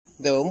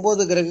இந்த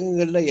 9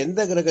 கிரகங்களில்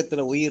எந்த கிரகத்தில்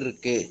உயிர்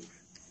இருக்கு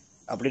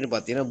அப்படின்னு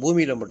பார்த்தீங்கன்னா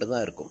பூமியில்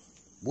மட்டும்தான் இருக்கும்.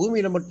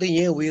 பூமியில் மட்டும்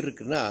ஏன் உயிர்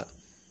இருக்குன்னா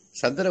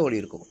சந்திர ஒளி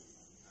இருக்கும்.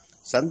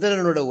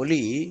 சந்திரனோட ஒளி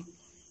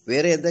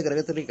வேற எந்த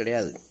கிரகத்திலையும்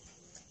கிடையாது.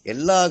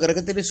 எல்லா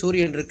கிரகத்திலையும்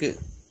சூரியன் இருக்கு.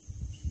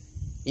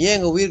 ஏன்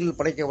அங்கே உயிர்கள்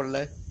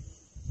படைக்கப்படல?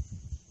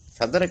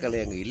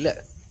 சந்திரக்கலை அங்கே இல்லை.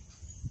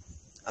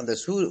 அந்த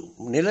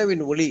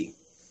நிலவின் ஒளி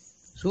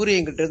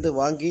சூரியன்கிட்டேருந்து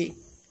வாங்கி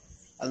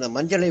அந்த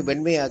மஞ்சளை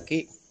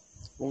வெண்மையாக்கி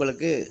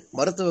உங்களுக்கு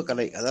மருத்துவ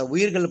கலை, அதாவது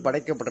உயிர்கள்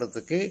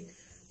படைக்கப்படுறதுக்கு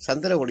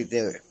சந்திர ஒளி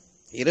தேவை.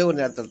 இரவு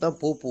நேரத்தில் தான்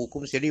பூ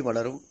பூக்கும், செடி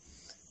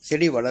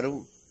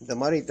வளரும். இந்த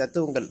மாதிரி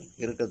தத்துவங்கள்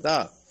இருக்கிறது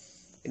தான்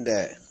இந்த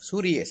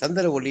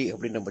சந்திர ஒளி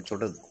அப்படின்னு நம்ம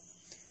சொல்றது.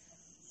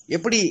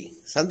 எப்படி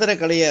சந்திர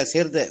கலையை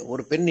சேர்ந்த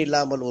ஒரு பெண்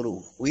இல்லாமல் ஒரு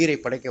உயிரை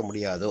படைக்க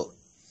முடியாதோ,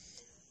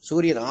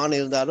 சூரியன் ஆண்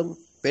இருந்தாலும்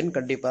பெண்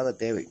கண்டிப்பாக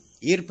தேவை.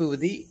 ஈர்ப்பு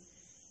விதி,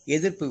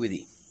 எதிர்ப்பு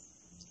விதி,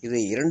 இது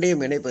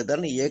இரண்டையும் இணைப்பது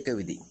தான் இயக்க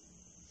விதி.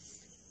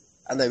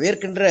 அந்த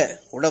வேர்க்கின்ற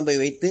உடம்பை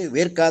வைத்து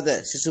வேர்க்காத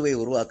சிசுவை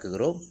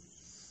உருவாக்குகிறோம்.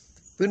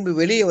 பின்பு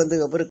வெளியே வந்து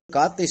அப்புறம்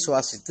காத்தை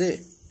சுவாசித்து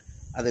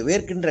அது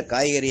வேர்க்கின்ற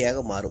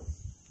காய்கறியாக மாறும்.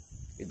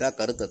 இதுதான்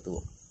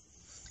கருத்தத்துவம்.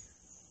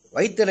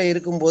 வயிற்றில்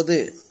இருக்கும்போது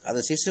அது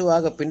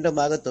சிசுவாக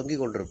பிண்டமாக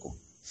தொங்கிக் கொண்டிருக்கும்.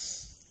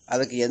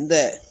 அதுக்கு எந்த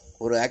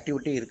ஒரு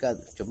ஆக்டிவிட்டியும்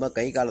இருக்காது. சும்மா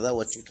கை காலை தான்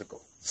வச்சுக்கிட்டு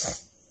இருக்கும்.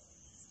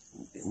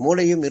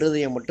 மூளையும்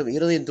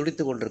இருதயம்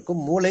துடித்து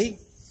கொண்டிருக்கும். மூளை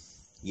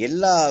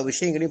எல்லா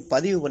விஷயங்களையும்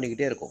பதிவு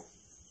பண்ணிக்கிட்டே இருக்கும்.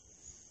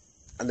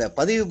 அந்த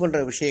பதிவு பண்ணுற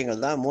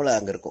விஷயங்கள் தான் மூளை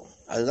அங்கே இருக்கும்.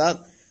 அதுதான்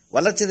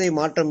வளர்ச்சிதை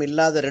மாற்றம்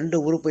இல்லாத 2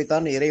 உறுப்பை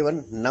தான் இறைவன்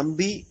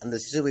நம்பி அந்த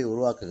சிசுவை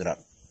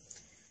உருவாக்குகிறான்.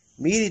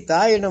 மீதி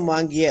தாயினம்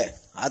வாங்கிய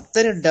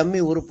அத்தனை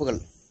டம்மி உறுப்புகள்,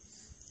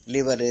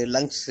 லிவரு,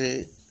 லங்ஸு,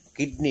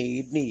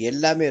 கிட்னி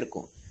எல்லாமே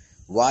இருக்கும்.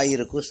 வாய்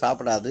இருக்கும்,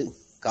 சாப்பிடாது.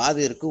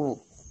 காது இருக்கும்,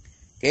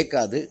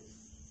 கேட்காது.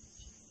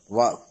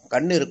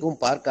 கண்ணு இருக்கும்,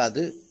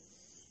 பார்க்காது.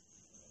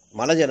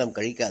 மலஜலம்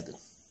கழிக்காது.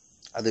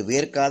 அது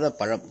வேர்க்காத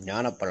பழம்,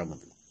 ஞானப்பழம்.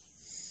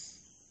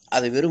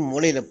 அது வெறும்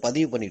மூளையில்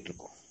பதிவு பண்ணிட்டு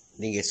இருக்கும்.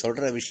 நீங்கள்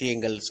சொல்கிற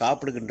விஷயங்கள்,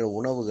 சாப்பிடுகின்ற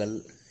உணவுகள்,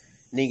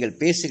 நீங்கள்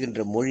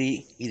பேசுகின்ற மொழி,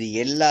 இது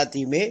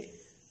எல்லாத்தையுமே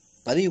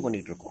பதிவு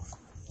பண்ணிட்டு இருக்கும்.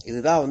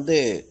 இதுதான் வந்து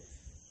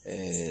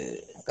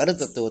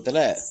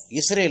கருத்தத்துவத்தில்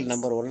இஸ்ரேல்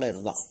நம்பர் 1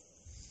 இருந்தான்.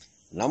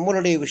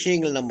 நம்மளுடைய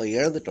விஷயங்கள் நம்ம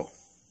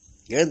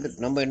இழந்துட்டு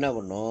நம்ம என்ன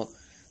பண்ணோம்?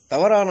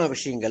 தவறான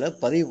விஷயங்களை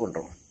பதிவு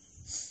பண்ணுறோம்.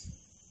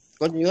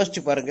 கொஞ்சம்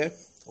யோசிச்சு பாருங்க.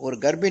 ஒரு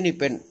கர்ப்பிணி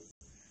பெண்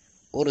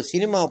ஒரு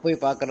சினிமா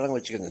போய் பார்க்குறாங்க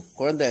வச்சுக்கோங்க,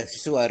 குழந்தை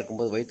சிசுவாக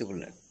இருக்கும்போது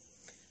வயிற்றுக்குள்ள.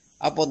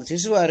 அப்போ அந்த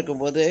சிசுவாக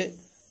இருக்கும்போது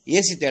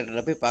ஏசி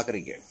தியேட்டரில் போய்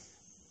பார்க்குறீங்க.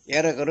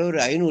 ஏறக்குறைய ஒரு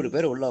 500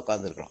 பேர் உள்ளே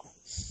உட்காந்துருக்கலாம்.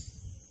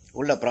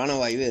 உள்ள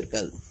பிராணவாயுவே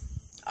இருக்காது.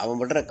 அவன்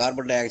படுற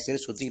கார்பன் டை ஆக்சைடு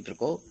சுற்றிக்கிட்டு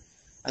இருக்கும்.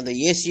 அந்த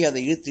ஏசி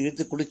அதை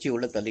இழுத்து குளிச்சு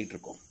உள்ளே தள்ளிக்கிட்டு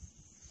இருக்கும்.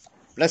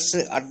 ப்ளஸ்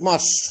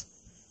அட்மாஸ்,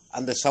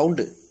 அந்த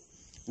சவுண்டு,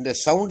 இந்த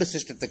சவுண்டு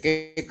சிஸ்டத்தை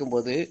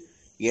கேட்கும்போது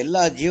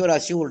எல்லா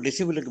ஜீவராசியும் ஒரு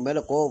டெசிபிளுக்கு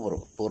மேலே கோவம்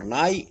வரும். இப்போ ஒரு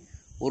நாய்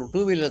ஒரு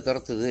 2 வீலர்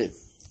துரத்துது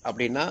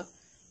அப்படின்னா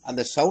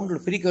அந்த சவுண்டு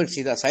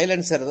ஃப்ரீக்வன்சி தான்,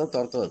 சைலன்சரை தான்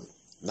துரத்துவது.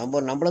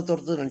 நம்மளை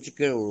துரத்து நினச்சி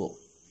கீழே விழுவோம்.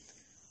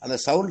 அந்த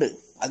சவுண்டு,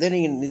 அதே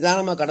நீங்கள்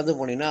நிதானமாக கடந்து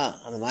போனீங்கன்னா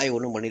அந்த நாய்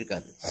ஒன்றும்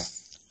பண்ணியிருக்காது.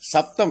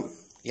 சப்தம்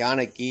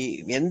யானைக்கு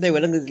எந்த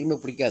விலங்குகளுமே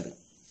பிடிக்காது.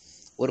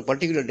 ஒரு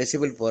பர்டிகுலர்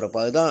டெசிபிள் போகிறப்ப,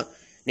 அதுதான்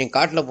நீங்கள்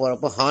காட்டில்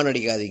போகிறப்போ ஹார்ன்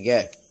அடிக்காதீங்க,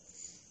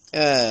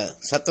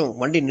 சத்தம்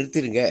வண்டி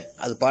நிறுத்திடுங்க,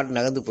 அது பாட்டு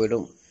நகர்ந்து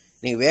போயிடும்.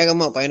 நீங்கள்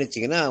வேகமாக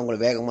பயணிச்சிங்கன்னா அவங்கள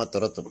வேகமாக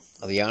துரத்தும்.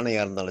 அது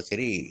யானையாக இருந்தாலும்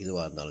சரி,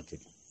 இதுவாக இருந்தாலும்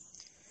சரி.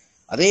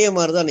 அதே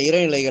மாதிரி தான்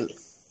இறைநிலைகள்.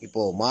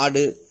 இப்போது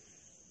மாடு,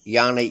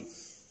 யானை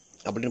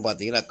அப்படின்னு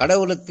பார்த்தீங்கன்னா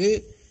கடவுளுக்கு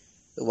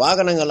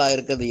வாகனங்களாக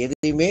இருக்கிறது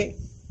எதுவுமே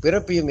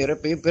பிறப்பையும்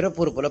இறப்பையும்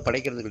பிறப்புறுப்பில்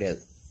படைக்கிறது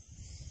கிடையாது.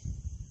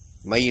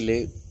 மயில்,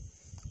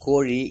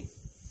 கோழி,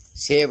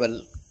 சேவல்,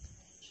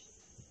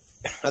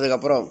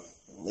 அதுக்கப்புறம்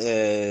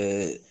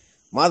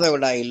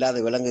மாதவிடாய் இல்லாத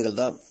விலங்குகள்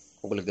தான்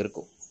உங்களுக்கு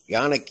இருக்கும்.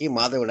 யானைக்கு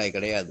மாதவிடாய்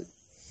கிடையாது,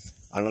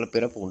 அதனால்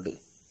பிறப்பு உண்டு.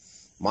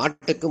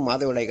 மாட்டுக்கு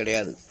மாதவிடாய்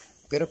கிடையாது,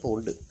 பிறப்பு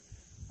உண்டு.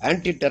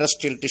 ஆன்டி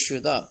டெரஸ்ட்ரியல் டிஷ்யூ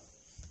தான்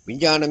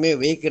விஞ்ஞானமே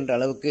வியக்கின்ற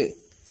அளவுக்கு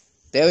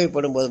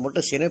தேவைப்படும் போது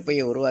மட்டும்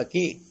சினைப்பையை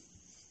உருவாக்கி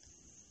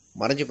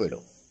மறைஞ்சு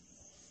போயிடும்.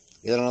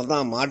 இதனால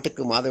தான்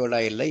மாட்டுக்கு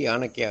மாதவிடாய் இல்லை,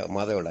 யானைக்கு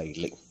மாதவிடாய்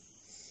இல்லை.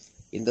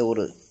 இந்த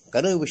ஒரு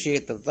கரு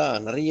விஷயத்தில்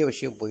தான் நிறைய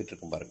விஷயம்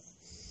போயிட்டுருக்கும் பாருங்கள்.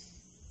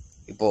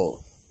 இப்போது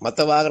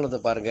மற்ற வாகனத்தை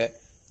பாருங்கள்.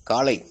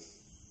 காளை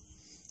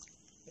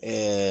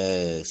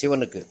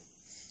சிவனுக்கு,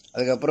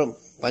 அதுக்கப்புறம்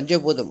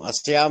பஞ்சபூதம்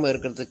அசையாமல்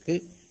இருக்கிறதுக்கு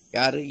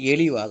யார்?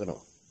 எலி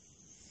வாகனம்.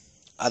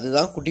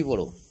 அதுதான் குட்டி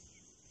போடும்.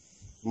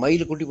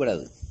 மயில் குட்டி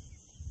போடாது.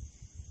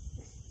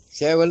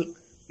 சேவல்,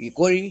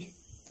 கோழி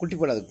குட்டி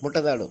போடாது,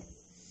 முட்டை தாடும்.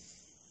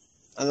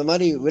 அந்த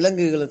மாதிரி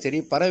விலங்குகளும் சரி,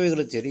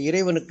 பறவைகளும் சரி,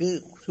 இறைவனுக்கு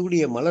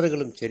சூடிய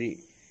மலர்களும் சரி,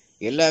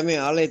 எல்லாமே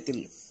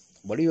ஆலயத்தில்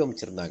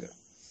வடிவமைச்சிருந்தாங்க.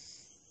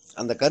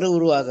 அந்த கரு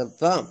உருவாகிறது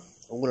தான்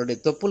உங்களுடைய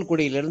தொப்புள்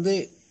கொடியிலிருந்து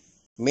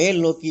மேல்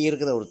நோக்கி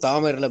இருக்கிற ஒரு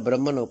தாமரையில்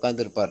பிரம்மன்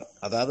உட்கார்ந்திருப்பார்.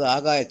 அதாவது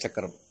ஆகாய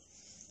சக்கரம்,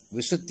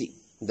 விசுத்தி.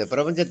 இந்த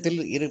பிரபஞ்சத்தில்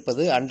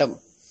இருப்பது அண்டம்.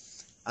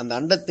 அந்த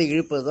அண்டத்தை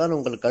இழுப்பது தான்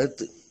உங்கள்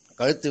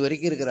கழுத்து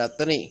வரைக்கும் இருக்கிற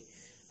அத்தனை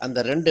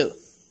அந்த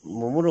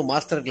 3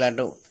 மாஸ்டர்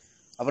கிளாண்டும்,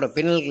 அப்புறம்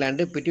penal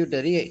gland,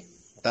 pituitary,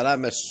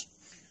 thalamus,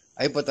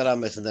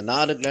 hypothalamus இந்த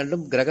 4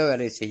 கிளாண்டும் கிரக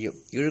வேலையை செய்யும்,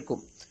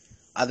 இழுக்கும்.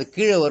 அது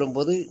கீழே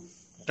வரும்போது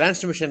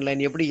டிரான்ஸ்மிஷன்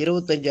லைன் எப்படி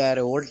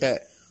 25,000 வோல்ட்டை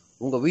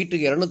உங்கள்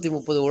வீட்டுக்கு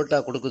 230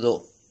 வோல்ட்டாக கொடுக்குதோ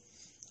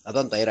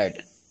அதான்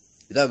தைராய்டு.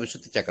 இதான்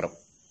விசுத்தி சக்கரம்.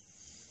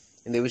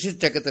 இந்த விசுத்தி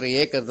சக்கரத்தில்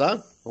இயக்கிறது தான்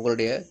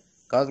உங்களுடைய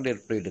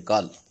காக்னியல் ஃப்ளூயிட்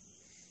கால்.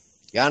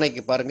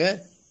 யானைக்கு பாருங்கள்,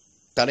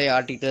 தலையை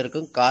ஆட்டிக்கிட்டே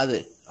இருக்கும், காது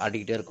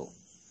ஆட்டிக்கிட்டே இருக்கும்.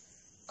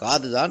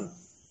 காது தான்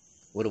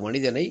ஒரு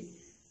மனிதனை,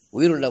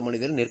 உயிருள்ள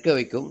மனிதனை நிற்க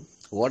வைக்கும்,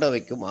 ஓட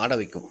வைக்கும், ஆட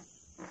வைக்கும்.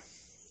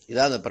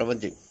 இதான் அந்த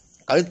பிரபஞ்சம்.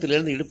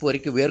 கழுத்திலிருந்து இடுப்பு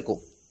வரைக்கும்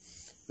வேர்க்கும்.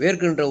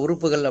 வேர்க்கின்ற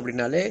உறுப்புகள்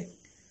அப்படின்னாலே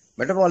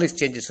மெட்டபாலிக்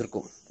சேஞ்சஸ்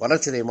இருக்கும்,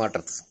 வளர்ச்சிதை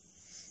மாற்றத்து.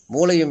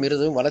 மூளையும்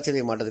இருதும்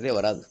வளர்ச்சிதை மாற்றத்திலே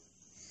வராது,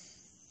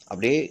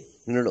 அப்படியே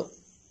நின்றுடும்.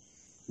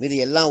 மீதி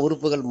எல்லா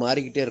உறுப்புகள்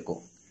மாறிக்கிட்டே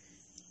இருக்கும்.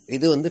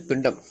 இது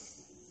பிண்டம்.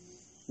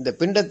 இந்த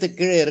பிண்டத்துக்கு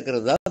கீழே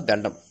இருக்கிறது தான்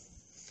தண்டம்.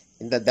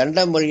 இந்த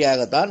தண்டம்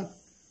வழியாகத்தான்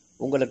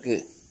உங்களுக்கு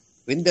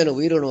விந்தணு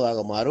உயிரணுவாக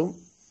மாறும்,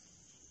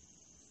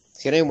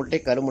 சினை முட்டை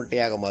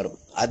கருமுட்டையாக மாறும்.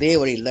 அதே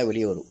வழியில் தான்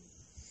வெளியே வரும்.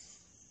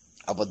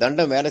 அப்போ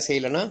தண்டம் வேலை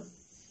செய்யலைன்னா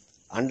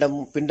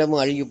அண்டமும்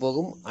பிண்டமும் அழுகி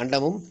போகும்,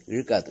 அண்டமும்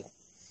இழுக்காது.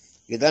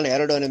 இதுதான்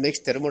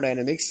aerodynamics,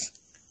 thermodynamics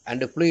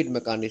and fluid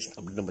mechanics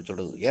அப்படின்னு நம்ம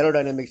சொல்கிறது.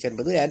 ஏரோடைனமிக்ஸ்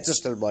என்பது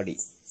ஆன்செஸ்ட்ரல் பாடி.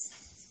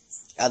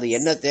 அது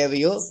என்ன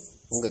தேவையோ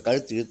உங்கள்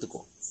கழுத்து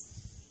இழுத்துக்கும்,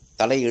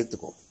 தலை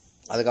இழுத்துக்கும்.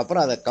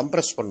 அதுக்கப்புறம் அதை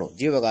கம்ப்ரெஸ் பண்ணும்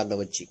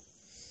ஜீவகாந்தம் வச்சு,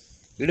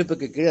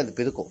 இடுப்புக்கு கீழே அது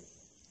பிதுக்கும்.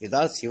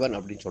 இதான் சிவன்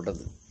அப்படின்னு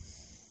சொல்கிறது.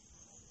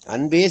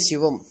 அன்பே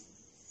சிவம்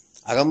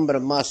அகம்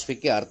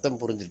பிரம்மாஸ்மிக்கு அர்த்தம்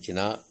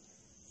புரிஞ்சிருச்சுன்னா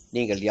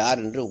நீங்கள்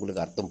யார் என்று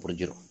உங்களுக்கு அர்த்தம்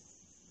புரிஞ்சிடும்.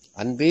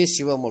 அன்பே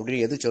சிவம்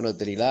அப்படின்னு எது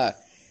சொன்னது தெரியல.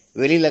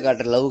 வெளியில்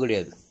காட்டுற லவ்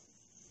கிடையாது.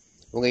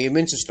 உங்கள்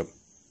இம்யூன் சிஸ்டம்,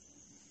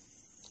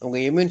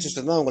 உங்கள் இம்யூன்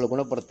சிஸ்டம் தான் உங்களை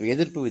குணப்படுத்தும்.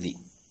 எதிர்ப்பு விதி,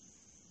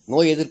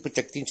 நோய் எதிர்ப்பு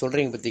சக்தின்னு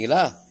சொல்கிறீங்க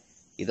பார்த்தீங்களா,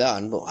 இதான்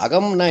அன்பம்.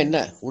 அகம்னா என்ன?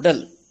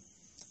 உடல்.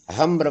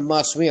 அகம்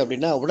பிரம்மாஸ்மி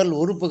அப்படின்னா உடல்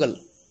உறுப்புகள்.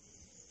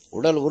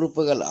 உடல்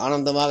உறுப்புகள்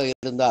ஆனந்தமாக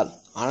இருந்தால்,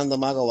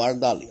 ஆனந்தமாக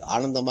வாழ்ந்தால்,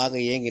 ஆனந்தமாக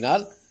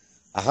இயங்கினால்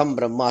அகம்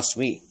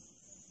பிரம்மாஸ்மி.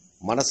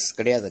 மனசு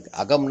கிடையாது.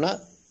 அகம்னா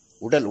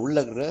உடல், உள்ள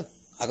இருக்கிற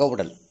அக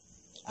உடல்,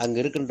 அங்கே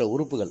இருக்கின்ற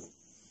உறுப்புகள்.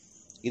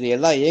 இது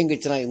எல்லாம்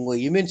இயங்குச்சுன்னா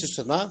உங்கள் இம்யூன்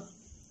சிஸ்டம் தான்,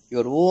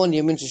 your own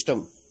immune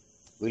system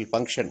will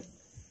function.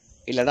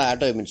 இல்லைனா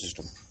ஆட்டோ இம்யூன்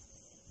சிஸ்டம்.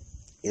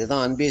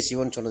 இதுதான் அன்பே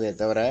சிவன் சொன்னதே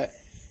தவிர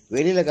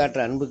வெளியில்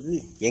காட்டுற அன்புக்கு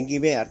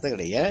எங்கேயுமே அர்த்தம்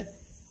கிடையாது.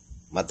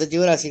 மற்ற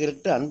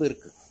ஜீவராசிகளுக்கு அன்பு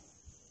இருக்குது,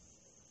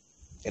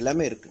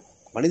 எல்லாமே இருக்குது.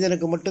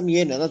 மனிதனுக்கு மட்டும்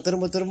ஏன்? அதான்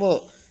திரும்ப திரும்ப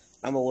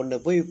நம்ம ஒன்று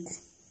போய்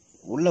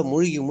உள்ளே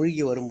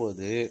மூழ்கி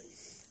வரும்போது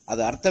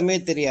அது அர்த்தமே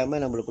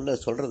தெரியாமல் நம்மளுக்குள்ளே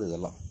சொல்கிறது.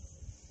 இதெல்லாம்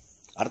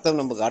அர்த்தம்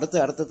நமக்கு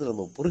அர்த்தத்தை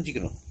நம்ம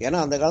புரிஞ்சிக்கணும். ஏன்னா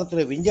அந்த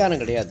காலத்தில்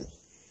விஞ்ஞானம் கிடையாது.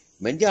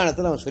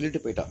 மெஞ்ஞானத்தில் அவன்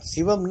சொல்லிட்டு போயிட்டான்.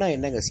 சிவம்னா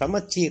என்னங்க?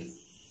 சமச்சீர்,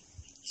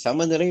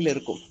 சமநிலையில்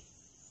இருக்கும்.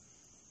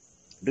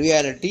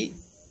 டுயாலிட்டி,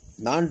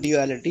 நான்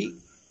டியூயாலிட்டி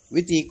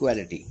வித்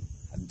ஈக்குவாலிட்டி.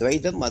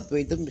 துவைதம்,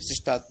 அத்வைதம்,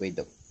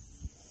 விசிஷ்டாத்வைதம்.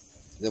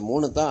 இது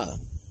 3 தான்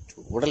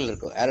உடல்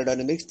இருக்கும்.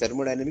 Aerodynamics,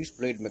 thermodynamics,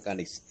 fluid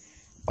mechanics.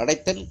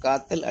 படைத்தல்,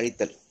 காத்தல்,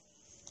 அழித்தல்.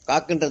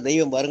 காக்கின்ற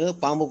தெய்வம் பாருங்கள்,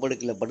 பாம்பு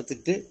படுக்கையில்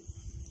படுத்துட்டு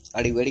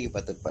அடி வேடிக்கை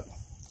பார்த்துருப்பார்.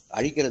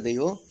 அழிக்கிற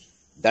தெய்வம்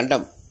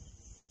தண்டம்.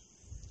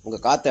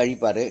 உங்கள் காற்றை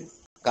அழிப்பார்,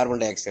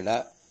 கார்பன் டை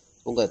ஆக்சைடாக.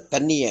 உங்கள்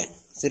தண்ணியை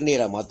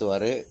சிறுநீராக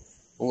மாற்றுவார்,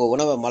 உங்கள்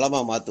உணவை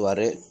மலமாக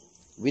மாற்றுவார்,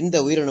 விந்த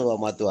உயிரணுவாக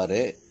மாற்றுவார்,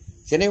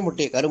 சினை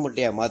முட்டையை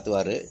கருமுட்டையாக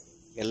மாற்றுவார்.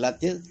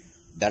 எல்லாத்தையும்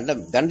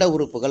தண்டம், தண்ட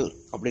உறுப்புகள்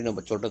அப்படின்னு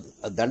நம்ம சொல்கிறது.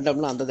 அது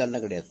தண்டம்னா அந்த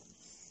தண்டம் கிடையாது,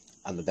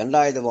 அந்த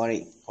தண்டாயுதபாணி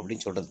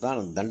அப்படின்னு சொல்கிறது தான்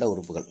அந்த தண்ட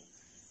உறுப்புகள்.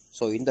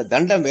 ஸோ இந்த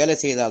தண்டம் வேலை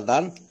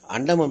செய்தால்தான்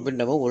அண்டமும்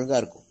பிண்டமும் ஒழுங்காக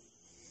இருக்கும்.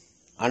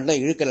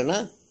 அண்டம் இழுக்கலைன்னா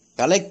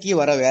தலைக்கு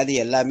வர வியாதி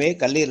எல்லாமே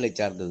கல்லீரலை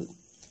சார்ந்தது.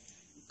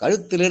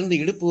 கழுத்திலிருந்து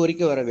இடுப்பு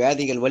வரைக்கும் வர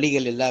வியாதிகள்,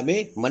 வலிகள் எல்லாமே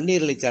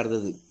மண்ணீரலை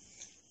சார்ந்தது.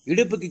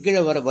 இடுப்புக்கு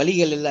கீழே வர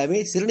வலிகள் எல்லாமே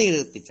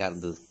சிறுநீரகத்தை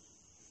சார்ந்தது.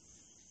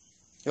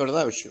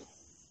 இவ்வளோதான் விஷயம்.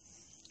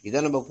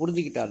 இதை நம்ம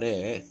புரிஞ்சுக்கிட்டாலே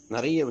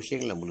நிறைய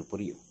விஷயங்கள் நம்மளுக்கு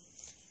புரியும்.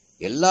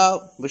 எல்லா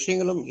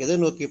விஷயங்களும் எதை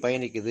நோக்கி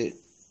பயணிக்குது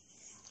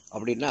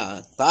அப்படின்னா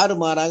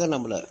தாறுமாறாக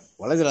நம்மளை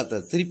வலைதளத்தை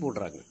திருப்பி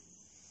விட்றாங்க.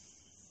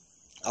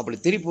 அப்படி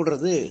திருப்பி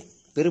விடுறது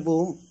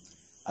திரும்பவும்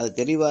அது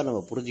தெளிவாக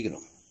நம்ம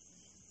புரிஞ்சுக்கணும்.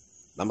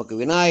 நமக்கு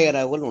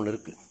விநாயகராகவன் ஒன்று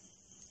இருக்குது.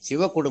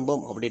 சிவ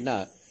குடும்பம் அப்படின்னா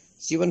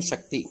சிவன்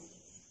சக்தி.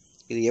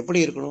 இது எப்படி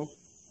இருக்கணும்?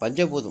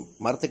 பஞ்சபூதம்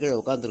மரத்துக்கீழே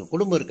உட்காந்துருக்கும்.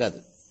 குடும்பம் இருக்காது,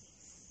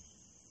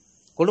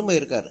 குடும்பம்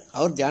இருக்கார்.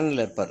 அவர்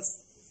தியானில் இருப்பார்.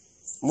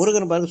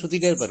 முருகன் பாருங்க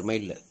சுற்றிட்டே இருப்பார்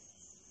மைண்டில்.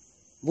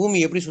 பூமி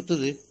எப்படி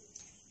சுற்றுது?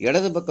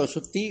 இடது பக்கம்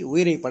சுற்றி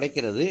உயிரை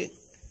படைக்கிறது,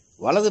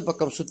 வலது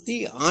பக்கம் சுற்றி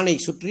ஆணை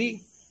சுற்றி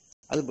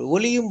அது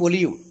ஒளியும்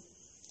ஒளியும்.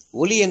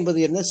 ஒளி என்பது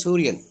என்ன?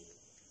 சூரியன்.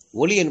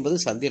 ஒளி என்பது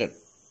சந்திரன்.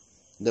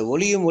 இந்த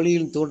ஒளியும்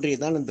ஒளியும்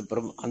தோன்றியதான்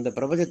அந்த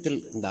பிரபஞ்சத்தில்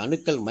இந்த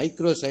அணுக்கள்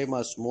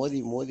மைக்ரோசைமாஸ் மோதி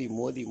மோதி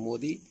மோதி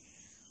மோதி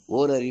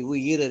ஓரறிவு,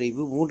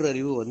 ஈரறிவு,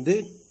 மூன்றறிவு வந்து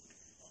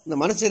இந்த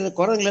மனுஷன்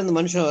குரங்குலேருந்து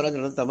மனுஷன்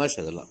வராங்கிறது தமாஷ்.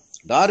 அதெல்லாம்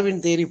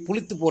டார்வின் தேரி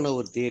புளித்து போன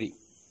ஒரு தேரி.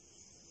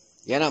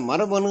 ஏன்னா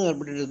மரபணு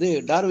அப்படின்றது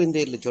டார்வின்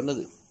தேரியில்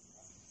சொன்னது.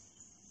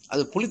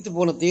 அது புளித்து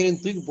போன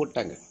தேரின்னு தூக்கி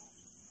போட்டாங்க.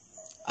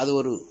 அது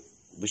ஒரு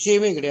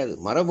விஷயமே கிடையாது.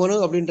 மரபணு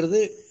அப்படின்றது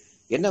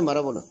என்ன?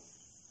 மரபணு,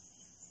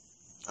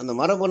 அந்த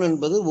மரபணு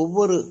என்பது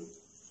ஒவ்வொரு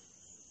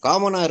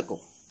காமனாக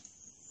இருக்கும்.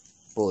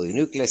 இப்போது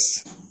நியூக்ளியஸ்,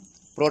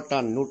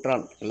 புரோட்டான்,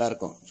 நியூட்ரான் எல்லாம்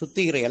இருக்கும்.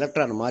 சுற்றிக்கிற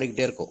எலக்ட்ரான்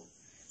மாறிக்கிட்டே இருக்கும்.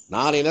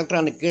 4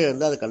 எலக்ட்ரானுக்கு கீழே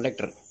இருந்தால் அது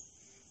கண்டக்டர்,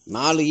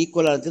 4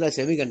 ஈக்குவலாக இருந்துச்சுன்னா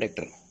செமி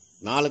கண்டக்டர்,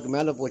 4க்கு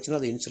மேலே போச்சுன்னா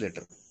அது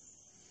இன்சுலேட்டர்.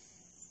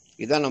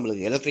 இதுதான்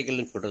நம்மளுக்கு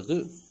எலக்ட்ரிக்கல்னு சொல்கிறது,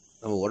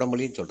 நம்ம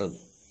உடம்புலையும் சொல்கிறது.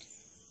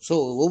 ஸோ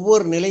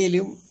ஒவ்வொரு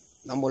நிலையிலையும்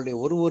நம்மளுடைய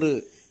ஒரு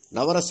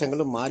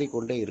நவரசங்களும்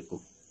மாறிக்கொண்டே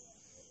இருக்கும்,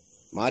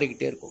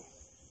 மாறிக்கிட்டே இருக்கும்.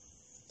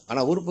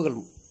 ஆனால் உறுப்புகள்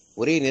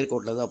ஒரே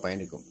நேர்கோட்டில் தான்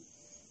பயணிக்கும்.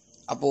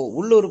 அப்போது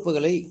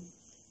உள்ளுறுப்புகளை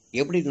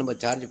எப்படி நம்ம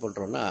சார்ஜ்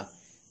பண்ணுறோன்னா,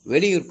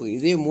 வெளியுறுப்பு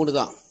இதே 3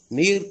 தான்: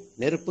 நீர்,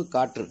 நெருப்பு,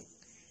 காற்று.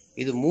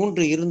 இது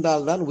 3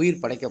 இருந்தால்தான்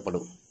உயிர்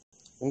படைக்கப்படும்,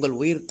 உங்கள்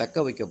உயிர்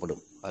தக்க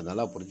வைக்கப்படும். அது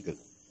நல்லா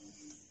புரிஞ்சுக்கணும்.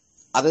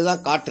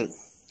 அதுதான் காற்று.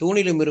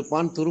 தூணிலும்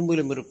இருப்பான்,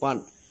 துரும்பிலும்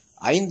இருப்பான்.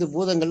 5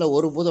 பூதங்களில்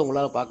ஒரு பூதம்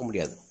உங்களால் பார்க்க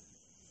முடியாது.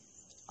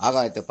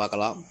 ஆகாயத்தை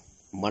பார்க்கலாம்,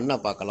 மண்ணை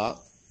பார்க்கலாம்,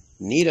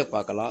 நீரை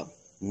பார்க்கலாம்,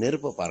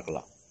 நெருப்பை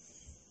பார்க்கலாம்.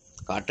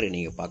 காற்றை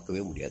நீங்கள்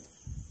பார்க்கவே முடியாது.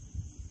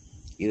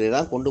 இதை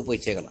தான் கொண்டு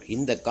போய் சேர்க்கலாம்.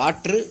 இந்த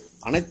காற்று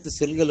அனைத்து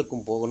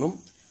செல்களுக்கும் போகணும்.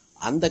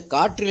 அந்த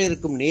காற்றில்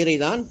இருக்கும் நீரை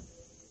தான்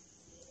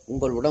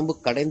உங்கள் உடம்பு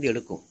கடைந்து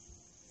எடுக்கும்.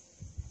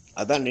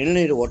 அதுதான்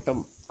நிணநீர்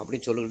ஓட்டம்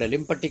அப்படின்னு சொல்லுகிற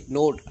லிம்பட்டிக்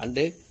நோட்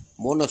அண்டு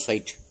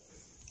மோனோசைட்.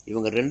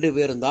 இவங்க 2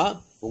 பேரும் தான்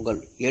உங்கள்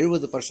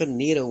 70%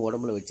 நீரை உங்கள்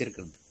உடம்புல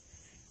வச்சிருக்கிறது.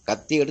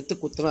 கத்தி எடுத்து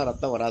குத்துனா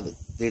ரத்தம் வராது,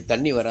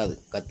 தண்ணி வராது,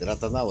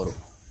 ரத்தம் தான் வரும்.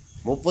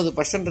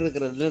 30%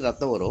 இருக்கிறதுல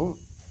ரத்தம் வரும்,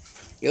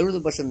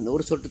 70%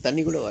 ஒரு சொட்டு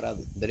தண்ணி கூட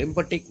வராது. இந்த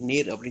லிம்பட்டிக்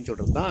நீர் அப்படின்னு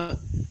சொல்கிறது தான்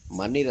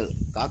மண்ணீரல்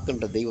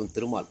காக்கின்ற தெய்வம்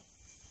திருமால்.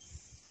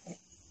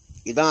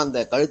 இதான் அந்த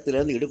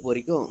கழுத்துலேருந்து இடுப்பு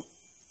வரைக்கும்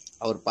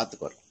அவர்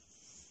பார்த்துக்குவார்.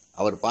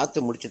 அவர்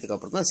பார்த்து முடிச்சதுக்கு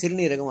அப்புறம் தான்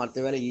சிறுநீரகம்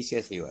அடுத்த வேலை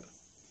ஈஸியாக செய்வார்.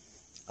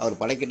 அவர்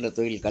படைக்கின்ற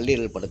தொழில்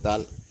கல்லீரல்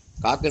படுத்தால்,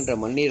 காக்கின்ற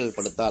மண்ணீரல்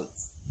படுத்தால்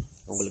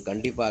உங்களுக்கு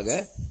கண்டிப்பாக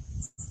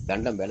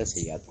தண்டம் வேலை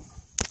செய்யாது.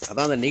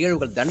 அதான் அந்த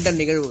நிகழ்வுகள், தண்ட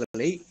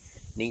நிகழ்வுகளை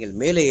நீங்கள்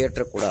மேலே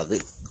ஏற்றக்கூடாது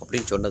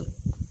அப்படின்னு சொன்னது.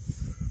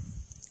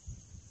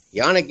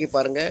 யானைக்கு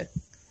பாருங்க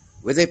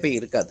விதைப்பை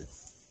இருக்காது,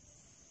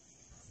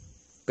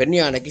 பெண்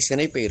யானைக்கு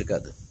சினைப்பை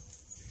இருக்காது,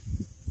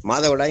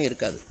 மாதவிடாயும்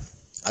இருக்காது.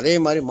 அதே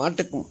மாதிரி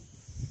மாட்டுக்கும்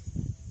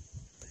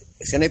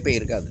சினைப்பை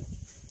இருக்காது,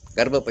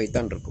 கர்ப்பப்பை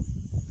தான் இருக்கும்.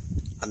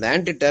 அந்த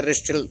ஆன்டி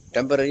டெரரிஸ்டல்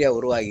டெம்பரரியாக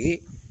உருவாகி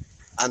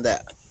அந்த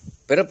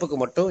பிறப்புக்கு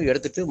மட்டும்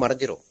எடுத்துட்டு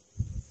மறைஞ்சிரும்.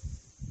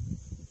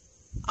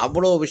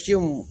 அவ்வளோ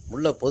விஷயம்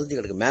உள்ள பொதிஞ்சு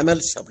கிடக்கு.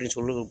 மேமல்ஸ் அப்படின்னு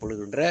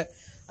சொல்லப்படுகின்ற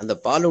அந்த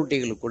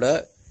பாலூட்டிகள் கூட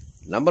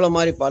நம்மள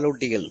மாதிரி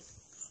பாலூட்டிகள்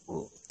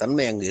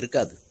தன்மை அங்கே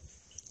இருக்காது.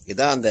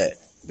 இதான் அந்த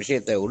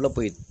விஷயத்தை உள்ளே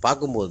போய்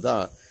பார்க்கும்போது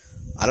தான்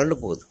அரண்டு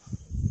போகுது.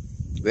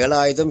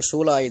 வேலாயுதம்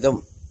சூலாயுதம்.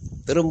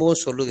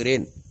 திரும்பவும்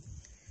சொல்லுகிறேன்,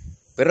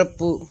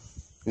 பிறப்பு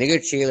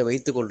நிகழ்ச்சிகளை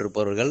வைத்து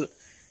கொண்டிருப்பவர்கள்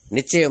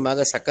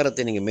நிச்சயமாக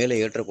சக்கரத்தை நீங்கள் மேலே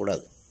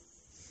ஏற்றக்கூடாது.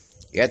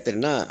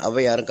 ஏற்றுனா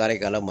அவையாரும்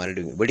காரைக்காலம்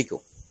மாறிடுவீங்க,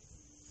 வெடிக்கும்,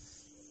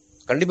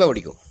 கண்டிப்பாக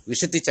வெடிக்கும்.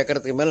 விசுத்தி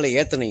சக்கரத்துக்கு மேலே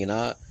ஏற்றுனீங்கன்னா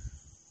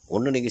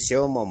ஒன்று நீங்கள்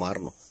சிவமாக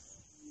மாறணும்,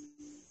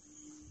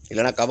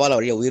 இல்லைனா கபால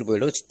வழியாக உயிர்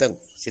போயிடும்,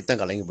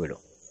 சித்தம் கலங்கி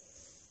போயிடும்.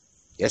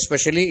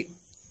 எஸ்பெஷலி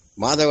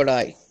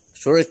மாதவிடாய்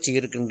சுழற்சி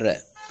இருக்கின்ற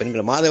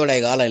பெண்கள்,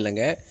 மாதவிடாய் காலம்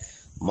இல்லைங்க,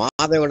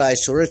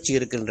 மாதவிடாய் சுழற்சி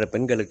இருக்கின்ற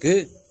பெண்களுக்கு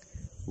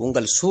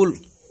உங்கள் சூல்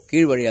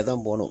கீழ் வழியாக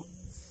தான் போகணும்,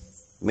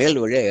 மேல்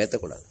வழியாக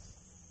ஏற்றக்கூடாது.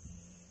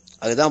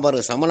 அதுதான்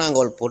பாருங்கள்,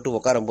 சமணாங்கோல் போட்டு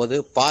உட்காரும்போது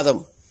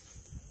பாதம்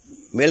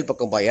மேல்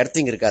பக்கம்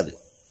எர்த்திங் இருக்காது.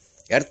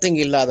 எர்த்திங்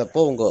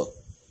இல்லாதப்போ உங்கள்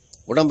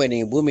உடம்பை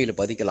நீங்கள் பூமியில்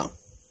பதிக்கலாம்.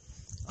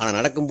 ஆனால்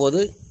நடக்கும்போது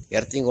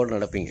எர்த்திங்கோடு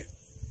நடப்பீங்க.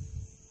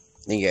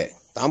 நீங்கள்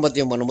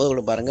தாம்பத்தியம் பண்ணும்போது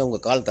கூட பாருங்கள்,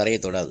 உங்கள் கால் தரையை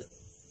தொடாது.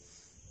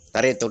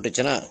 தரையை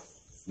தொட்டுச்சுன்னா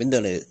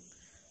விந்தணு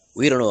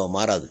உயிரணுவை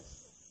மாறாது.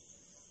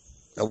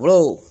 அவ்வளோ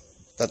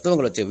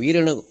தத்துவங்கள் வச்சு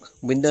உயிரணு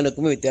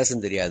விந்தணுக்குமே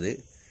வித்தியாசம் தெரியாது,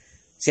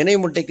 சினை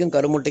முட்டைக்கும்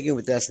கருமுட்டைக்கும்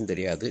வித்தியாசம்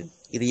தெரியாது.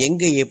 இது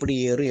எங்கே எப்படி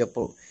ஏறும்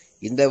எப்போ,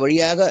 இந்த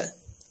வழியாக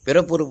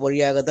பிறப்புறுப்பு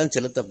வழியாக தான்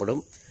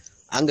செலுத்தப்படும்.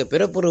 அங்கே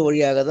பிறப்புறு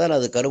வழியாக தான்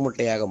அது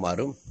கருமுட்டையாக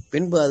மாறும்.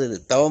 பின்பு அது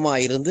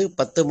தவமாக இருந்து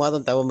 10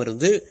 மாதம் தவம்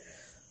இருந்து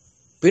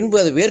பின்பு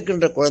அது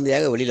வேர்க்கின்ற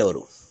குழந்தையாக வெளியில்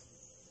வரும்.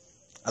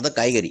 அதான்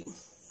காய்கறி,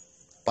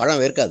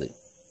 பழம் வேர்க்காது.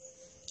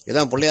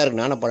 இதுதான்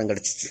பிள்ளையாருக்கு ஞானப்பழம்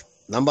கிடச்சிச்சு.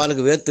 நம்ம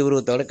ஆளுக்கு வேர்த்து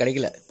விருவத்தோட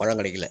கிடைக்கல, பழம்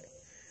கிடைக்கல,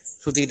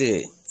 சுற்றிக்கிட்டு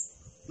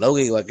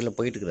லௌகிக வாக்கில்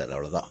போயிட்டு இருக்கிறார்,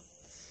 அவ்வளோதான்.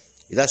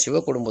 இதான் சிவ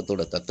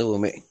குடும்பத்தோட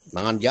தத்துவமே.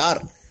 நான்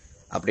யார்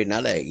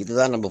அப்படின்னால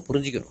இதுதான் நம்ம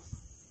புரிஞ்சுக்கணும்.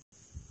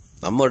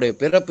 நம்மளுடைய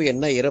பிறப்பு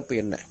என்ன, இறப்பு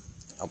என்ன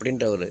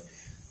அப்படின்ற ஒரு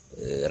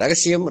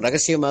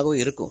ரகசியமாகவும்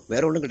இருக்கும்,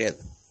 வேற ஒன்றும் கிடையாது.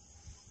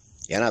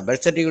 ஏன்னா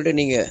பர்த் சர்டிஃபிகேட்டை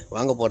நீங்கள்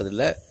வாங்க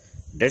போகிறதில்ல,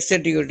 டெத்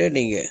சர்டிஃபிகேட்டை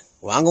நீங்கள்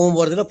வாங்கவும்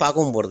போகிறதில்ல,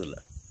 பார்க்கவும் போகிறதில்ல.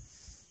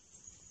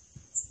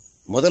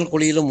 முதல்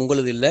குழியிலும்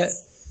உங்களது இல்லை,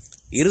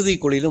 இறுதி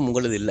குழியிலும்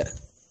உங்களது இல்லை.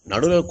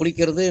 நடுவில்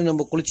குளிக்கிறது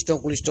நம்ம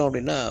குளிச்சிட்டோம்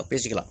அப்படின்னா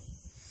பேசிக்கலாம்,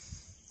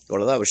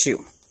 இவ்வளோதான்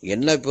விஷயம்.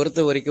 என்னை பொறுத்த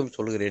வரைக்கும்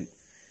சொல்கிறேன்,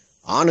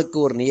 ஆணுக்கு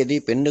ஒரு நியதி,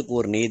 பெண்ணுக்கு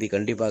ஒரு நியதி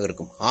கண்டிப்பாக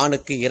இருக்கும்.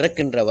 ஆணுக்கு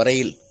இறக்கின்ற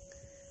வரையில்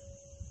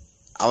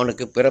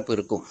அவனுக்கு பிறப்பு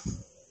இருக்கும்,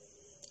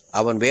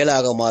 அவன்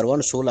வேலாக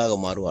மாறுவான், சூலாக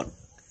மாறுவான்.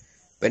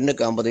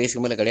 பெண்ணுக்கு 50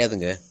 வயசுக்கு மேலே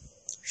கிடையாதுங்க,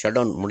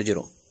 ஷட்டவுன்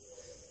முடிஞ்சிடும்.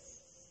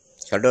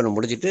 ஷட்டவுன்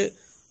முடிஞ்சிட்டு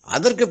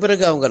அதற்கு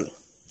பிறகு அவங்க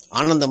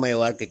ஆனந்தமய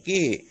வாழ்க்கைக்கு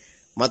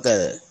மற்ற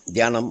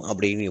தியானம்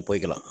அப்படின்னு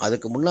போய்க்கலாம்.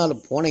 அதுக்கு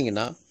முன்னால்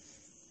போனீங்கன்னா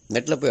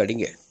நெட்டில் போய்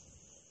அடிங்க.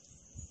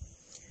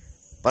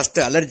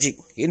 First allergy,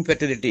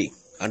 infertility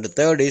and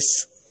third is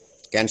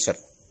cancer.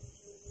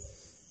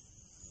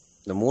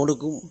 இந்த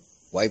 3க்கும்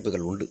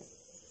வாய்ப்புகள் உண்டு.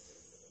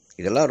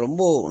 இதெல்லாம்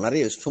ரொம்ப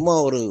நிறைய சும்மா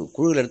ஒரு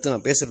குழுவில் எடுத்து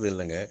நான் பேசுறது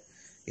இல்லைங்க.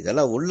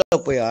 இதெல்லாம் உள்ளே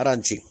போய்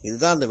ஆராய்ச்சி.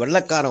 இதுதான் அந்த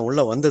வெள்ளைக்காரன்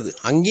உள்ளே வந்தது.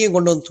 அங்கேயும்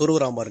கொண்டு வந்து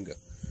சொருகுறான் பாருங்க.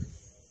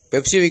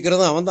 பெப்சி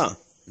விற்கிறதும் அவன் தான்,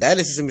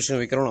 டயாலிசிஸ்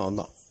மிஷின் விற்கிறவனும் அவன்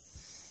தான்.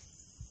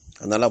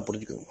 அதெல்லாம்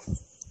புரிஞ்சுக்கோங்க.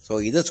 ஸோ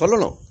இதை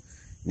சொல்லணும்.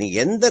 நீங்கள்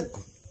எந்த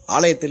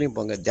ஆலயத்திலையும்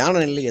போங்க, தியான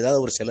நிலையில்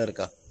ஏதாவது ஒரு சிலை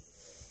இருக்கா?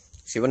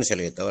 சிவன்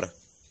சிலையை தவிர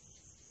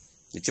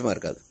நிச்சயமாக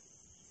இருக்காது.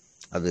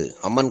 அது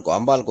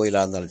அம்பாள்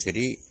கோயிலாக இருந்தாலும்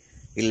சரி,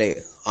 இல்லை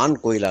ஆண்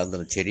கோயிலாக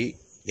இருந்தாலும் சரி,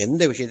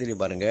 எந்த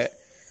விஷயத்துலையும் பாருங்கள்,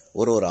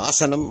 ஒரு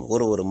ஆசனம்,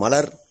 ஒரு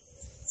மலர்,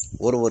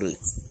 ஒரு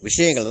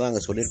விஷயங்கள் தான்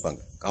அங்கே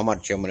சொல்லியிருப்பாங்க.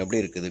 காமாட்சி அம்மன்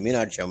எப்படி இருக்குது,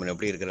 மீனாட்சி அம்மன்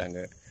எப்படி இருக்கிறாங்க,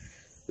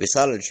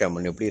 விசாலாட்சி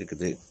அம்மன் எப்படி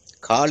இருக்குது,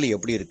 காளி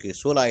எப்படி இருக்குது,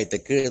 சூலாயத்தை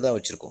கீழே தான்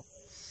வச்சுருக்கோம்.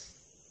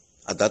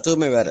 அது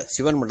தத்துவமே வேறு.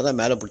 சிவன் மட்டும் தான்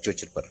மேலே பிடிச்சி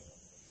வச்சுருப்பார்.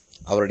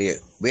 அவருடைய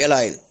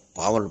வேலாயுதம்,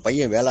 அவருடைய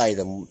பையன்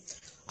வேலாயுதமும்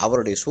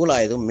அவருடைய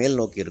சூலாயுதம் மேல்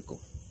நோக்கி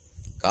இருக்கும்.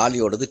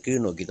 காளியோடது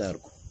கீழ் நோக்கி தான்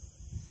இருக்கும்.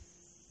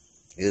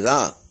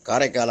 இதுதான்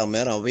காரைக்காலம்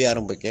நேரம்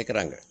ஔவையாரும் போய்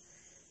கேட்குறாங்க,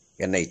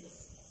 என்னை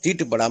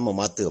தீட்டுப்படாமல்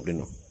மாற்று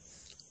அப்படின்னு.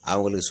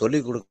 அவங்களுக்கு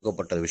சொல்லிக்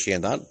கொடுக்கப்பட்ட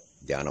விஷயம்தான்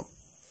தியானம்.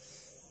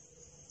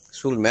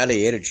 சூழ் மேலே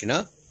ஏறிடுச்சுன்னா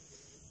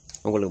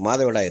உங்களுக்கு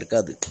மாதவிடாய்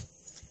இருக்காது,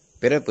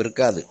 பிறப்பு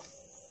இருக்காது,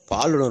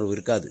 பாலுணர்வு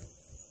இருக்காது.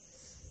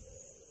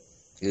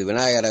 இது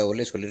விநாயகரை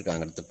உள்ளே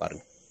சொல்லியிருக்காங்க. எடுத்து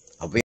பாருங்கள்.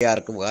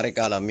 ஔவையாருக்கும்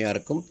காரைக்கால்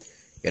அம்மையாருக்கும்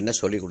என்ன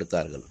சொல்லி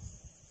கொடுத்தார்கள்.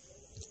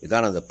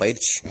 இதான் அந்த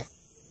பயிற்சி.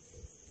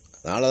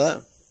 அதனால தான்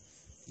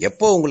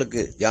எப்போ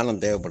உங்களுக்கு தியானம்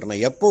தேவைப்பட்டனா,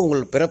 எப்போ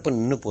உங்களுக்கு பிறப்பு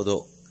நின்று போதோ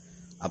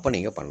அப்போ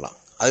நீங்கள் பண்ணலாம்.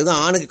 அதுதான்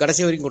ஆணுக்கு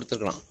கடைசி வரைக்கும்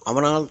கொடுத்துருக்கலாம்.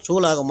 அவனால்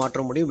சூழாக மாற்ற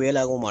முடியும்,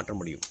 வேலாகவும் மாற்ற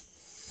முடியும்.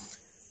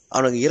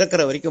 அவனுக்கு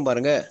இறக்குற வரைக்கும்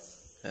பாருங்கள்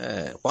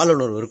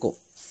பாலுணர்வு இருக்கும்.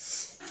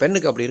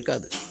 பெண்ணுக்கு அப்படி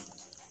இருக்காது.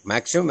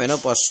 மேக்ஸிமம்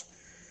மெனோபாஸ்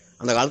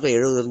அந்த காலத்தில்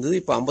 70 இருந்தது,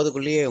 இப்போ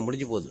 50க்குள்ளேயே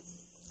முடிஞ்சு போகுது.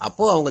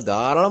 அப்போது அவங்க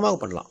தாராளமாக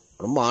பண்ணலாம்.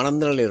 ரொம்ப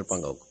ஆனந்த நிலையில்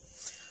இருப்பாங்க அவங்க.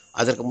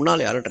 அதற்கு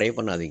முன்னால் யாரும் ட்ரை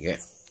பண்ணாதீங்க.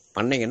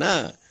 பண்ணிங்கன்னா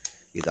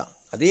இதுதான்.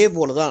 அதே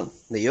போல தான்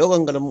இந்த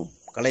யோகங்களும்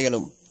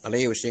கலைகளும்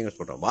நிறைய விஷயங்கள்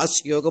சொல்கிறோம்.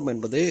 வாசி யோகம்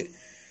என்பது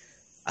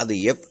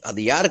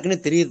அது யாருக்குன்னு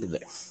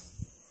தெரியறதில்லை.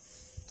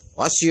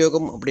 வாசி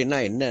யோகம் அப்படின்னா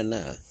என்னன்னா,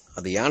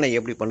 அது யானை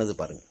எப்படி பண்ணுது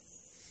பாருங்கள்.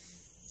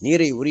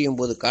 நீரை உரியும்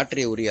போது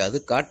காற்றை உரியாது,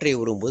 காற்றை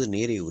உரியும் போது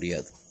நீரை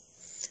உரியாது.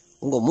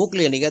 உங்கள்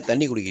மூக்கில் என்னைக்கா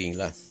தண்ணி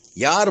குடிக்கிறீங்களா?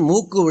 யார்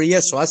மூக்கு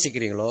வழியாக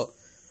சுவாசிக்கிறீங்களோ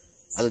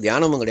அது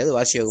தியானமும் கிடையாது,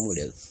 வாசி யோகமும்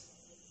கிடையாது.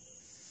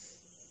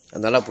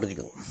 அது நல்லா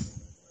புரிஞ்சுக்கோங்க.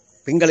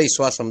 பிங்களை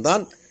சுவாசம்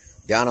தான்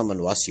தியானம்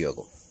அண்ட் வாசி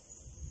யோகம்.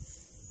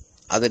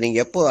 அதை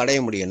நீங்கள் எப்போ அடைய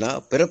முடியும்னா,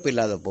 பிறப்பு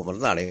இல்லாத போது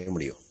தான் அடைய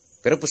முடியும்.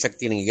 பிறப்பு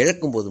சக்தியை நீங்கள்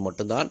இழக்கும் போது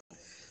மட்டும்தான்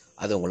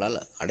அதை உங்களால்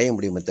அடைய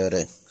முடியுமே தவிர,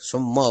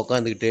 சும்மா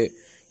உட்காந்துக்கிட்டு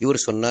இவர்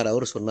சொன்னார்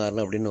அவர்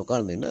சொன்னார்னு அப்படின்னு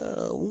உட்காந்துங்கன்னா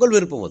உங்கள்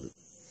விருப்பம். அது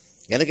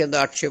எனக்கு எந்த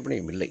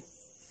ஆட்சேபனையும் இல்லை.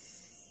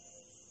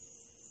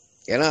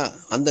 ஏன்னா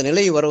அந்த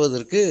நிலை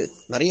வருவதற்கு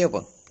நிறைய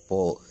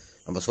இப்போது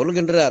நம்ம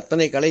சொல்கின்ற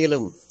அத்தனை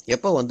கலைகளும்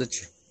எப்போ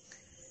வந்துச்சு?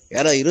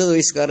 யாரோ 20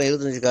 வயசுக்காரன்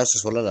 25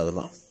 காசு சொல்லலை.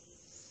 அதெல்லாம்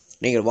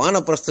நீங்கள்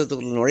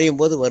வானப்பிரஸ்தத்துக்குள்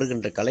நுழையும் போது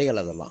வருகின்ற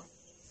கலைகள் அதெல்லாம்.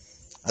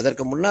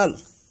 அதற்கு முன்னால்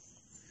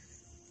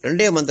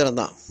 2 மந்திரம்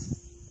தான்.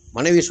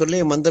 மனைவி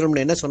சொல்லே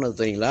மந்திரம்னு என்ன சொன்னது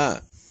தெரியுங்களா?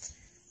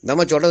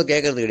 நம்ம சொல்கிறது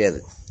கேட்கறது கிடையாது.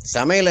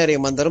 சமையலறை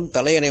மந்திரம்,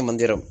 தலையணை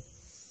மந்திரம்,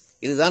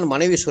 இதுதான்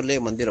மனைவி சொல்லே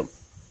மந்திரம்.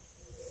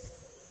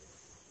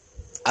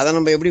 அதை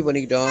நம்ம எப்படி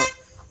பண்ணிக்கிட்டோம்?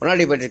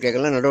 முன்னாடி பற்றி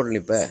கேட்கலாம், நடுவில்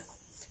நிற்ப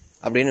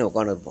அப்படின்னு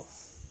உட்காந்துருப்போம்.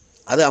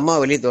 அது அம்மா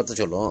வெளியே துரத்த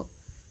சொல்லும்,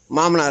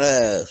 மாமனாரை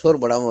சோறு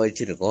போடாமல்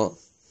வச்சுருக்கோம்,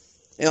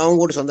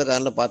 அவங்க கூட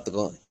சொந்தக்காரில்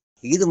பார்த்துக்கும்.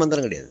 இது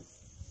மந்திரம் கிடையாது.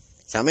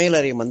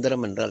 சமையலறை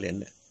மந்திரம் என்றால்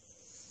என்ன?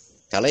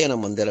 தலையணை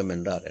மந்திரம்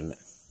என்றால் என்ன?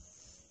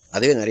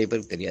 அதுவே நிறைய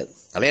பேருக்கு தெரியாது.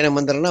 தலையணை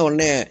மந்திரம்னா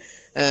உடனே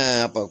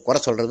அப்போ குறை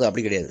சொல்கிறது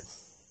அப்படி கிடையாது.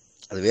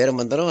 அது வேறு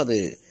மந்திரம். அது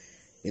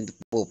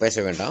பேச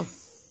வேண்டாம்.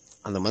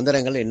 அந்த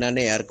மந்திரங்கள்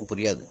என்னன்னே யாருக்கும்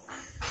புரியாது.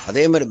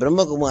 அதே மாதிரி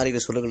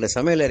பிரம்மகுமாரிகள் சொல்லுகிற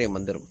சமையலறை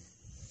மந்திரம்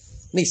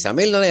இன்னைக்கு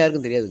சமையல்னால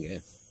யாருக்கும் தெரியாதுங்க.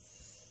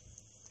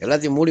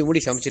 எல்லாத்தையும்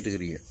மூடி சமைச்சிட்டு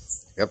இருக்கிறீங்க.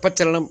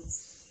 வெப்பச்சலனம்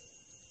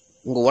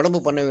உங்கள் உடம்பு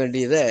பண்ண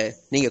வேண்டியதை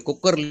நீங்கள்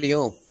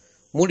குக்கர்லேயும்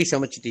மூடி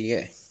சமைச்சிட்டீங்க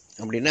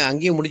அப்படின்னா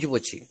அங்கேயும் முடிஞ்சு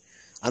போச்சு.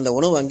 அந்த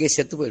உணவு அங்கேயே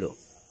செத்து போயிடும்.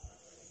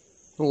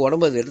 உங்கள்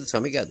உடம்பு அதை எடுத்து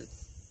சமைக்காது.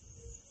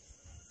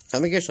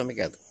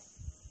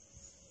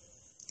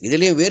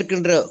 இதுலேயும்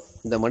வேர்க்கின்ற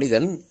இந்த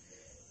மனிதன்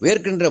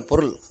வேர்க்கின்ற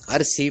பொருள்,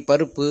 அரிசி,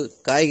 பருப்பு,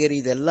 காய்கறி,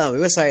 இதெல்லாம்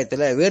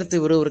விவசாயத்தில் வேர்த்து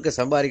விறுவிறுக்க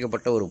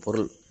சம்பாதிக்கப்பட்ட ஒரு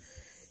பொருள்.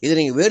 இதை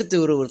நீங்கள் வேர்த்து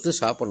விறுவிறுத்து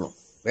சாப்பிட்ணும்.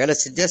 வேலை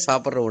செஞ்சால்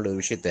சாப்பிட்ற ஒரு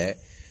விஷயத்த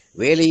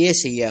வேலையே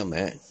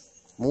செய்யாமல்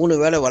 3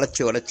 வேளை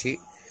வளைச்சி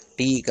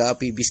டீ,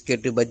 காபி,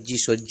 பிஸ்கெட்டு, பஜ்ஜி,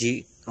 சொஜ்ஜி,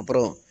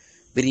 அப்புறம்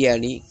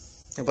பிரியாணி,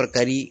 அப்புறம்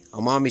கறி,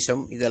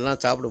 அமாமிசம்,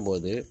 இதெல்லாம்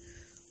சாப்பிடும்போது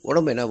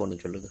உடம்பு என்ன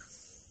பண்ணும் சொல்லுங்கள்?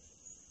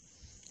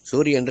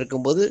 சூரியன்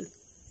இருக்கும்போது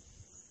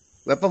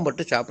வெப்பம்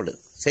பட்டு சாப்பிடு,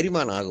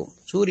 செரிமானம் ஆகும்.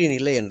 சூரியன்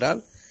இல்லை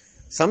என்றால்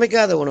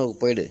சமைக்காத உணவுக்கு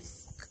போயிடு.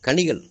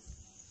 கனிகள்,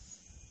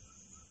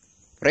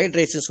 ஃப்ரைட்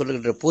ரைஸ்ன்னு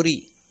சொல்லுகின்ற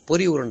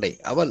பொரி உருண்டை,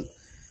 அவல்,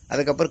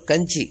 அதுக்கப்புறம்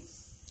கஞ்சி,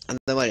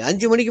 அந்த மாதிரி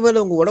 5 மணிக்கு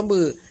மேலே உங்கள் உடம்பு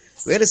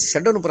வேலை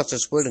ஷட்டவுன்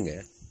ப்ராசஸ் போயிடுங்க.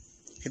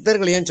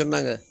 சித்தர்கள் ஏன்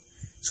சொன்னாங்க?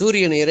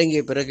 சூரியன்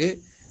இறங்கிய பிறகு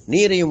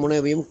நீரையும்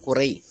உணவையும்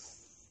குறை.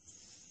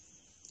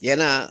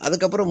 ஏன்னா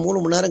அதுக்கப்புறம் 3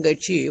 மணி நேரம்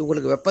கழிச்சு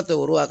உங்களுக்கு வெப்பத்தை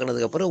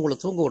உருவாக்குனதுக்கப்புறம் உங்களை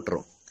தூங்க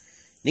விட்டுரும்.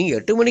 நீங்கள்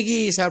 8 மணிக்கு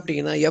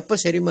சாப்பிட்டீங்கன்னா எப்போ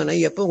செரிமானம்,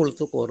 எப்போ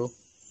உங்களுக்கு தூக்கம் வரும்?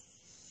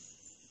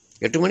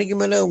 8 மணிக்கு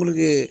மேலே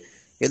உங்களுக்கு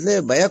எந்த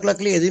பயோ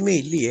கிளாக்லேயும் எதுவுமே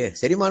இல்லையே,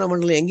 செரிமான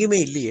மண்டலம் எங்கேயுமே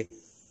இல்லையே.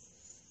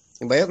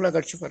 பயோ கிளாக்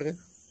அடிச்சு பாருங்கள்.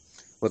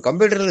 உங்கள்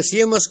கம்ப்யூட்டரில்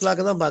சிஎம்எஸ்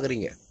கிளாக்கு தான்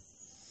பார்க்குறீங்க.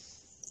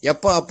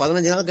 எப்போ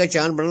 15 நாள் கழிச்சு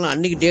ஆன் பண்ணலாம்,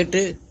 அன்றைக்கி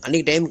டேட்டு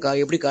அன்றைக்கி டைம்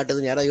எப்படி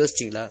காட்டுதுன்னு யாராவது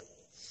யோசிச்சிங்களா?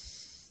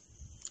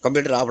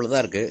 கம்ப்யூட்டர் ஆஃபில்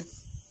தான் இருக்குது.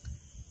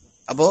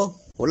 அப்போது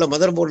உள்ள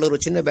மதர் போர்டில் ஒரு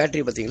சின்ன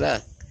பேட்டரி பார்த்தீங்களா,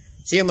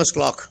 CMS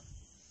clock,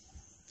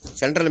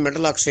 central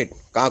metal oxide,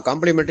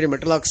 complimentary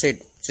metal oxide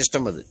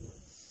system. அது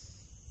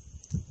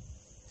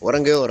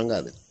உறங்கவே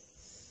உறங்காது.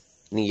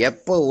 நீங்கள்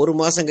எப்போ 1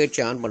 மாதம்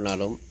கழிச்சு ஆன்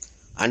பண்ணாலும்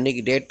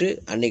அன்றைக்கி டேட்டு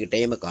அன்றைக்கி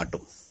டைமை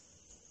காட்டும்.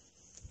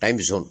 Time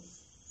zone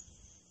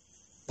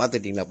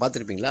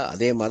பார்த்துருப்பீங்களா?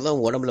 அதே மாதிரி தான்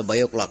உங்கள் உடம்புல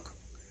பயோ கிளாக்.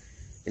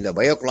 இந்த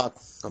பயோ கிளாக்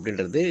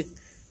அப்படின்றது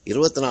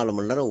 24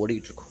 மணி நேரம்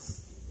ஓடிக்கிட்டு இருக்கும்.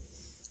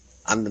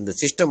 அந்தந்த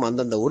சிஸ்டம்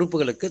அந்தந்த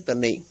உறுப்புகளுக்கு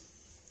தன்னை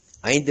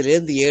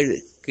 5லேருந்து 7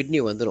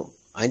 கிட்னி வந்துடும்.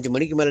 5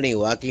 மணிக்கு மேலே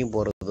நீங்கள் வாக்கிங்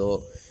போகிறதோ,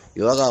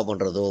 யோகா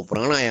பண்ணுறதோ,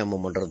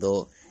 பிராணாயாமம் பண்ணுறதோ,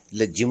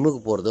 இல்லை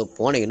ஜிம்முக்கு போகிறதோ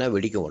போனீங்கன்னா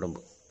வெடிக்கும்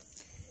உடம்பு.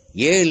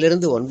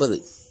 7லேருந்து 9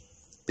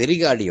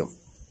 பெரிகார்டியம்,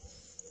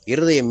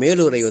 இருதய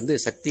மேலுறை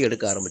சக்தி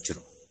எடுக்க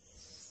ஆரம்பிச்சிடும்.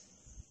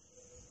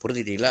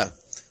 புரிஞ்சுக்கிட்டீங்களா?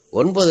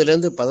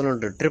 9லேருந்து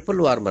 11 ட்ரிபிள்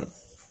வார்மர்.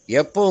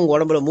 எப்போ உங்கள்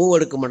உடம்புல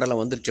மூவடுக்கு மண்டலம்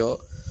வந்துருச்சோ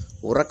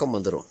உறக்கம்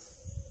வந்துடும்.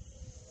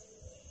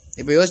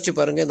 இப்போ யோசிச்சு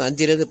பாருங்கள், இந்த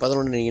 5லேருந்து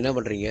 11 நீங்கள் என்ன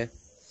பண்ணுறீங்க?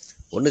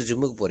 ஒன்று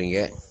ஜிம்முக்கு போகிறீங்க,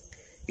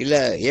 இல்லை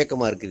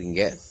ஏக்கமாக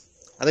இருக்கிறீங்க,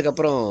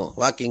 அதுக்கப்புறம்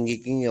வாக்கிங்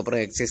கீக்கிங்,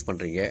 அப்புறம் எக்ஸசைஸ்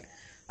பண்ணுறீங்க,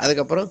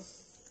 அதுக்கப்புறம்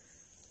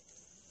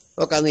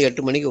உட்காந்து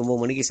 8 மணிக்கு 9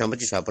 மணிக்கு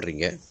சமைச்சு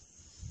சாப்பிட்றீங்க.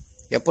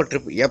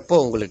 எப்போ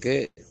உங்களுக்கு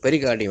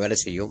பெரிகார்டியம் வேலை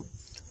செய்யும்,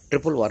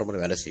 ட்ரிபிள்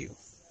வார்மர் வேலை செய்யும்.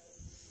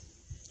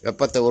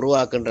 வெப்பத்தை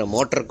உருவாக்குன்ற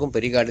மோட்டருக்கும்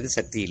பெரிகார்டியத்துக்கு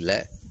சக்தி இல்லை,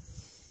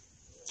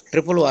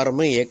 ட்ரிபிள்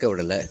வார்மரும் இயக்க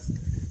விடலை.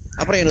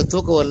 அப்புறம் எனக்கு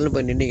தூக்கம் வரலன்னு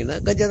போய் நின்னீங்கன்னா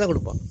கஞ்சா தான்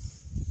கொடுப்பான்.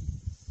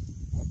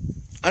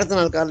 அடுத்த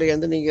நாள்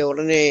காலையில் நீங்கள்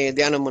உடனே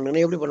தியானம்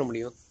பண்ணுங்கன்னா எப்படி பண்ண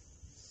முடியும்?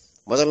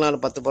 முதல் நாள்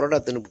 10 பரோட்டா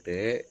தின்னுபிட்டு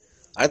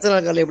அடுத்த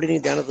நாள் காலையில் எப்படி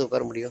நீங்கள் தியானத்தை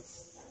உட்கார முடியும்?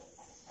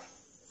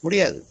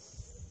 முடியாது.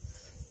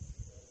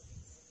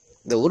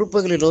 இந்த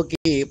உறுப்புகளை நோக்கி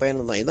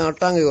பயணம் தான். இதான்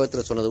அட்டாங்க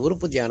யோகத்தில் சொன்னது,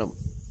 உறுப்பு தியானம்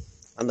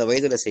அந்த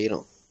வயதில்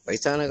செய்யணும்.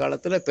 வயசான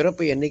காலத்தில்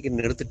பிறப்பை என்னைக்கு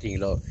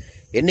நிறுத்திட்டீங்களோ,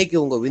 என்னைக்கு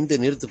உங்கள் விந்து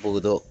நிறுத்து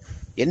போகுதோ,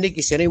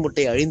 என்னைக்கு சினை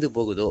முட்டை அழிந்து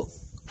போகுதோ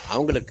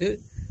அவங்களுக்கு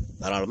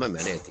தாராளமாக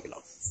மேலே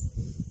ஏற்றிக்கலாம்.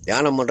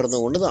 தியானம்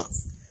பண்ணுறதும் ஒன்று தான்,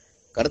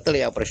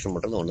 கருத்தடை ஆப்ரேஷன்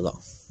பண்ணுறதும் ஒன்று தான்.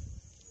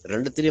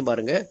 ரெண்டுத்திலையும்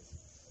பாருங்கள்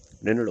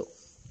நின்றுடும்.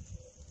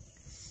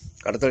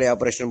 கருத்தடை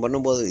ஆப்ரேஷன்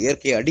பண்ணும்போது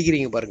இயற்கையை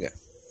அடிக்கிறீங்க பாருங்கள்,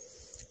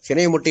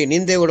 சினை முட்டையை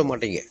நீந்தே விட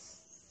மாட்டீங்க.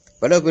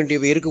 வெலோபின்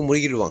டியூப் இருக்கு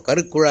முழுகிடுவான்,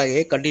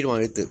 கருக்குழாயை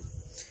கட்டிடுவான் இழுத்து.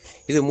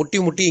 இது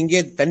முட்டி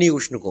இங்கே தண்ணி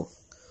உஷ்ணுக்கும்,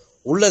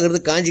 உள்ளங்கிறது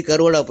காஞ்சி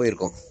கருவடாக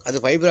போயிருக்கும். அது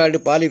ஃபைப்ராய்டு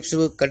பாலிப்ஸு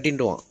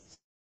கட்டின்டுவான்,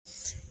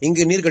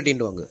 இங்கே நீர்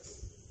கட்டின்டுவாங்க.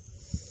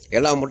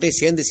 எல்லா முட்டையும்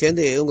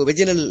சேர்ந்து உங்கள்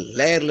வெஜினல்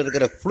லேயரில்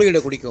இருக்கிற ஃப்ளூயிடை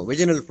குடிக்கும்.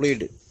 வெஜினல்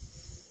ஃப்ளூயிடு,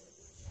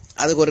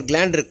 அதுக்கு ஒரு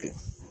கிளாண்ட் இருக்குது.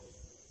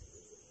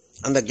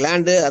 அந்த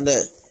கிளாண்டு அந்த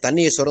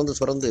தண்ணியை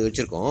சுரந்து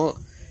வச்சுருக்கோம்.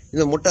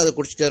 இந்த முட்டை அதை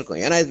குடிச்சிட்டே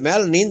இருக்கும். ஏன்னா இது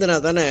மேலே நீந்தினா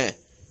தானே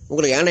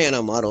உங்களுக்கு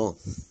யானை மாறும்.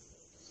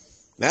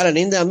 மேலே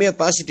நீந்தாமையே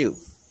பாசிட்டிவ்.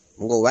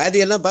 உங்கள்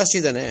வியாதியெல்லாம்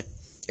பாசிட்டிவ் தானே.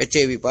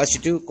 HIV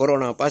positive,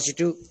 corona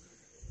positive,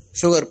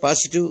 sugar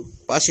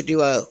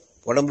பாசிட்டிவாக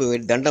உடம்பு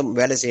தண்டம்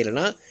வேலை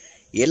செய்யலைன்னா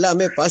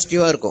எல்லாமே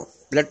பாசிட்டிவாக இருக்கும்.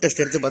 பிளட்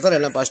டெஸ்ட் எடுத்து பார்த்தா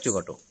எல்லாம் பாசிட்டிவ்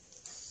காட்டும்.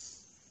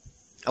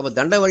 அப்போ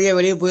தண்டம் வழியாக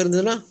வெளியே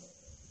போயிருந்ததுன்னா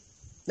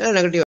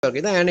நெகட்டிவாக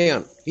இருக்கும். இதான்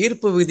அணையான்.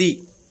 ஈர்ப்பு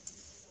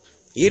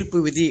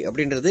விதி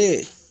அப்படின்றது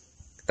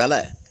தலை,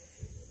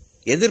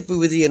 எதிர்ப்பு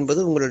விதி என்பது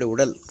உங்களுடைய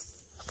உடல்.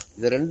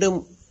 இது ரெண்டும்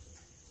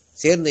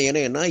சேர்ந்த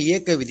இணையன்னா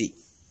இயக்க விதி.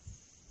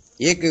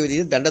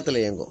 தண்டத்தில்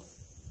இயங்கும்.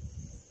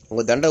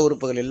 உங்கள் தண்ட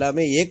உறுப்புகள்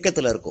எல்லாமே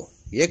இயக்கத்தில் இருக்கும்.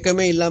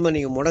 இயக்கமே இல்லாமல்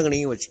நீங்கள்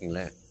முடங்குனீங்க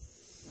வச்சுக்கிங்களேன்,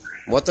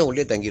 மொத்தம்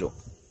உள்ளே தங்கிடும்.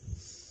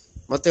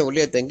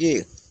 தங்கி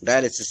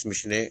டயாலிசிஸ்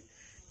மிஷினு,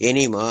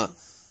 எனிமா,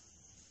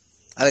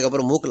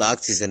 அதுக்கப்புறம் மூக்கில்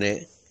ஆக்சிஜனு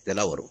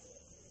இதெல்லாம் வரும்.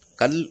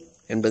 கல்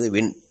என்பது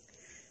விண்,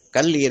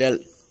 கல் ஈரல்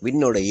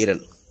விண்ணோட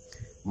ஈரல்,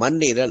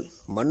 மண்ணீரல்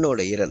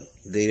மண்ணோட ஈரல்.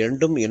 இது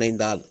ரெண்டும்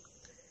இணைந்தால்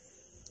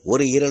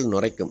ஒரு ஈரல்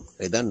நுரைக்கும்.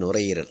 இதுதான்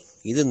நுரையீரல்.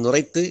 இது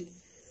நுரைத்து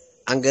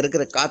அங்கே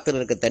இருக்கிற காற்றுல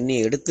இருக்க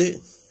தண்ணியை எடுத்து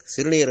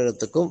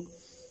சிறுநீரகத்துக்கும்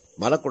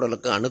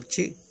மலக்குடலுக்கும்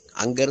அனுப்பிச்சு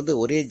அங்கேருந்து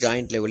ஒரே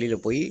ஜாயிண்டில்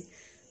வெளியில் போய்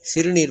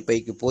சிறுநீர்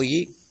பைக்கு போய்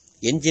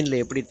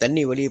என்ஜினில் எப்படி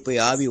தண்ணி வெளியே போய்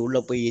ஆவி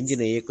உள்ளே போய்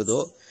என்ஜினை இயக்குதோ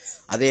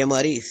அதே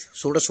மாதிரி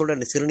சுட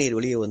அந்த சிறுநீர்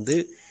வெளியே வந்து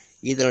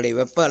இதனுடைய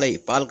வெப்ப அலை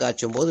பால்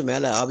காய்ச்சும் போது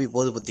மேலே ஆவி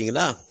போது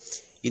பார்த்தீங்களா,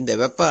 இந்த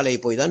வெப்ப அலை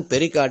போய் தான்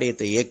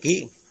பெரிகார்டியத்தை இயக்கி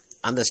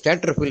அந்த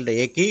ஸ்டேட்டர் ஃபீல்டை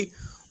இயக்கி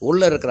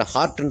உள்ளே இருக்கிற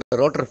ஹார்ட்ன்ற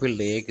ரோட்டர்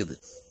ஃபீல்டை இயக்குது.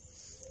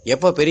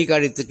 எப்போ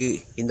பெரிகார்டியத்துக்கு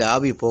இந்த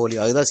ஆவி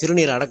போகலையோ அதுதான்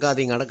சிறுநீர்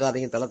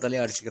அடக்காதீங்க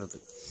தலையாக அடிச்சுக்கிறது.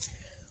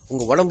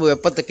 உங்கள் உடம்பு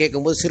வெப்பத்தை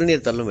கேட்கும்போது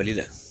சிறுநீர் தள்ளும்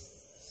வெளியில்.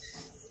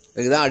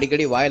 இதுதான்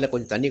அடிக்கடி வாயில்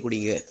கொஞ்சம் தண்ணி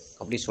குடிங்க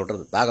அப்படின்னு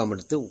சொல்கிறது. தாகம்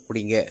எடுத்து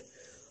குடிங்க.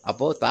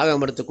 அப்போது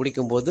தாகம் எடுத்து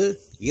குடிக்கும்போது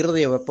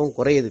இருதய வெப்பம்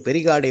குறையுது,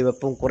 பெரிகார்டிய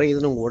வெப்பம்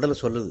குறையுதுன்னு உங்கள்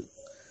உடல் சொல்லுது.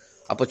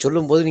 அப்போ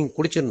சொல்லும்போது நீங்கள்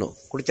குடிச்சிடணும்.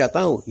 குடித்தா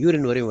தான்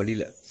யூரின் வரையும்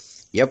வெளியில்.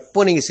 எப்போ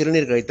நீங்கள்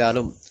சிறுநீர்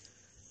கழித்தாலும்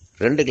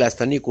 2 கிளாஸ்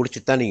தண்ணி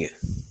குடிச்சிட்டு தான் நீங்கள்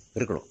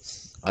இருக்கணும்.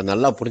 அது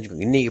நல்லா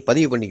புரிஞ்சுக்கோங்க. இன்றைக்கி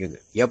பதிவு பண்ணிக்கோங்க.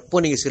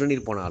 எப்போ நீங்கள்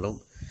சிறுநீர் போனாலும்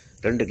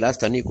 2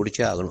 கிளாஸ் தண்ணி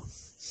குடிச்சே ஆகணும்.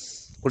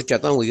 குடித்தா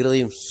தான் உங்கள்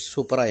இருதயம்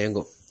சூப்பராக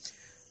இயங்கும்.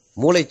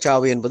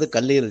 மூளைச்சாவு என்பது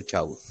கல்லீரல்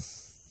சாவு,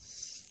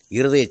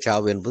 இருதய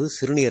சாவு என்பது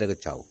சிறுநீரக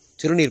சாவு,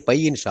 சிறுநீர்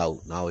பையின் சாவு.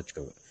 நான்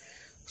வச்சுக்கோங்க.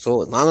 ஸோ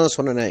நான் தான்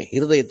சொன்னேன்,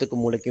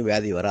 இருதயத்துக்கும் மூளைக்கும்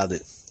வியாதி வராது.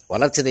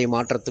 வளர்ச்சிதை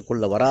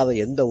மாற்றத்துக்குள்ள வராத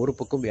எந்த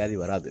உறுப்புக்கும் வியாதி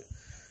வராது.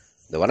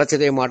 இந்த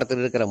வளர்ச்சிதை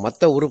மாற்றத்தில் இருக்கிற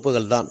மற்ற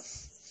உறுப்புகள் தான்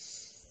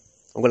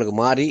உங்களுக்கு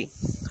மாறி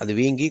அது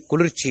வீங்கி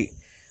குளிர்ச்சி.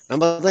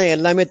 நம்ம தான்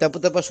எல்லாமே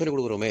தப்பாக சொல்லிக்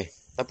கொடுக்குறோமே,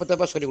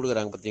 தப்பாக சொல்லிக்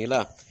கொடுக்குறாங்க பார்த்தீங்களா.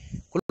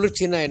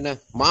 குளிர்ச்சின்னா என்ன?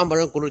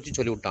 மாம்பழம் குளிர்ச்சி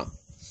சொல்லிவிட்டான்.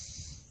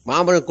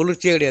 மாம்பழம்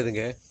குளிர்ச்சியே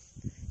கிடையாதுங்க.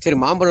 சரி,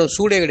 மாம்பழம்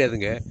சூடே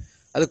கிடையாதுங்க,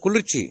 அது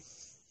குளிர்ச்சி.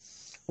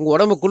 உங்கள்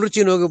உடம்பு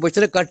குளிர்ச்சி நோக்கி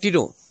போச்சுன்னா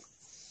கட்டிடும்,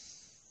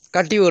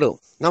 கட்டி வரும்.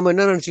 நம்ம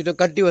என்ன நினச்சிட்டோம்,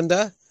 கட்டி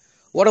வந்தால்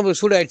உடம்பு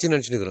சூடாயிடுச்சுன்னு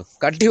நினச்சிட்டுக்கிறோம்.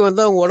 கட்டி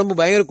வந்தால் உங்கள் உடம்பு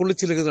பயங்கர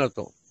குளிர்ச்சி இருக்குதுன்னு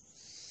அர்த்தம்.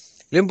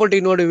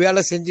 லிம்போட்டினோட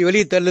வேலை செஞ்சு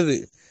வெளியே தள்ளுது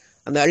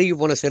அந்த அழுகி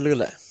போன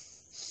செல்லுகளை.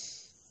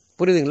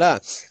 புரியுதுங்களா?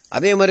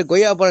 அதே மாதிரி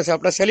கொய்யாப்பழம்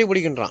சாப்பிட்டா சளி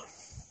பிடிக்கின்றான்.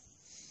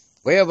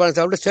 கொய்யாப்பழம்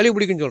சாப்பிட்டா சளி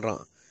பிடிக்குன்னு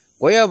சொல்கிறான்.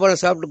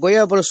 கொய்யாப்பழம் சாப்பிட்டு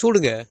கொய்யாப்பழம்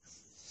சூடுங்க,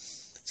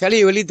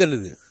 சளியை வெளியே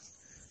தள்ளுது.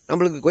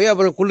 நம்மளுக்கு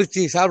கொய்யாப்பழம்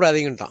குளிர்ச்சி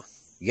சாப்பிடாதீங்கன்ட்டான்.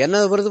 என்னை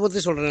பொறுத்த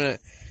பற்றி சொல்கிறேன்,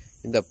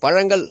 இந்த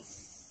பழங்கள்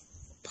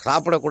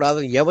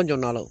சாப்பிடக்கூடாதுன்னு எவன்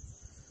சொன்னாலும்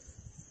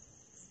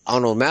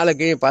அவனை மேலே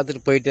கீழே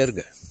பார்த்துட்டு போயிட்டே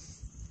இருக்கு.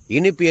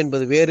 இனிப்பு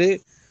என்பது வேறு,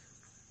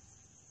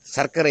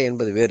 சர்க்கரை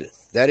என்பது வேறு.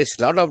 There is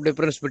lot of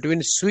difference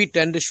between sweet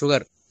and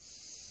sugar.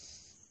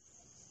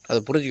 அதை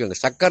புரிஞ்சுக்கோங்க.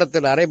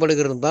 சக்கரத்தில்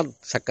அரைப்படுகிறது தான்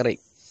சர்க்கரை.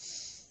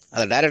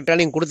 அதை டைரெக்டாக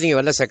நீங்கள் கொடுத்தீங்க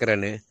வெள்ளை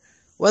சர்க்கரைன்னு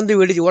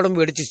வந்து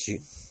உடம்பு வெடிச்சிச்சு,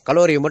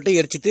 கலோரியை மட்டும்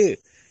எரிச்சிட்டு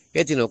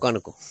ஏற்றின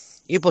உட்காந்துக்கும்.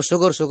 இப்போ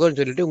சுகர்னு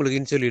சொல்லிட்டு உங்களுக்கு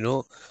இன்சுலினோ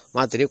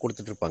மாத்திரையோ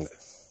கொடுத்துட்ருப்பாங்க.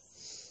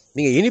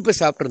 நீங்கள் இனிப்பு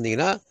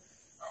சாப்பிட்ருந்தீங்கன்னா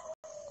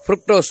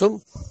ஃப்ருக்டோஸும்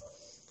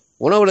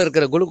உணவில்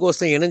இருக்கிற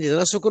குளுக்கோஸும்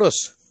இணைஞ்சதுன்னா சுக்ரோஸ்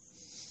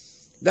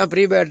தான்.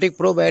 ப்ரீபயோட்டிக்,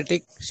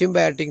 ப்ரோபயோட்டிக்,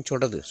 சிம்பயோட்டிக்னு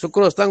சொல்கிறது.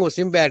 சுக்ரோஸ் தான் உங்கள்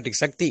சிம்பயோட்டிக்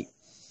சக்தி.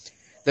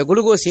 இந்த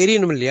குளுக்கோஸ்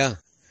எரியணும் இல்லையா?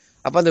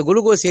 அப்போ அந்த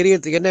குளுக்கோஸ்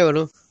எரியறதுக்கு என்ன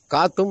வேணும்?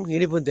 காற்றும்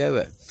இனிப்பும்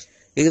தேவை.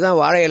 இதுதான்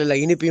வாழை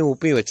இலையில் இனிப்பையும்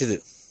உப்பையும் வச்சுது.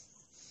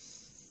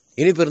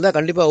 இனிப்பு இருந்தால்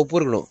கண்டிப்பாக உப்பு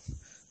இருக்கணும்,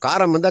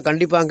 காரம் இருந்தால்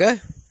கண்டிப்பாங்க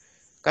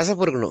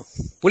கசப்பு இருக்கணும்,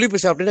 புளிப்பு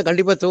சாப்பிட்டீங்கன்னா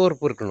கண்டிப்பாக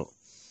துவர்ப்பு இருக்கணும்.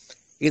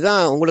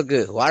 இதுதான் உங்களுக்கு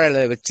வாழை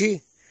இலை வச்சு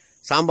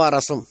சாம்பார்,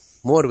 ரசம்,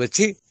 மோர்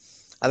வச்சு,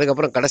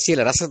 அதுக்கப்புறம்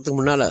கடைசியில் ரசத்துக்கு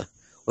முன்னால்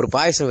ஒரு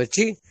பாயசம்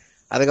வச்சு,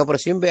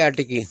 அதுக்கப்புறம்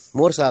சிம்பயாட்டிக்கு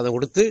மோர் சாதம்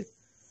கொடுத்து,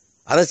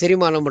 அதை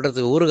செரிமானம்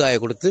பண்ணுறதுக்கு ஊறுகாயை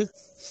கொடுத்து,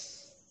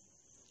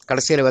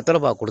 கடைசியில்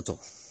வெத்தலைப்பாக்கு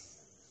கொடுத்தோம்.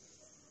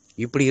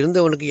 இப்படி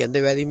இருந்தவனுக்கு எந்த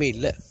வியாதியுமே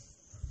இல்லை,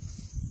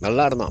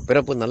 நல்லா இருந்தான்.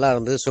 பிறப்பு நல்லா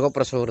இருந்தது,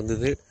 சுகப்பிரசவம்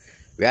இருந்தது,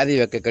 வியாதி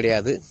வைக்க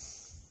கிடையாது.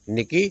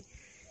 இன்னைக்கு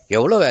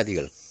எவ்வளோ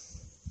வியாதிகள்,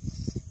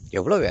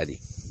 எவ்வளோ வியாதி.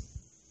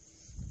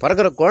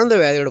 பிறக்கிற குழந்தை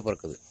வியாதியோடு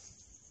பிறக்குது,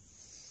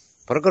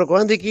 பிறக்கிற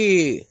குழந்தைக்கு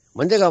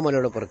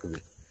மஞ்சகாமலையோட பிறக்குது,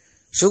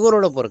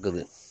 சுகரோட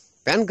பிறக்குது,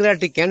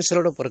 பேன்கிராட்டிக்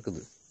கேன்சரோட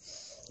பிறக்குது.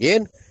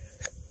 ஏன்?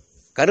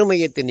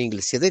 கருமையத்தை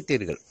நீங்கள்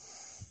சிதைத்தீர்கள்.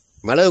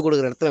 மிளகு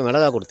கொடுக்குற இடத்துல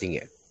மிளகா கொடுத்தீங்க,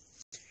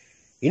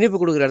 இனிப்பு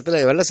கொடுக்குற இடத்துல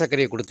வெள்ளை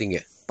சர்க்கரையை கொடுத்தீங்க,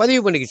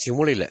 பதிவு பண்ணிக்கிச்சு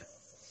மூளையில்.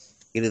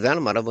 இதுதான்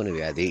மரபணு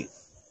வியாதி.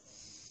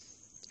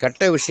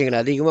 கெட்ட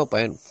விஷயங்கள்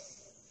அதிகமாக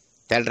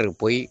தேட்டருக்கு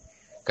போய்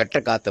கெட்ட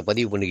காற்றை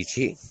பதிவு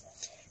பண்ணிக்கிச்சு,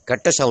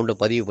 கெட்ட சவுண்டை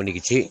பதிவு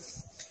பண்ணிக்கிச்சு,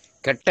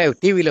 கெட்ட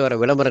டிவியில் வர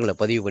விளம்பரங்களை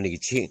பதிவு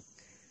பண்ணிக்கிச்சு.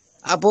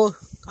 அப்போது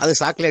அது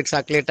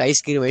சாக்லேட்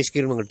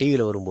ஐஸ்கிரீம் உங்கள்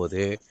டிவியில்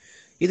வரும்போது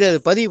இதை அது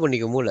பதிவு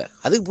பண்ணிக்க மூளை.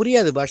 அதுக்கு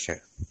புரியாது பாஷை,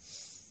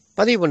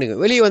 பதிவு பண்ணிக்க.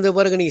 வெளியே வந்த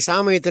பாருங்க, நீங்கள்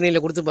சாமையை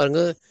தண்ணியில் கொடுத்து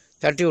பாருங்க,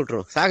 தட்டி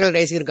விட்டுரும். சாக்லேட்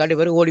ஐஸ்கிரீம் காட்டி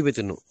பாருங்க, ஓடி போய்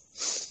தின்னும்.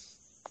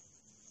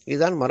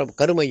 இதுதான்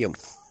கருமையம்.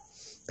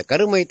 இந்த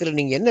கருமையத்தில்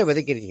நீங்கள் என்ன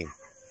விதைக்கிறீங்க,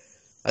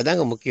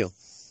 அதுதாங்க முக்கியம்.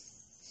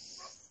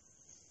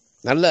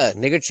 நல்ல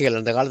நிகழ்ச்சிகள்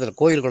அந்த காலத்தில்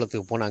கோயில்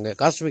குளத்துக்கு போனாங்க,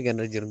 காஸ்மிக்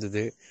எனர்ஜி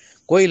இருந்தது,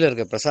 கோயிலில்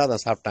இருக்க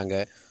பிரசாதம் சாப்பிட்டாங்க,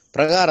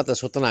 பிரகாரத்தை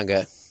சுற்றினாங்க,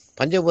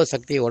 பஞ்சபூத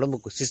சக்தியை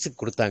உடம்புக்கு சிசுக்கு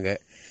கொடுத்தாங்க.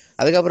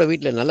 அதுக்கப்புறம்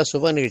வீட்டில் நல்ல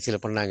சுப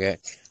நிகழ்ச்சியில் பண்ணாங்க,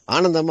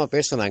 ஆனந்தமாக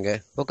பேசினாங்க,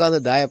 உட்காந்து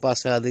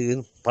தாயப்பாசை அது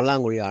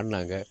பல்லாங்குழி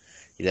ஆடினாங்க.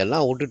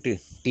 இதெல்லாம் விட்டுட்டு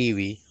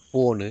டிவி,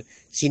 ஃபோனு,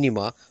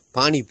 சினிமா,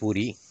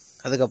 பானிபூரி,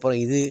 அதுக்கப்புறம்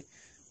இது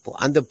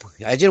அந்த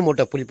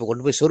அஜினமோட்டோ புளிப்பை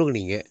கொண்டு போய்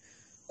சொருகுனீங்க,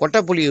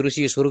 கொட்டைப்புளி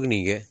ருசியை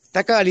சொருகுனீங்க,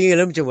 தக்காளியும்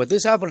எலுமிச்சை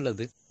பார்த்து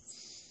சாப்பிட்றது.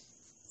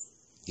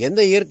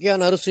 எந்த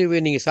இயற்கையான அரிசியை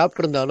நீங்கள்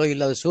சாப்பிட்ருந்தாலோ,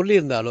 இல்லை அதை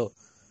சொல்லியிருந்தாலோ,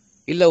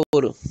 இல்லை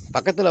ஒரு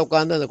பக்கத்தில்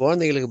உட்காந்து அந்த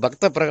குழந்தைகளுக்கு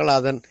பக்த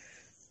பிரகலாதன்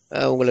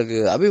உங்களுக்கு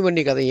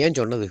அபிமன்யு கதை ஏன்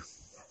சொன்னது?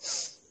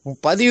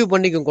 பதிவு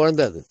பண்ணிக்கும்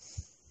குழந்தை, அது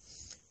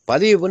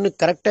பதிவு பண்ணி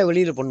கரெக்டாக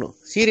வெளியில் பண்ணும்.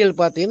 சீரியல்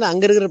பார்த்தீங்கன்னா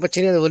அங்கே இருக்கிற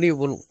பிரச்சனையை அதை வெளியே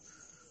பண்ணும்.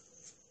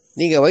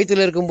 நீங்கள்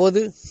வயிற்றில்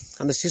இருக்கும்போது,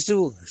 அந்த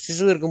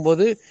சிசு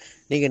இருக்கும்போது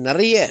நீங்கள்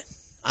நிறைய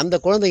அந்த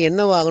குழந்தை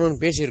என்னவாகணும்னு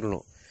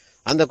பேசியிருக்கணும்.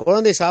 அந்த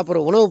குழந்தை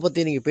சாப்பிட்ற உணவை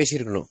பற்றி நீங்கள்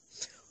பேசியிருக்கணும்.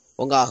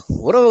 உங்கள்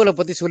உறவுகளை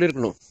பற்றி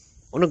சொல்லியிருக்கணும்.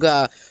 உனக்கு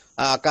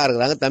அக்கா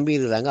இருக்கிறாங்க, தம்பி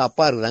இருக்கிறாங்க,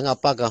 அப்பா இருக்கிறாங்க,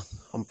 அப்பாக்கா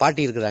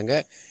பாட்டி இருக்கிறாங்க.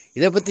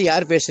 இதை பற்றி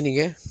யார்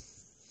பேசுனீங்க?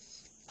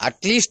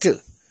 அட்லீஸ்ட்டு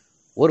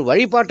ஒரு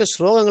வழிபாட்டு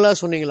ஸ்லோகங்களாக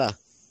சொன்னீங்களா?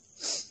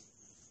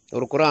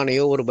 ஒரு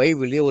குரானையோ, ஒரு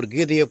பைபிளையோ, ஒரு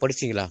கீதையோ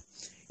படிச்சிங்களா?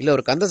 இல்லை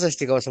ஒரு கந்த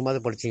சஷ்டி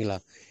கவசமாவது படிச்சிங்களா?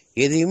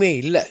 எதுவுமே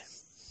இல்லை.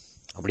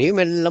 அப்படியே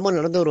மெல்லமாக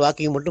நடந்த ஒரு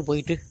வாக்கிங் மட்டும்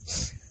போயிட்டு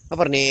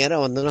அப்புறம் நேராக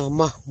வந்தோன்னா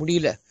அம்மா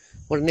முடியல,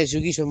 உடனே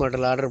ஸ்விக்கி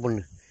சொமேட்டோவில் ஆர்டர்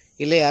பண்ணு,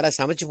 இல்லை யாராவது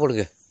சமைச்சு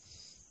போடுங்க.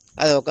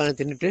 அதை உட்காந்து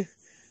தின்னுட்டு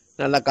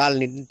நல்லா கால்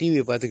நீட்டு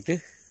டிவியை பார்த்துக்கிட்டு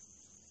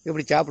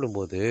இப்படி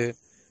சாப்பிடும்போது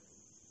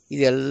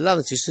இது எல்லாம்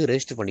அந்த சிசு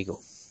ரெஜிஸ்டர்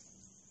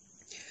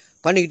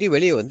பண்ணிக்கிட்டு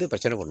வெளியே வந்து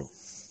பிரச்சனை பண்ணும்.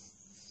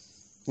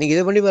 நீங்கள்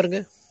இதை பண்ணி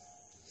பாருங்கள்.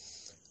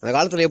 அந்த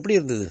காலத்தில் எப்படி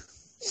இருந்தது?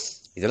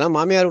 இதெல்லாம்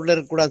மாமியார் வீட்டில்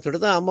இருக்கக்கூடாதுன்னு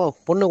சொல்லிட்டு தான் அம்மா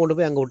பொண்ணை கொண்டு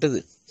போய் அங்கே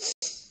விட்டுது.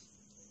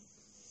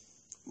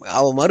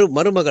 அவள்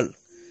மருமகள்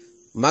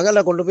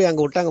மகளை கொண்டு போய்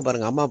அங்கே விட்டாங்க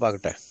பாருங்கள், அம்மா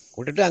அப்பாக்கிட்ட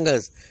விட்டுட்டு அங்கே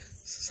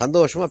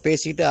சந்தோஷமாக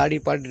பேசிக்கிட்டு ஆடி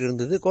பாடிட்டு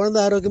இருந்தது. குழந்தை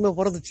ஆரோக்கியமாக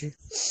பிறந்துச்சு.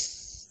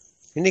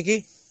 இன்றைக்கி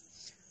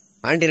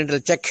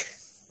ஆன்டினென்டல் செக்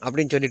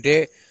அப்படின்னு சொல்லிட்டு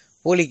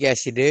போலிக்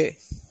ஆசிடு,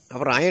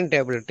 அப்புறம் அயன்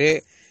டேப்லெட்டு,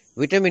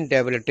 விட்டமின்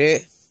டேப்லெட்டு,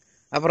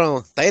 அப்புறம்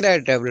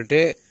தைராய்டு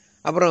டேப்லெட்டு,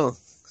 அப்புறம்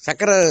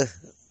சர்க்கரை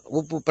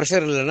உப்பு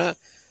ப்ரெஷர் இல்லைன்னா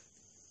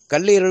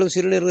கல்லீரலும்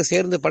சிறுநீரலும்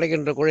சேர்ந்து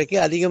படைக்கின்ற குழைக்கு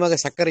அதிகமாக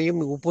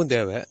சர்க்கரையும் உப்பும்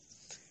தேவை.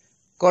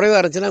 குறைவாக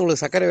இருந்துச்சுன்னா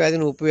உங்களுக்கு சர்க்கரை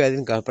வியாதின்னு உப்பு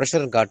வியாதின்னு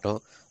ப்ரெஷர்னு காட்டும்.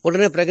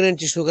 உடனே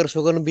ப்ரெக்னென்சி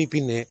சுகர்னு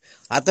பிபின்னு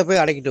அதை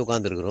போய் அடக்கிட்டு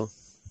உட்காந்துருக்குறோம்.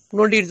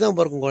 நோண்டிட்டு தான்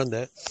பிறக்கும்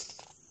குழந்தை.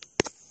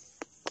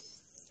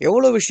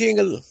 எவ்வளோ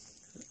விஷயங்கள்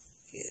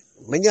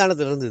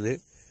விஞ்ஞானத்தில் இருந்தது.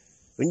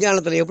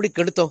 விஞ்ஞானத்தில் எப்படி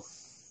கெடுத்தோம்?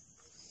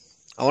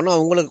 அவனும்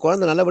அவங்களுக்கு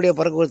குழந்தை நல்லபடியாக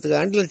பிறக்கிறதுக்கு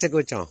ஆன்டினென்டல் செக்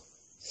வச்சோம்,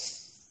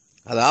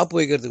 அதை ஆப்பு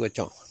வைக்கிறதுக்கு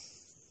வச்சோம்,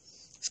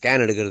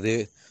 ஸ்கேன் எடுக்கிறது,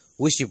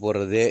 ஊசி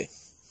போடுறது,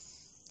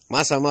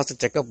 மாதம்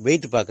செக்கப்,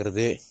 வெயிட்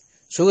பார்க்குறது,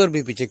 சுகர்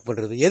பிபி செக்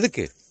பண்ணுறது.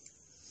 எதுக்கு?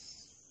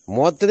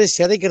 மொத்தத்தை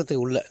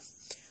சிதைக்கிறதுக்கு உள்ள.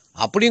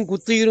 அப்படியும்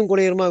குத்துயிரும்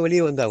குறையுமா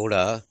வெளியே வந்தால் கூட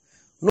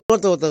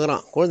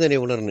ஒத்துக்கிறான் குழந்தை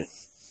நிபுணர்னு.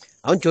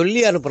 அவன் சொல்லி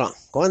அனுப்புகிறான்,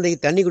 குழந்தைக்கு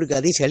தண்ணி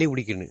குடிக்காதையும் சளி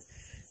பிடிக்குன்னு.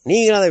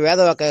 நீங்கள் அதை வேத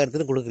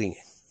வாக்காகிறதுன்னு கொடுக்குறீங்க.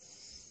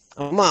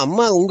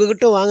 அம்மா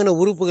உங்ககிட்ட வாங்கின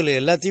உறுப்புகள்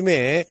எல்லாத்தையுமே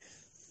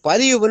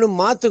பதிவு பண்ணி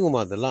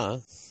மாற்றுங்கம்மா. அதெல்லாம்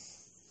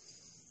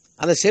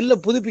அந்த செல்லை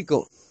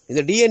புதுப்பிக்கும்.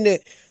 இந்த டிஎன்ஏ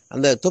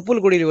அந்த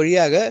தொப்புள் கொடியில்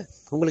வழியாக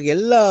உங்களுக்கு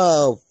எல்லா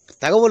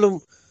தகவலும்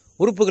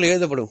உறுப்புகள்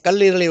எழுதப்படும்.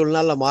 கல்லீரலை ஒரு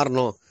நாளில்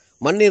மாறணும்,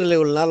 மண்ணீரலை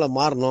ஒரு நாளில்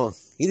மாறணும்,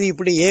 இது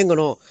இப்படி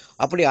இயங்கணும்,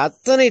 அப்படி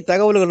அத்தனை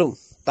தகவல்களும்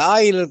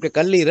தாயில் இருக்க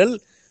கல்லீரல்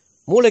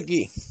மூளைக்கு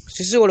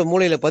சிசுவோட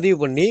மூளையில் பதிவு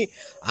பண்ணி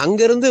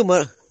அங்கேருந்து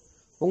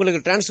உங்களுக்கு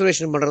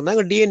டிரான்ஸ்ஃபரேஷன்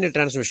பண்ணுறதாங்க டிஎன்ஏ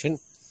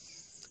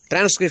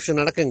டிரான்ஸ்கிரிப்ஷன்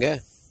நடக்குங்க.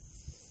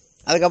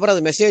 அதுக்கப்புறம்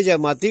அது மெசேஜை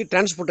மாற்றி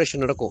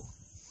டிரான்ஸ்போர்ட்டேஷன் நடக்கும்.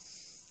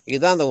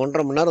 இதுதான் அந்த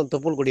 1.5 மணி நேரம்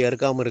தொப்புள் கொடி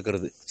அறுக்காமல்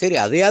இருக்கிறது. சரி,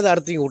 அதையாவது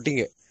அறுத்தீங்க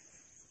விட்டீங்க,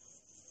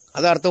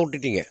 அதை அறுத்த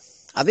விட்டுட்டீங்க,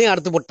 அதையும்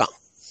அறுத்து போட்டான்.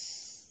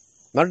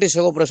 மறுபடியும்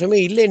சுகப்பிரசவமே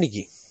இல்லை,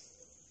 இன்னைக்கு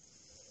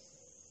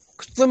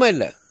சுத்தமாக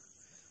இல்லை.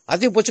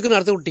 அதையும் பொச்சுக்குன்னு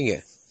அறுத்து விட்டீங்க.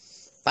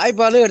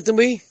 தாய்ப்பாலும் எடுத்து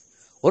போய்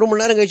 1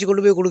 மணி நேரம் கழிச்சு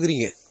கொண்டு போய்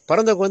கொடுக்குறீங்க.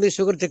 பிறந்த குழந்தை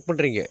சுகர் செக்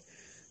பண்ணுறீங்க,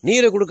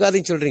 நீரை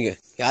கொடுக்காதுன்னு சொல்கிறீங்க.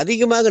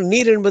 அதிகமாக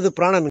நீர் என்பது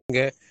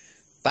பிராணனுங்க.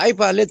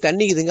 தாய்ப்பாலே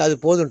தண்ணிக்குதுங்க, அது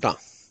போதுன்ட்டான்.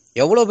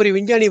 எவ்வளோ பெரிய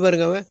விஞ்ஞானி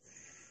பாருங்க அவன்.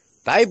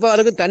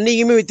 தாய்ப்பாலுக்கும்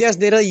தண்ணிக்குமே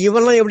வித்தியாசம் தெரியாது.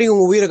 இவெல்லாம் எப்படி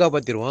உங்கள் உயிரை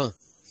காப்பாற்றிடுவான்?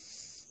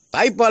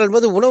 தாய்ப்பால்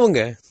என்பது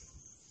உணவுங்க.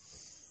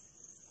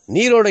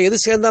 நீரோட எது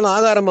சேர்ந்தாலும்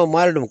ஆதாரமாக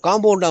மாறிடும்,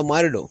 காம்பவுண்டாக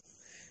மாறிடும்.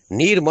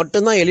 நீர்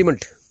மட்டும்தான்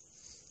எலிமெண்ட்,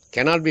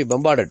 cannot be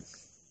bombarded.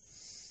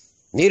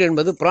 நீர்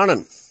என்பது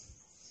பிராணன்.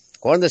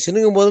 குழந்தை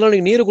சினுங்கும் போதெல்லாம்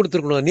நீங்கள் நீர்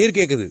கொடுத்துருக்கணும். நீர்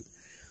கேட்குது,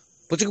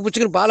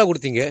 புச்சுக்குன்னு பாலை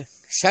கொடுத்தீங்க,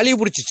 சளி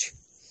பிடிச்சிச்சு.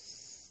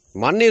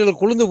 மண்ணீரல்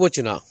குளிர்ந்து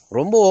போச்சுன்னா,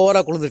 ரொம்ப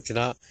ஓவராக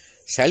குளிர்ந்துச்சுன்னா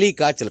சளி,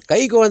 காய்ச்சல்.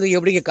 கை குழந்தைக்கு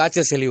எப்படிங்க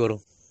காய்ச்சல் சளி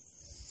வரும்?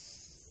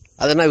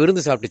 அதனால்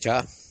விருந்து சாப்பிட்டுச்சா,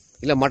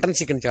 இல்லை மட்டன்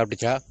சிக்கன்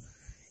சாப்பிட்டுச்சா,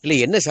 இல்லை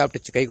என்ன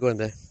சாப்பிட்டுச்சு கை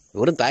குழந்தை?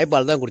 வெறும்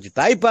தாய்ப்பால் தான் குடிச்சு.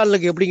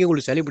 தாய்ப்பாலுக்கு எப்படிங்க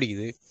உங்களுக்கு சளி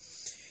பிடிக்குது?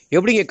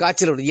 எப்படிங்க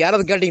காய்ச்சல் வருது?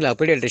 யாராவது கேட்டிங்களா?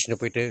 பீடியாட்ரிஷனை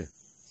போயிட்டு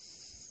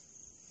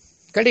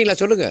கேட்டிங்களா?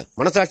 சொல்லுங்கள்,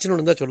 மனசாட்சின்னு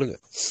ஒன்று இருந்தால்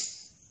சொல்லுங்கள்.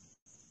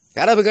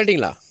 யாராவது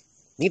கேட்டிங்களா?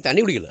 நீ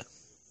தண்ணி குடிக்கல.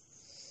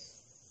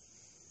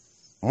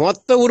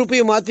 மொத்த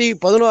உறுப்பையும் மாற்றி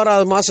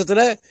 11ஆவது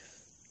மாதத்தில்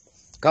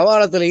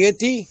கவாலத்தில்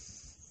ஏற்றி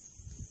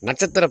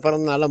நட்சத்திர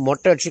பிறந்தனால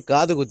மொட்டை அடிச்சு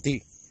காது குத்தி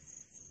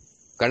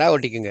கடா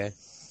வெட்டிக்குங்க.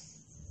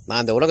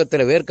 நான் அந்த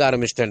உலகத்தில் வேர்க்க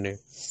ஆரம்பிச்சிட்டேன்னு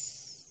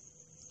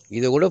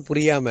இதை கூட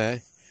புரியாமல்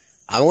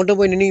அவங்ககிட்ட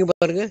போய் நின்னீங்க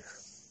பாருங்க.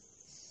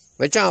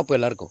 வச்சான் அப்போ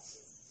எல்லாருக்கும்,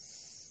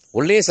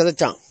 உள்ளே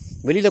சதைச்சான்,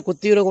 வெளியில்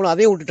குத்திக்கிறவங்களும்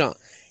அதையும் விட்டுட்டான்.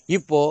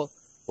 இப்போது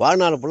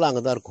வாழ்நாள் ஃபுல்லாக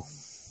அங்கே தான் இருக்கும்.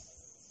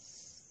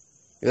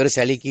 இவர்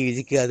சளிக்கு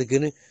இதுக்கு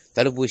அதுக்குன்னு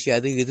தடுப்பூசி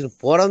அது இதுன்னு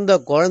பிறந்த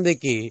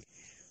குழந்தைக்கு,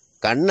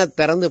 கண்ணை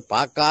திறந்து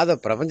பார்க்காத,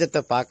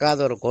 பிரபஞ்சத்தை பார்க்காத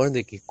ஒரு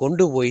குழந்தைக்கு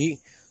கொண்டு போய்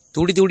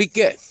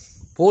துடிக்க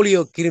போலியோ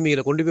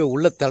கிருமிகளை கொண்டு போய்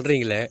உள்ளே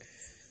தள்ளுறீங்களே,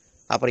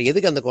 அப்புறம்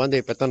எதுக்கு அந்த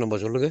குழந்தைய பெற்றோம் நம்ம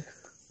சொல்லுங்க?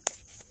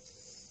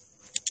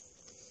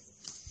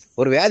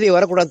 ஒரு வியாதியை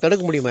வரக்கூடாது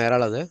தடுக்க முடியுமா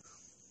யாராவது?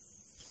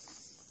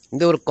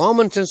 இந்த ஒரு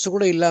காமன் சென்ஸ்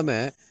கூட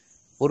இல்லாமல்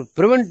ஒரு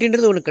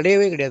ப்ரிவென்ட்ன்றது ஒன்று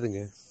கிடையவே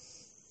கிடையாதுங்க.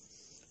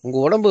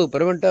 உங்கள் உடம்பு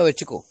ப்ரிவெண்ட்டாக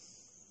வச்சுக்கோ.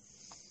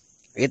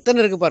 எத்தனை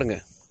இருக்குது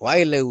பாருங்கள்.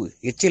 வாயில்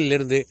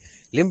எச்சிலிருந்து,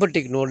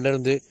 லிம்பட்டிக்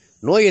நோட்லேருந்து,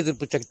 நோய்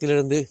எதிர்ப்பு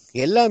சக்தியிலேருந்து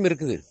எல்லாம்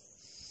இருக்குது.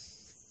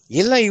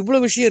 எல்லாம் இவ்வளோ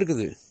விஷயம்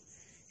இருக்குது.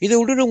 இதை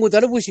விட்டுட்டு உங்கள்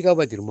தடுப்பூசி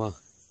காப்பாற்றிடுமா?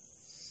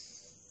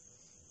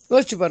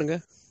 யோசிச்சு பாருங்க.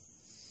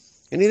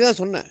 இன்னைக்கு தான்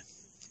சொன்னேன்,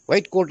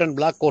 white code and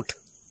black code.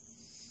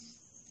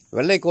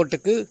 வெள்ளை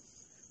கோட்டுக்கு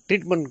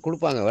ட்ரீட்மெண்ட்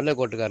கொடுப்பாங்க, வெள்ளை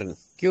கோட்டுக்காரங்க.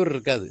 க்யூர்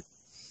இருக்காது.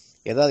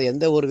 ஏதாவது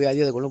எந்த ஒரு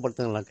வியாதியை அதை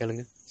குணப்படுத்துங்களா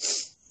கேளுங்க.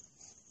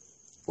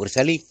 ஒரு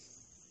சளி,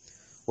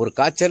 ஒரு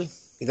காய்ச்சல்,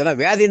 இதெல்லாம்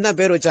வியாதின்னு தான்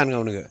பேர் வச்சானுங்க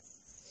அவனுக்கு.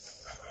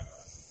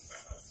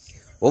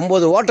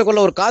 9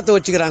 ஓட்டைக்குள்ள ஒரு காற்று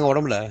வச்சுக்கிறாங்க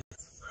உடம்புல.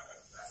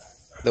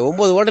 இந்த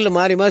 9 ஓட்டையில்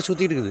மாறி மாறி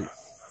சுற்றிட்டு இருக்குது.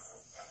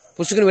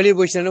 புசுக்குன்னு வெளியே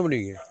போயிடுச்சு என்ன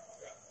பண்ணுவீங்க?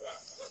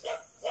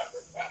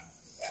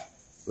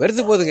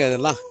 வெறுத்து போகுதுங்க.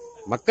 இதெல்லாம்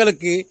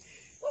மக்களுக்கு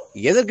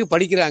எதற்கு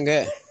படிக்கிறாங்க,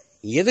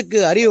 எதுக்கு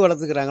அறிவு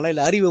வளர்த்துக்கிறாங்களா,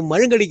 இல்லை அறிவு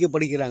மழுங்கடிக்க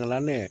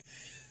படிக்கிறாங்களான்னு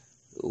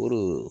ஒரு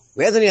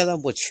வேதனையாக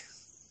தான் போச்சு.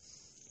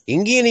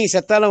 இங்கேயும் நீங்கள்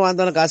செத்தாலும்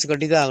வாழ்ந்தாலும் காசு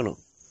கட்டி தான் ஆகணும்.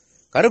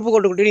 கருப்பு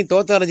கொண்டு குட்டி நீ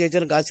தோத்தாலும்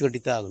ஜெயிச்சாலும் காசு கட்டி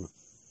தான் ஆகணும்.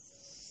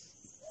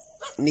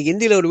 இன்னைக்கு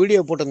ஹிந்தியில் ஒரு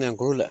வீடியோ போட்டிருந்தேன் என்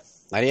குழுவில்.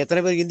 நிறைய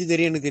எத்தனை பேருக்கு ஹிந்தி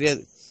தெரியும் எனக்கு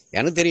தெரியாது.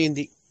 எனக்கு தெரியும்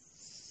ஹிந்தி.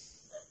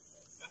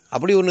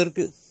 அப்படி ஒன்று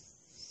இருக்குது.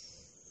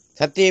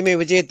 சத்தியமே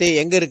விஜயத்தை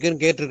எங்கே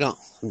இருக்குன்னு கேட்டிருக்கான்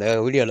இந்த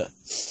வீடியோவில்.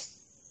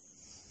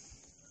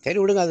 சரி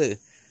விடுங்க, அது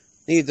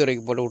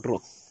நீதித்துறைக்கு போட்டு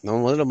விட்டுருவோம். நம்ம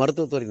முதல்ல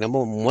மருத்துவத்துறைக்கு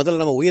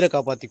நம்ம உயிரை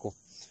காப்பாற்றிக்குவோம்.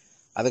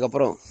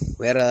 அதுக்கப்புறம்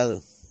வேற ஏதாவது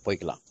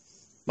போய்க்கலாம்.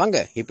 வாங்க,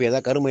 இப்போ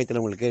ஏதாவது கருமையத்தில்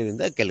உங்களுக்கு கேள்வி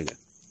இருந்தால் கேளுங்க.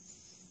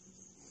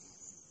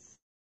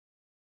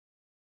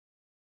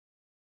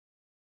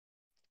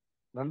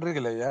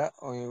 நன்றிகள் ஐயா.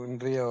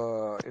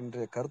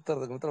 இன்றைய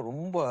கருத்தரங்கத்துல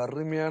ரொம்ப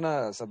அருமையான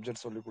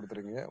சப்ஜெக்ட் சொல்லி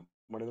கொடுத்துருக்கீங்க.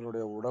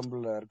 மனிதனுடைய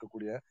உடம்புல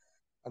இருக்கக்கூடிய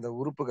அந்த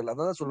உறுப்புகள்,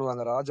 அதான்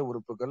சொல்லுவாங்க ராஜ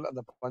உறுப்புகள்,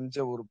 அந்த பஞ்ச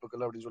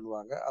உறுப்புகள் அப்படின்னு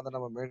சொல்லுவாங்க. அதை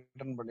நம்ம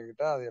மெயின்டைன்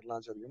பண்ணிக்கிட்டா அது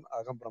எல்லாம் சரியும்.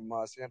 அகம்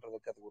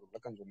பிரம்மாசியன்றதுக்கு அதுக்கு ஒரு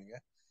விளக்கம் சொன்னீங்க.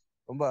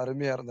 ரொம்ப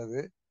அருமையா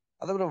இருந்தது.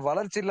 அதே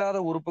வளர்ச்சி இல்லாத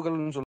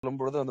உறுப்புகள்னு சொல்லும்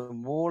பொழுது அந்த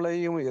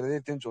மூளையும்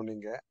இதயத்தையும்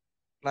சொன்னீங்க.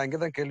 நான்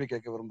இங்கதான் கேள்வி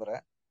கேட்க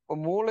விரும்புறேன். இப்போ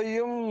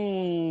மூளையும்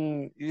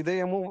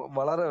இதயமும்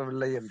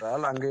வளரவில்லை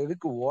என்றால் அங்க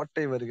எதுக்கு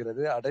ஓட்டை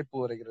வருகிறது, அடைப்பு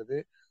வருகிறது?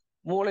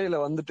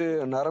 மூளையில வந்துட்டு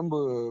நரம்பு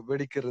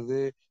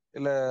வெடிக்கிறது,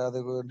 இல்ல அது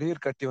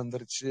நீர் கட்டி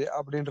வந்துருச்சு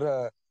அப்படின்ற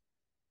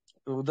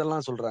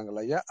இதெல்லாம்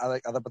சொல்றாங்கல்ல ஐயா,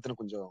 அதை பத்தின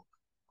கொஞ்சம்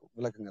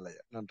விளக்குங்கள்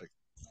ஐயா. நன்றி.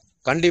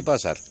 கண்டிப்பா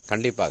சார்,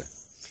 கண்டிப்பாக.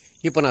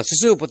 இப்போ நான்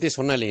சிசுவை பத்தி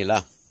சொன்னேன் இல்லைங்களா?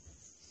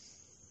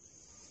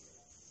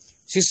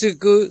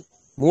 சிசுக்கு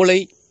மூளை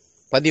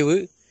பதிவு,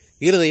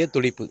 இருதய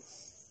துடிப்பு,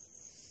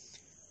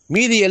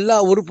 மீதி எல்லா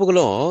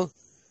உறுப்புகளும்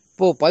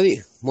இப்போ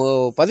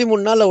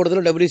 13 நாளில் ஒரு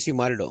தடவை WC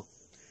மாறிடும்.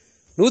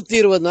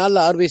 120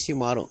 நாளில் RBC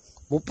மாறும்.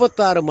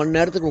 36 மணி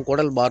நேரத்துக்கு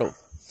குடல் மாறும்.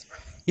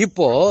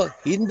 இப்போ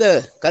இந்த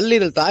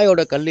கல்லீரல்,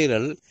 தாயோட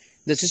கல்லீரல்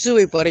இந்த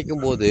சிசுவை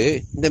பறைக்கும் போது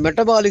இந்த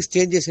மெட்டபாலிக்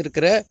சேஞ்சஸ்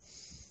இருக்கிற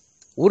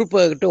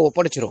உறுப்புகிட்ட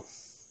ஒப்படைச்சிரும்.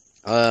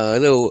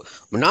 இது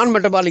நான்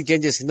மெட்டபாலிக்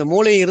சேஞ்சஸ் இந்த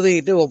மூளை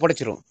இருதயிட்டு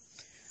ஒப்படைச்சிரும்.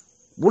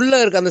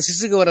 உள்ள இருக்க அந்த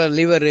சிசுக்கு வர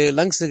லிவரு,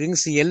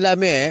 லங்ஸ்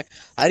எல்லாமே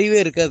அறிவே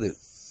இருக்காது.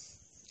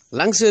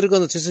 லங்ஸ் இருக்கும்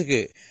அந்த சிசுக்கு,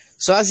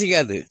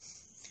 சுவாசிக்காது.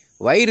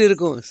 வயிறு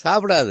இருக்கும்,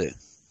 சாப்பிடாது.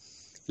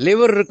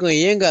 லிவர் இருக்கும்,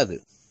 இயங்காது.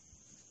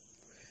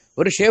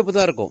 ஒரு ஷேப்பு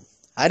தான் இருக்கும்,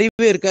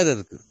 அறிவே இருக்காது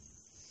அதுக்கு.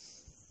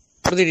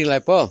 புரிஞ்சுட்டீங்களா?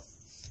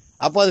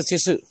 அப்போ அது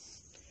சிசு.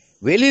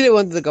 வெளியில்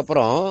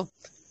வந்ததுக்கப்புறம்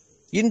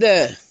இந்த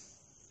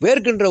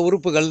வேர்க்கின்ற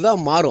உறுப்புகள்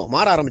தான்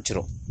மாற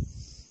ஆரம்பிச்சிடும்.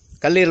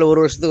 கல்லீரல்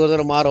 1 வருஷத்துக்கு ஒரு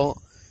தடவை மாறும்,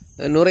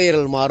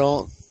 நுரையீரல்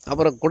மாறும்,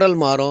 அப்புறம் குடல்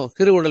மாறும்,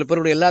 சிறுகுடல்,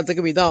 பெருகுடல்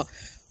எல்லாத்துக்கும் இதான்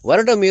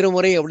வருடம்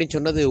இருமுறை அப்படின்னு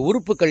சொன்னது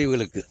உறுப்பு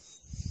கழிவுகளுக்கு,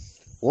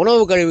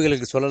 உணவு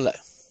கழிவுகளுக்கு சொல்லலை.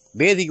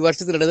 பேதிக்கு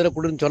வருஷத்துக்கு 2 தடவை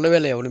கொடுன்னு சொல்லவே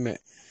இல்லை எவனுமே.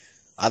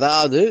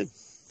 அதாவது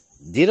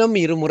தினம்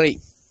 2 முறை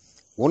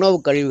உணவு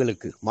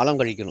கழிவுகளுக்கு மலம்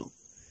கழிக்கணும்.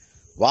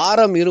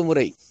 வாரம் 2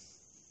 முறை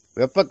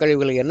வெப்ப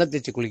கழிவுகளை எண்ணெய்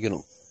தேய்ச்சி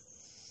குளிக்கணும்.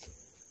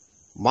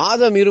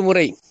 மாதம் 2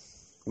 முறை.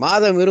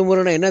 மாதம் 2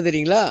 முறைன்னா என்ன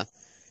தெரியுங்களா?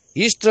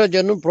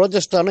 ஈஸ்ட்ரோஜனும்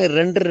புரோஜெஸ்டானும்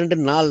 2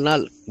 4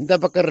 நாள், இந்த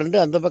பக்கம் 2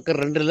 அந்த பக்கம்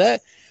 2ல்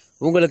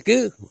உங்களுக்கு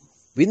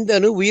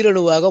விந்தணு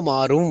உயிரணுவாக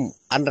மாறும்.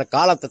 என்ற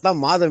காலத்தை தான்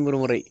மாதம் 2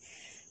 முறை.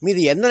 மீது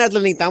எந்த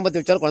நேரத்தில் நீங்கள்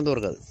தாம்பத்தியம் வச்சாலும் குழந்தை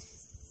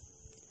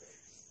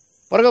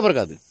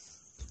பிறக்காது.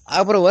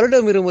 அப்புறம்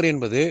வருடம் 2 முறை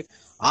என்பது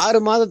 6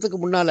 மாதத்துக்கு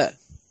முன்னால்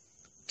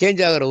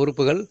சேஞ்ச் ஆகிற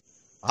உறுப்புகள்,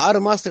 6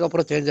 மாதத்துக்கு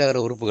அப்புறம் சேஞ்ச் ஆகிற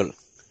உறுப்புகள்.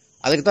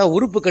 அதுக்கு தான்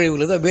உறுப்பு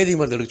கழிவுகள் தான் வேதி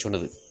மருந்து எடுக்க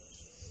சொன்னது.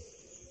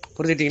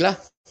 புரிஞ்சுட்டீங்களா?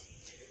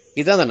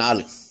 இதுதான் அந்த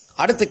 4.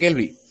 அடுத்த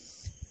கேள்வி,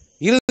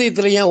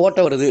 இருதயத்தில் ஏன்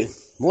ஓட்டை வருது?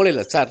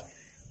 மூளையில் சார்,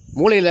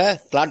 மூளையில்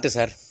கிளாட்டு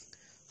சார்,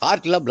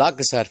 ஹார்ட்டில்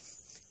பிளாக்கு சார்,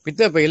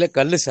 பித்தப்பையில்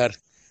கல் சார்,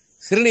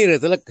 சிறுநீர்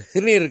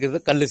இருக்கிறது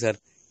கல் சார்.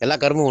 எல்லா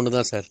கர்மம் ஒன்று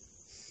தான் சார்,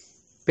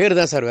 பேர்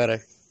தான் சார் வேற.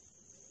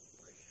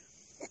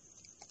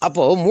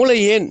 அப்போது மூளை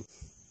ஏன்?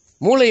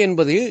 மூளை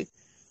என்பது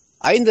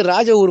 5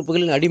 ராஜ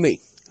உறுப்புகளின் அடிமை.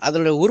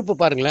 அதனுடைய உறுப்பு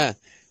பாருங்களேன்,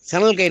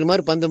 சணல் கயிறு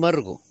மாதிரி பந்து மாதிரி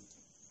இருக்கும்.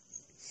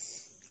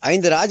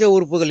 5 ராஜ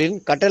உறுப்புகளின்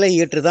கட்டளை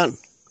ஏற்றுதான்,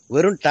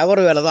 வெறும்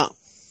டவர் வேலை தான்.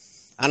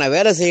 ஆனால்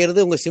வேலை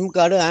செய்கிறது உங்கள் சிம்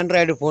கார்டு,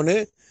 ஆண்ட்ராய்டு ஃபோனு,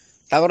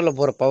 டவரில்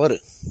போகிற பவர்.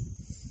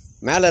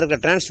 மேலே இருக்க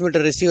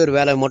டிரான்ஸ்மிட்டர் ரிசீவர்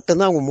வேலை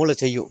மட்டும்தான் உங்கள் மூளை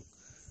செய்யும்.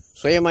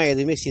 சுயமாக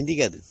எதுவுமே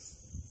சிந்திக்காது.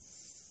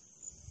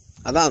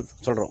 அதான்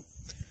சொல்கிறோம்.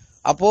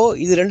 அப்போது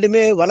இது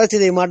ரெண்டுமே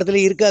வளர்ச்சிதை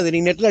மாற்றத்தில் இருக்காது.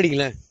 நீங்கள் நெட்டில்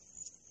அடிக்கலேன்.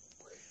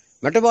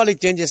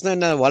 மெட்டபாலிக் சேஞ்சஸ்னால்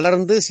என்ன?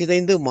 வளர்ந்து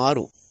சிதைந்து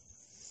மாறும்.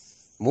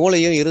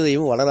 மூளையும்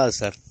இருதயமும் வளராது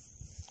சார்.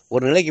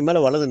 ஒரு நிலைக்கு மேலே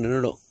வளர்ந்து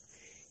நின்றுடும்.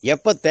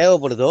 எப்போ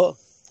தேவைப்படுதோ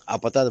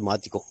அப்போ தான் அது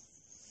மாற்றிக்கும்.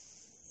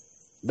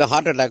 இந்த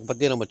ஹார்ட் அட்டாக்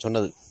பற்றி நம்ம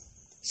சொன்னது,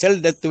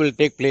 செல் death will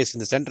take place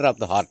in the centre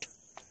of the heart.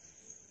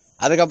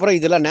 அதுக்கப்புறம்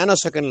இதெல்லாம் நேனோ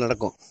செகண்டில்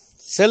நடக்கும்.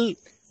 செல்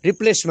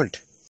ரிப்ளேஸ்மெண்ட்.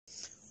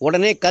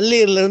 உடனே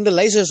கல்லீரலிருந்து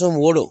லைசோசோம்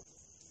ஓடும்.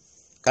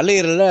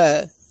 கல்லீரலில்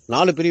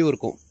 4 பிரிவு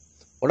இருக்கும்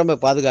உடம்பை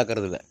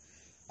பாதுகாக்கிறதுல.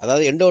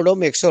 அதாவது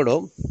எண்டோடோம்,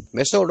 எக்ஸோடோம்,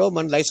 மெசோடோம்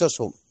அண்ட்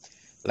லைசோசோம்.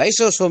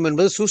 லைசோசோம்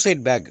என்பது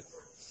சூசைட் பேக்.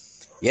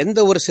 எந்த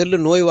ஒரு செல்லு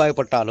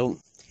நோய்வாய்ப்பட்டாலும்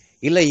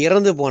இல்லை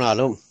இறந்து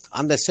போனாலும்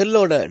அந்த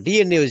செல்லோட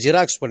டிஎன்ஏ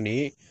ஜெராக்ஸ் பண்ணி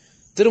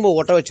திரும்ப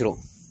ஒட்ட வச்சிரும்.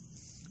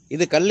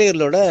 இது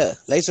கல்லீரலோட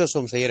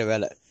லைசோசோம் செய்கிற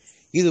வேலை.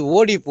 இது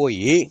ஓடி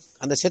போய்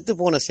அந்த செத்து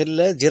போன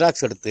செல்லை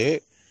ஜெராக்ஸ் எடுத்து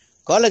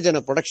காலேஜனை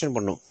ப்ரொடக்ஷன்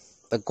பண்ணும்.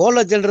 இந்த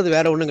காலேஜன்றது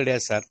வேற ஒன்றும்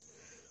கிடையாது சார்.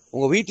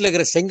 உங்கள் வீட்டில்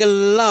இருக்கிற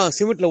செங்கல்லாம்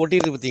சிமெண்ட்டில்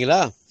ஒட்டியிருக்கு பார்த்தீங்களா,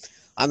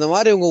 அந்த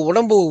மாதிரி உங்கள்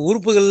உடம்பு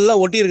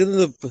உறுப்புகள்லாம் ஒட்டி இருக்குது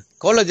இந்த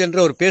கோலஜன்ற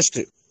ஒரு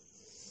பேஸ்ட்டு.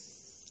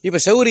 இப்போ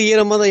செவுறு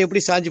ஈரமாக தான்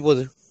எப்படி சாஞ்சு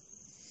போகுது,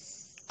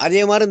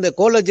 அதே மாதிரி இந்த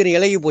கோலஜன்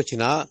இலகி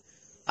போச்சுன்னா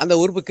அந்த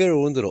உறுப்பு கீழே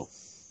விழுந்துடும்,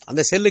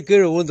 அந்த செல்லு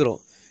கீழே விழுந்துடும்.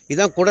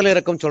 இதுதான் குடல்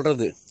இறக்கம்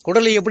சொல்கிறது.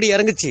 குடல் எப்படி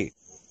இறங்குச்சு?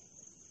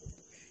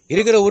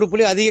 இருக்கிற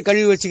உறுப்புலேயே அதிக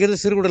கழிவு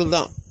வச்சுக்கிறது சிறுகுடல்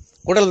தான்,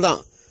 குடல் தான்.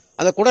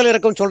 அந்த குடல்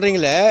இறக்கம்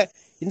சொல்கிறீங்களே,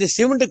 இந்த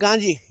சிமெண்ட்டு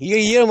காஞ்சி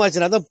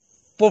ஈரமாச்சுன்னா தான்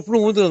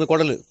பொப்புன்னு விழுந்துடும் அந்த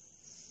குடல்.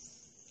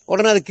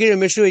 உடனே அது கீழே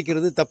மெஷு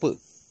வைக்கிறது தப்பு.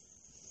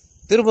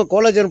 திரும்ப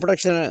கோலஜன்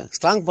ப்ரொடக்ஷனை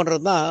ஸ்ட்ராங்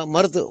பண்ணுறது தான்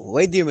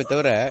வைத்தியமே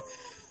தவிர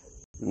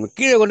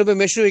கீழே கொண்டு போய்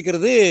மெஷு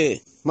வைக்கிறது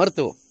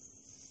மருத்துவம்.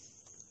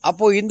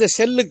 அப்போது இந்த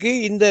செல்லுக்கு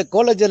இந்த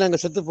கோலஜன் அங்கே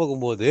செத்து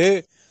போகும்போது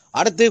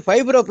அடுத்து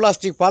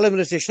ஃபைப்ரோபிளாஸ்டிக்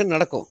பாலிமரைசேஷன்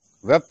நடக்கும்.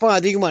 வெப்பம்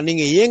அதிகமாக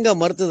நீங்கள் இயங்க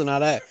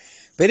மறுத்ததுனால,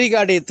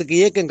 பெரிகார்டியத்துக்கு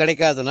இயக்கம்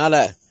கிடைக்காதனால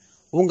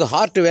உங்கள்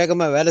ஹார்ட்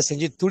வேகமாக வேலை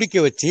செஞ்சு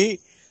துடிக்க வச்சு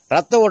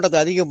ரத்த ஓட்டத்தை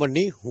அதிகம்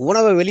பண்ணி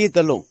உணவை வெளியே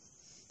தள்ளும்,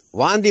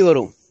 வாந்தி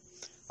வரும்,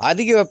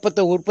 அதிக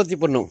வெப்பத்தை உற்பத்தி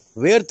பண்ணும்,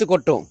 வேர்த்து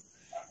கொட்டும்,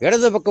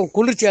 இடது பக்கம்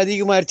குளிர்ச்சி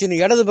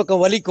அதிகமாகிடுச்சின்னு இடது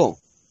பக்கம் வலிக்கும்.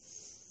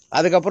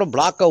 அதுக்கப்புறம்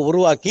பிளாக்கை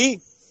உருவாக்கி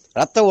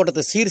ரத்த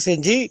ஓட்டத்தை சீர்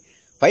செஞ்சு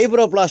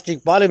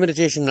ஃபைப்ரோபிளாஸ்டிக்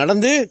பாலிமரைசேஷன்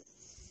நடந்து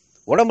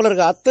உடம்புல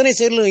இருக்க அத்தனை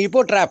செல்லும்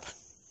இப்போ ட்ராப்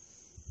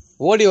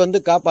ஓடி வந்து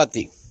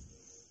காப்பாற்றி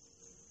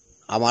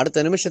அவன்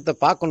அடுத்த நிமிஷத்தை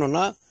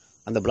பார்க்கணுன்னா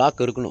அந்த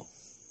பிளாக் இருக்கணும்.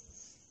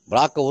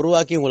 பிளாக்கை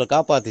உருவாக்கி உங்களை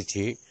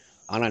காப்பாற்றிச்சு.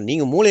 ஆனால்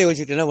நீங்கள் மூளையை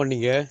வச்சுட்டு என்ன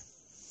பண்ணீங்க?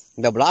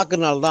 இந்த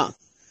பிளாக்குனால்தான்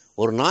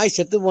ஒரு நாய்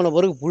செத்து போன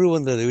பிறகு புழு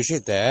வந்தது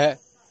விஷயத்த,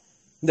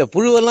 இந்த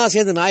புழுவெல்லாம்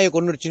சேர்ந்து நாயை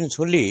கொண்டுடுச்சுன்னு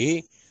சொல்லி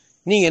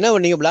நீங்கள் என்ன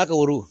பண்ணீங்க? பிளாக்கை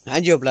ஒரு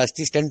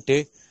ஆஞ்சியோபிளாஸ்டி ஸ்டென்ட்டு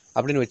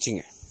அப்படின்னு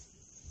வச்சிங்க.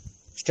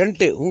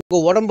 ஸ்டென்ட்டு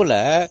உங்கள் உடம்புல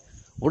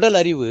உடல்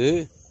அறிவு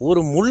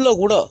ஒரு முள்ளை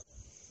கூட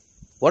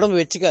உடம்பு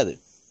வச்சுக்காது,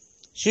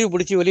 ஷீ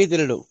பிடிச்சி வெளியே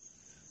திருடும்.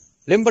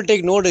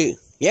 லிம்பட்டிக் நோடு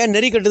ஏன்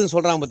நெறி கட்டுதுன்னு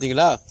சொல்கிறாங்க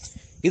பார்த்தீங்களா?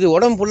 இது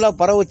உடம்பு ஃபுல்லாக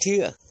பரவச்சு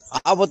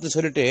ஆபத்து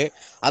சொல்லிட்டு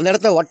அந்த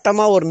இடத்த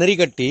வட்டமாக ஒரு நெறி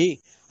கட்டி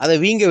அதை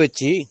வீங்க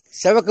வச்சு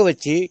செவக்க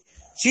வச்சு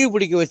ஷீ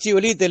பிடிக்க வச்சு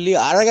வெளியே தள்ளி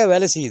அழகாக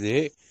வேலை செய்யுது.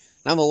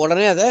 நம்ம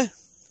உடனே அதை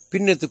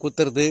பின்னெடுத்து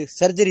குத்துறது,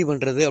 சர்ஜரி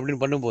பண்ணுறது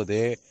அப்படின்னு பண்ணும்போது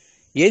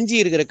எஞ்சி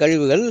இருக்கிற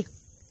கழிவுகள்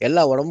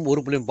எல்லா உடம்பும்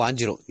உறுப்புலையும்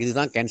பாஞ்சிரும்.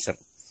 இதுதான் கேன்சர்.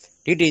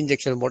 டிடி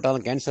இன்ஜெக்ஷன்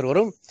போட்டாலும் கேன்சர்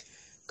வரும்,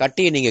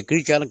 கட்டியை நீங்கள்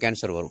கிழிச்சாலும்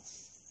கேன்சர் வரும்,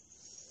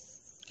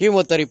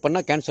 கீமோதெரப்பி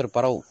பண்ணால் கேன்சர்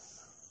பரவும்.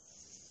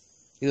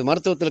 இது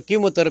மருத்துவத்தில்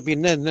கீமோதெரப்பி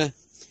என்ன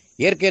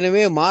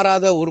ஏற்கனவே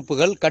மாறாத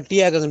உறுப்புகள்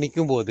கட்டியாக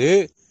நிற்கும் போது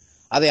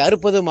அதை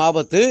அறுப்பதும்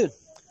ஆபத்து,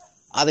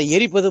 அதை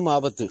எரிப்பதும்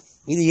ஆபத்து.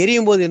 இது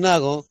எரியும் போது என்ன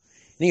ஆகும்?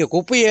 நீங்கள்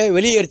குப்பையை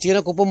வெளியே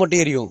எரிச்சிங்கன்னா குப்பை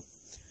மட்டும் எரியும்,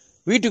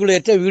 வீட்டுக்குள்ளே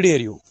எரிச்சா வீடு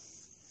எரியும்.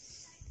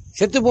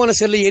 செத்து போன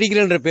செல்லை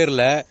எரிக்கிறன்ற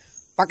பேரில்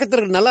பக்கத்தில்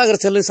இருக்கிற நல்லா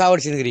இருக்கிற செல்லு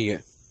சாவடிச்சுருக்கிறீங்க.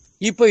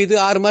 இப்போ இது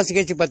 6 மாதம்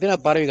கழிச்சு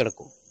பார்த்தீங்கன்னா பரவி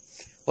கிடக்கும்.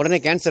 உடனே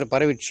கேன்சர்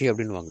பரவிடுச்சு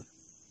அப்படின்வாங்க.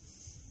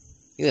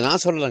 இது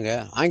நான் சொல்லலைங்க,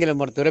 ஆங்கில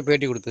மருத்துவரை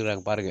பேட்டி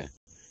கொடுத்துக்கிறாங்க பாருங்கள்.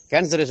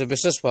 Cancer is a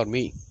business for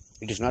me,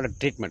 it is not a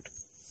treatment.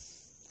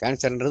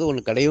 கேன்சர்ன்றது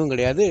ஒன்று கிடையவும்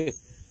கிடையாது,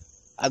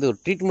 அது ஒரு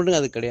ட்ரீட்மெண்ட்டும்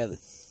அது கிடையாது.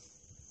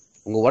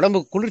 உங்கள்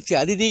உடம்புக்கு குளிர்ச்சி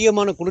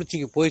அதிகமான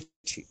குளிர்ச்சிக்கு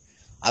போயிடுச்சு,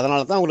 அதனால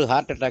தான் உங்களுக்கு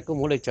ஹார்ட் அட்டாக்கு,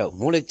 மூளைச்சாவு.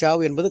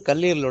 மூளைச்சாவு என்பது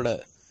கல்லீரலோட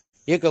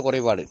இயக்க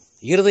குறைபாடு,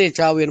 இருதய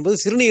சாவு என்பது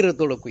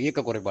சிறுநீரகத்தோட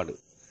இயக்க குறைபாடு.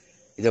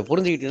 இதை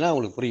புரிஞ்சுக்கிட்டீங்கன்னா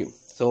உங்களுக்கு புரியும்.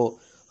 ஸோ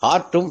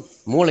ஹார்ட்டும்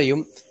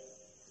மூளையும்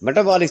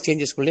மெட்டபாலிக்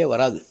சேஞ்சஸ்குள்ளே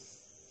வராது.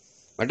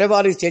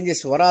 மெட்டபாலிக்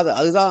சேஞ்சஸ் வராது,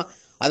 அதுதான்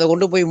அதை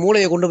கொண்டு போய்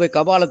மூளையை கொண்டு போய்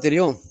கபால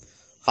தெரியும்,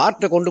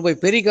 ஹார்ட்டை கொண்டு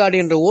போய் பெரிகார்டி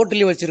என்ற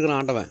ஓட்டிலையும் வச்சிருக்கிறான்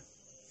ஆண்டவன்.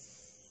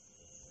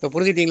 இப்போ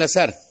புரிஞ்சுக்கிட்டீங்களா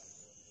சார்?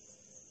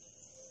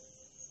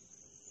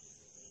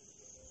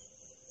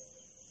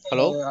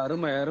 ஹலோ,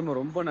 அருமை அருமை,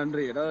 ரொம்ப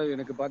நன்றி. ஏதாவது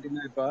எனக்கு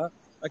பாத்தீங்கன்னா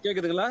இப்ப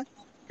கேக்குதுங்களா?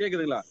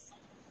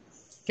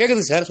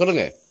 கேக்குது சார்,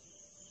 சொல்லுங்க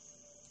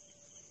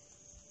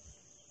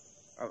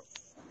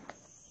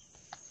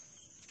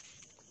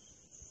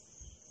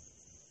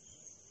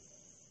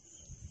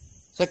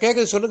சார்.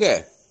 கேக்குது, சொல்லுங்க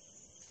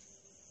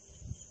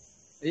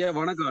ஐயா.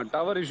 வணக்கம்.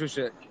 டவர்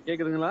இஷ்யூஸ்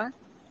கேக்குதுங்களா?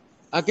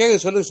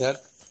 கேக்குது, சொல்லுங்க சார்.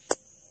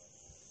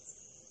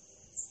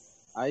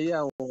 ஐயா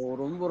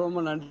ரொம்ப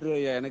ரொம்ப நன்றி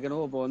ஐயா. எனக்கு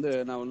என்னவோ இப்போ வந்து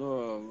நான் வந்து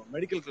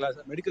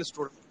மெடிக்கல்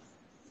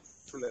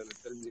ஸ்டூடெண்ட்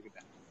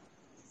தெரிஞ்சுக்கிட்டேன்.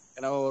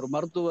 ஏன்னா ஒரு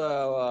மருத்துவ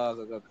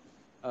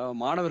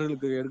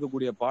மாணவர்களுக்கு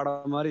எடுக்கக்கூடிய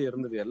பாடம் மாதிரி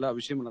இருந்தது. எல்லா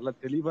விஷயமும் நல்லா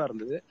தெளிவா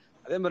இருந்தது.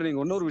 அதே மாதிரி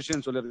நீங்க இன்னொரு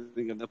விஷயம்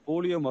சொல்லியிருந்தீங்க, இந்த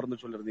போலியோ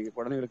மருந்து சொல்லியிருந்தீங்க,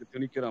 குழந்தைங்களுக்கு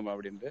திணிக்கிறோம்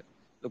அப்படின்ட்டு.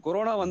 இந்த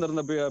கொரோனா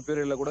வந்திருந்த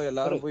பீரியட்ல கூட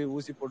எல்லாரும் போய்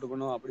ஊசி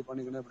போட்டுக்கணும், அப்படி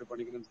பண்ணிக்கணும், இப்படி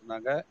பண்ணிக்கணும்னு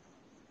சொன்னாங்க.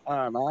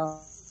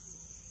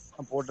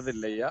 நான் போட்டது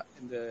இல்லையா.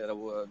 இந்த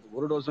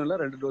 1 டோஸும் இல்லை,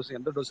 2 டோஸ்,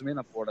 எந்த டோஸுமே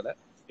நான் போடல.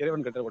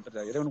 இறைவன் கிட்ட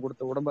விட்டுட்டாரு. இறைவன்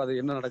கொடுத்த உடம்பு அது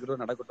என்ன நடக்குதோ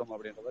நடக்கட்டும்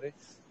அப்படின்ற மாதிரி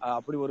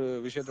அப்படி ஒரு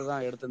விஷயத்தை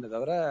தான் எடுத்திருந்தே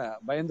தவிர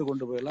பயந்து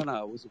கொண்டு போயெல்லாம்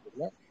நான் ஊசி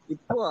போடல.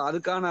 இப்போ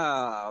அதுக்கான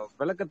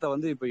விளக்கத்தை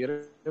வந்து இப்ப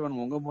இறைவன்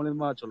உங்க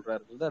மூலியமா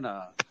சொல்றாரு.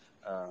 நான்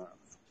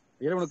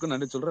இறைவனுக்கும்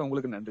நன்றி சொல்றேன்,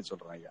 உங்களுக்கு நன்றி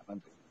சொல்றேன் ஐயா.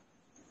 நன்றி.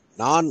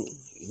 நான்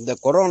இந்த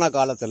கொரோனா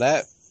காலத்துல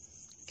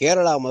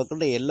கேரளா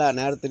முதற்கொண்டு எல்லா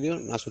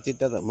நேரத்துலையும் நான்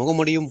சுற்றித்தான்,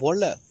 முகமுடியும்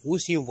போடல,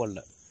 ஊசியும் போடல.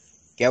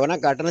 கேவனா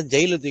காட்டினா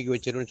ஜெயிலில் தூக்கி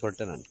வச்சிருவேன்னு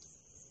சொல்லிட்டேன். நான்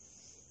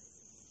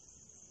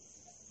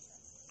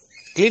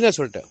கிளீனாக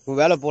சொல்லிட்டேன், உன்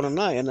வேலை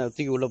போனோன்னா என்னை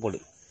தூக்கி உள்ளே போடு.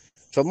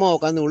 சும்மா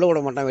உட்காந்து உள்ளே விட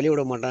மாட்டேன், வெளியே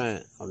விட மாட்டேன்.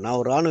 நான்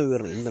ஒரு ராணுவ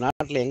வீரன், இந்த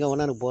நாட்டில் எங்கே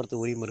வேணா எனக்கு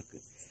போகிறதுக்கு உரிமை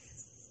இருக்குது.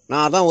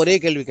 நான் அதான் ஒரே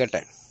கேள்வி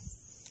கேட்டேன்,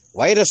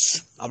 வைரஸ்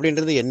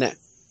அப்படின்றது என்ன?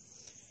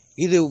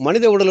 இது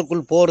மனித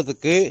உடலுக்குள்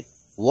போகிறதுக்கு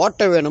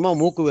ஓட்ட வேணுமா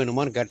மூக்கு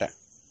வேணுமான்னு கேட்டேன்.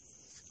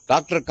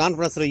 டாக்டர்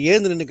கான்ஃபரன்ஸில்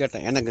ஏந்து நின்று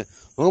கேட்டேன். எனக்கு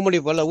முகமுடி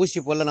போடல, ஊசி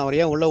போடல, நான்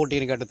ஏன் உள்ள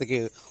ஓட்டின்னு கேட்டதுக்கு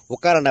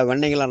உட்காரண்டா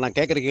வெண்ணைங்களா, நான்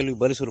கேட்குற கேள்வி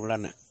பதில்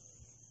சொல்லுங்களான்னு.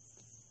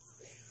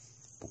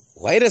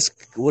 வைரஸ்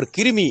ஒரு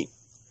கிருமி,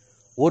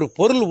 ஒரு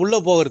பொருள் உள்ளே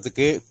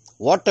போகிறதுக்கு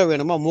ஓட்ட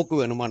வேணுமா மூக்கு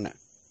வேணுமான்னு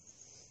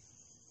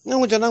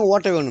அவங்க சொன்னாங்க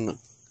ஓட்ட வேணும்னு.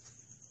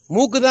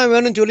 மூக்கு தான்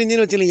வேணும்னு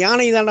சொல்லியிருந்தீங்கன்னு வச்சுக்கல,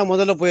 யானை தாண்டா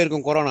முதல்ல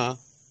போயிருக்கும் கொரோனா.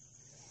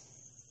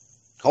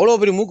 அவ்வளோ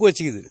பெரிய மூக்கு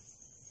வச்சுக்குது.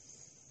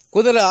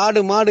 குதிரை, ஆடு,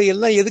 மாடு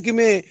எல்லாம்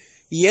எதுக்குமே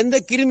எந்த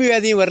கிருமி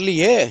வியாதியும்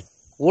வரலையே.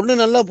 ஒன்று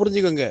நல்லா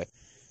புரிஞ்சுக்கோங்க,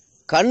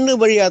 கண்ணு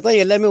வழியாக தான்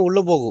எல்லாமே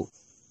உள்ளே போகும்.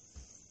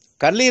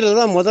 கல்லீரல்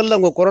தான் முதல்ல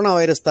உங்கள் கொரோனா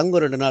வைரஸ்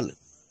தங்கும் 2 நாள்.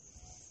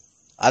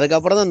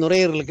 அதுக்கப்புறம் தான்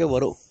நுரையீரலுக்கே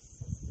வரும்.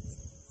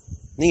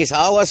 நீங்கள்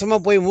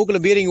சாவாசமாக போய்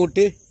மூக்கில் பீரிங்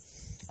விட்டு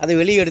அதை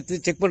வெளியே எடுத்து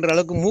செக் பண்ணுற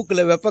அளவுக்கு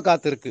மூக்கில் வெப்ப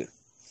காற்று இருக்குது.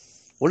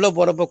 உள்ளே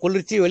போகிறப்ப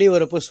குளிர்ச்சி, வெளியே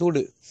வரப்போ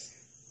சூடு.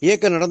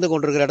 இயக்கம் நடந்து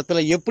கொண்டிருக்கிற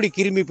இடத்துல எப்படி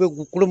கிருமி போய்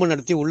குடும்பம்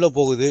நடத்தி உள்ளே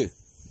போகுது?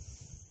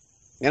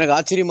 எனக்கு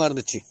ஆச்சரியமாக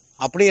இருந்துச்சு.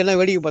 அப்படியே எல்லாம்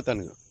வேடிக்கை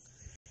பார்த்தானுங்க.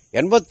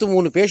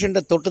 83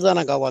 பேஷண்ட்டை தொட்டு தான்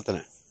நான்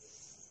காப்பாற்றினேன்.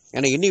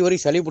 எனக்கு இன்னைக்கு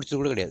வரைக்கும் சளி பிடிச்சது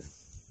கூட கிடையாது.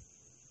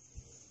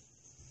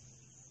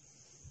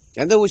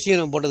 எந்த ஊசியும்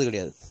நான் போட்டது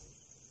கிடையாது,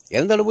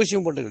 எந்த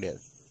தடுப்பூசியும் போட்டது கிடையாது.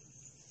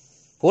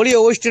 போலியோ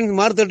ஒழிச்சுன்னு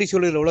மாறுதட்டி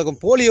சொல்லுகிற உலகம்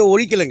போலியோ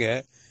ஒழிக்கலைங்க,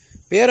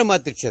 பேரை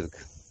மாற்றிடுச்சு.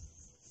 அதுக்கு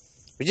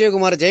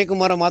விஜயகுமார்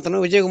ஜெயக்குமாரை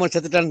மாற்றணும், விஜயகுமார்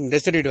செத்துட்டான்னு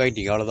டெத் சர்டிஃபிகேட்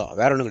வாங்கிட்டீங்க, அவ்வளோதான்,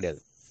 வேற ஒன்றும் கிடையாது.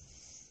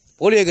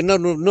 போலியோக்கு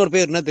இன்னொரு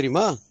பேர் என்ன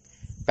தெரியுமா?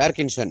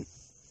 Parkinson,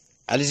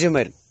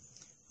 Alzheimer,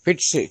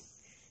 fits,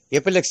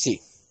 எபிலெக்சி,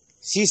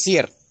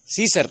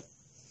 Caesar,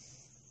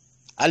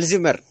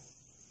 Alzheimer,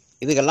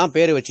 இதுக்கெல்லாம்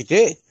பேர் வச்சுட்டு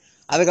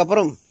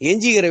அதுக்கப்புறம்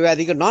எஞ்சிக்கிற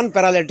வியாதிக்கு நான்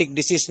பேராலிட்டிக்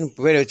டிசீஸ்னு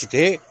பேர்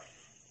வச்சுட்டு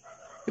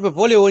இப்போ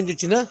போலியோ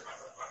ஒழிஞ்சிச்சுன்னா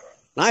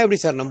நான் எப்படி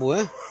சார்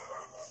நம்புவேன்?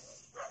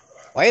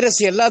 வைரஸ்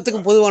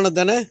எல்லாத்துக்கும் பொதுவானது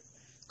தானே.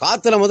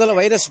 காற்றுல முதல்ல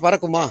வைரஸ்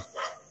பறக்குமா?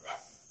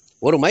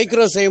 ஒரு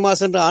மைக்ரோ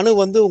சைமாஸ்ன்ற அணு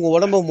வந்து உங்கள்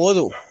உடம்பை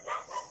மோதும்.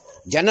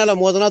 ஜன்னலை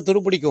மோதுனா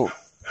துருப்பிடிக்கும்,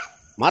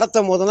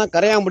 மரத்தை மோதுனா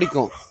கரையான்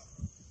பிடிக்கும்.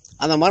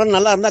 அந்த மரம்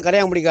நல்லா இருந்தால்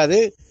கரையான் பிடிக்காது,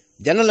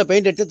 ஜன்னலில்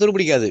பெயிண்ட் அடித்து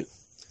துருப்பிடிக்காது.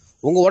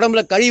 உங்கள்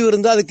உடம்புல கழிவு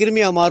இருந்தால் அது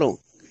கிருமியாக மாறும்,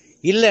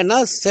 இல்லைன்னா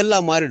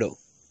செல்லாக மாறிடும்.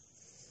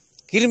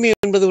 கிருமி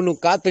என்பது ஒன்றும்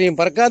காற்றுலையும்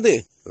பறக்காது,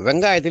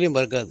 வெங்காயத்திலையும்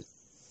பறக்காது.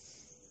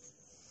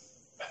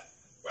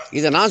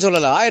 இதை நான்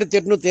சொல்லலை,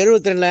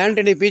 1872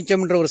 ஆண்டனி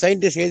பீச்சம்ன்ற ஒரு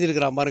சயின்டிஸ்ட்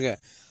எழுதியிருக்கிறான் பாருங்க.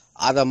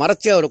 அதை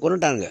மறைச்சி அவரை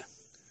கொண்டுட்டாங்க.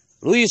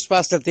 லூயிஸ்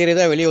பாஸ்டர் தியரி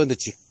தான் வெளியே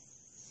வந்துச்சு.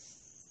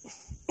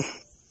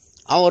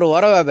 அவன் ஒரு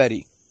உர வியாபாரி.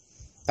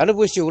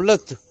 தடுப்பூசி உள்ள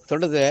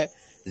தொண்டது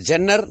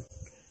ஜென்னர்,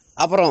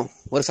 அப்புறம்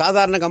ஒரு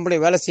சாதாரண கம்பெனி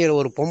வேலை செய்கிற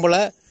ஒரு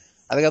பொம்பளை,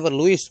 அதுக்கப்புறம்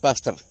லூயிஸ்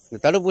பாஸ்டர்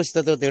இந்த தடுப்பூசி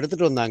தத்துவத்தை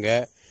எடுத்துகிட்டு வந்தாங்க.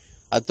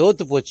 அது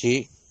தோற்று போச்சு.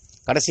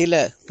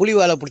 கடைசியில் புலி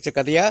வாழை பிடிச்ச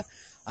கதையாக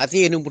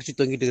அதையும் இன்னும் பிடிச்சி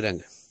தொங்கிட்டு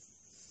இருக்கிறாங்க.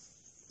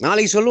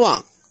 நாளைக்கு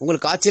சொல்லுவான்,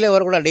 உங்களுக்கு காய்ச்சலே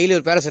வரக்கூடாது, டெய்லி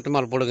ஒரு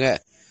பேராசிட்டமால் போடுங்க,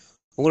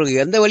 உங்களுக்கு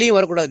எந்த வழியும்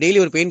வரக்கூடாது, டெய்லி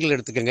ஒரு பெயின் கில்லர்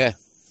எடுத்துக்கோங்க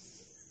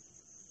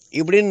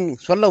இப்படின்னு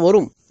சொல்ல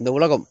வரும் இந்த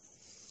உலகம்.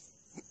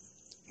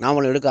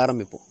 நாமளும் எடுக்க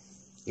ஆரம்பிப்போம்.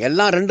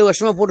 எல்லாம் 2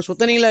 வருஷமாக போட்டு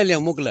சுத்தனீங்களா இல்லையா?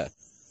 மூக்கில்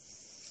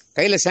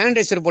கையில்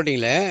சானிடைசர்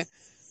போட்டிங்களே,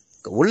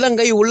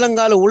 உள்ளங்கை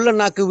உள்ளங்கால் உள்ள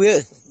நாக்கு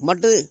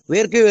மட்டும்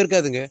வேர்க்கவே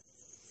வேர்க்காதுங்க.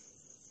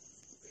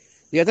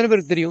 எத்தனை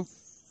பேருக்கு தெரியும்?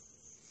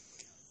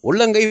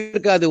 உள்ளங்கை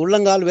வேர்க்காது,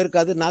 உள்ளங்கால்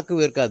வேர்க்காது, நாக்கு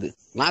வேர்க்காது.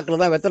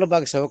 நாக்கில் தான் வெத்தலை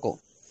பாக்கு சிவக்கும்,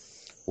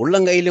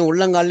 உள்ளங்கையிலையும்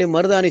உள்ளங்கால்லையும்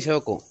மருதாணி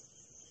சிவக்கும்.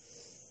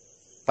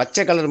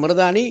 பச்சை கலர்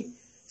மருதாணி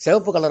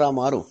சிவப்பு கலராக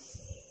மாறும்.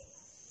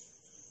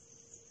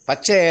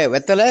 பச்சை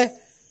வெத்தலை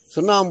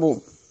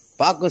சுண்ணாம்பும்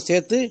பாக்கும்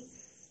சேர்த்து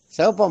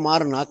சிவப்பாக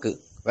மாறும் நாக்கு.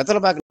 வெத்தலை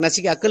பாக்கு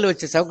நசுக்கி அக்கல்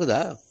வச்சு சிவக்குதா?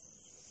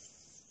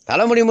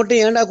 தலைமுடி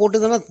மட்டும் ஏண்டா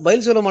கொட்டுதுன்னா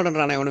பதில் சொல்ல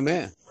மாட்டேன்றானே எவனுமே.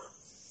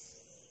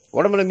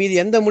 உடம்புல மீதி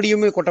எந்த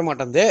முடியுமே கொட்ட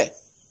மாட்டேங்குது,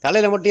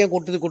 தலையில் மட்டும் ஏன்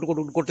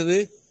கொட்டுது?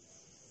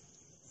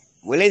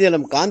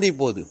 விளைதளம் காந்தி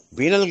போகுது,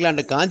 பீனல்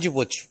கிளாண்டு காஞ்சி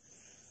போச்சு,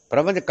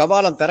 பிரபஞ்ச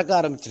கபாலம் திறக்க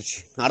ஆரம்பிச்சிருச்சு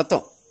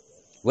அர்த்தம்,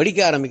 வெடிக்க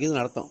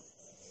ஆரம்பிக்குதுன்னு அர்த்தம்.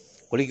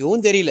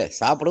 குளிக்கவும் தெரியல,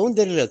 சாப்பிடவும்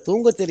தெரியல,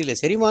 தூங்க தெரியல,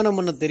 செரிமானம்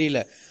பண்ண தெரியல,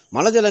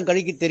 மலஜலம்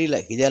கழிக்க தெரியல.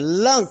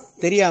 இதெல்லாம்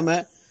தெரியாம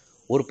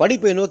ஒரு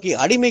படிப்பை நோக்கி,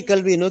 அடிமை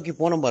கல்வியை நோக்கி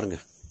போனோம் பாருங்க.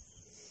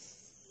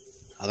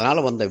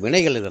 அதனால வந்த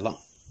வினைகள் இதெல்லாம்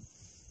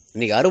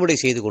இன்னைக்கு அறுவடை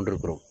செய்து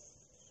கொண்டிருக்கிறோம்.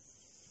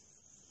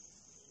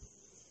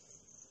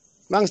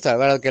 வாங்க சார்,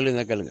 வேற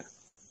கேளுங்க.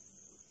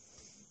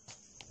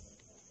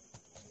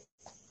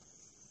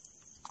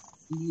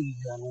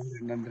 நன்றி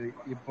நன்றி.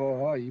 இப்போ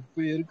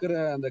இருக்கிற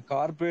அந்த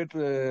கார்பரேட்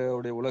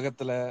உடைய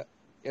உலகத்துல,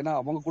 ஏன்னா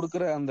அவங்க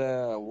கொடுக்கிற அந்த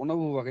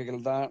உணவு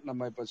வகைகள் தான்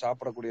நம்ம இப்ப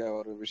சாப்பிடக்கூடிய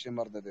ஒரு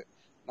விஷயமா இருந்தது.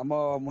 நம்ம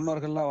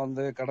முன்னோர்கள்லாம்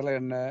வந்து கடலை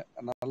எண்ணெய்,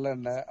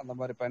 நல்லெண்ணெய் அந்த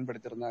மாதிரி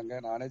பயன்படுத்தி இருந்தாங்க.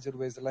 நானே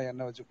சிறு வயசுல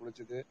எண்ணெய் வச்சு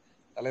குளிச்சது,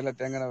 தலையில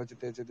தேங்காய் எண்ணெய்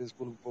வச்சு தேய்ச்சது.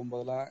 ஸ்கூலுக்கு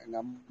போகும்போதெல்லாம் எங்க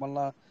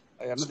அம்மெல்லாம்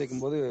எண்ணெய்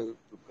தேய்க்கும் போது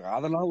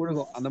அதெல்லாம்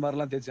ஒழுகும், அந்த மாதிரி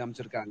எல்லாம் தேய்ச்சி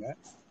அமைச்சிருக்காங்க.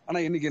 ஆனா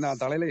இன்னைக்கு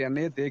நான் தலையில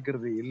எண்ணெயே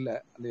தேய்க்கிறது இல்ல.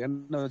 அந்த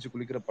எண்ணெய் வச்சு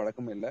குளிக்கிற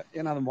பழக்கமும் இல்ல.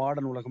 ஏன்னா அது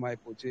மாடர்ன் உலகமாயி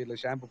போச்சு. இல்ல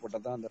ஷாம்பு போட்டா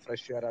தான் அந்த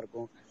ஃப்ரெஷ் ஏரா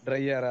இருக்கும், ட்ரை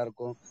ஏரா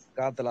இருக்கும்,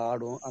 காத்துல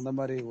ஆடும். அந்த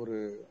மாதிரி ஒரு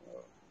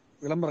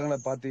விளம்பரங்களை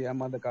பார்த்து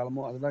ஏமாந்த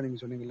காலமும் அதுதான். நீங்க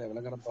சொன்னீங்கல்ல,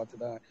 விளம்பரம் பார்த்து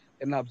தான்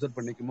என்ன அப்சர்வ்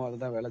பண்ணிக்குமோ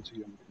அதுதான் வேலை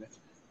செய்யும் அப்படின்னு.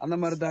 அந்த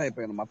மாதிரி தான்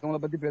இப்ப மத்தவங்களை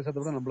பத்தி பேசுறதை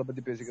விட நம்மளை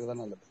பத்தி பேசிக்கிறதா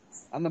நல்லது.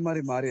 அந்த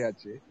மாதிரி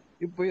மாறியாச்சு.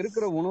 இப்ப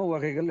இருக்கிற உணவு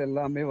வகைகள்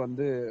எல்லாமே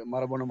வந்து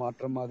மரபணு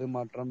மாற்றம், அது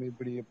மாற்றம்,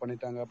 இப்படி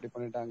பண்ணிட்டாங்க, அப்படி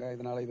பண்ணிட்டாங்க,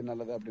 இதனால இது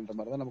நல்லது அப்படின்ற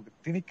மாதிரி தான் நமக்கு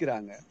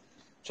திணிக்கிறாங்க.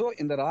 சோ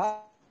இந்த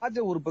ராஜ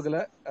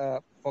உறுப்புகளை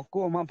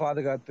பக்குவமா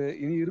பாதுகாத்து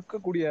இனி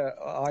இருக்கக்கூடிய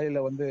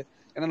ஆயுள வந்து,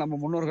 ஏன்னா நம்ம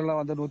முன்னோர்கள்லாம்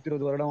வந்து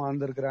 120 வருடம்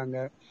வாழ்ந்திருக்கிறாங்க.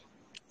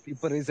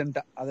 இப்ப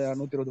ரீசெண்டா அதை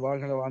 120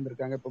 வாழ்களை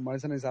வாழ்ந்திருக்காங்க. இப்ப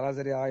மனுஷனுக்கு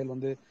சராசரி ஆயுள்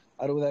வந்து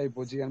 60 ஆகி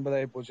போச்சு, 80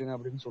 ஆகி போச்சுன்னு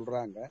அப்படின்னு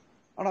சொல்றாங்க.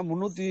 ஆனா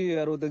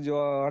 365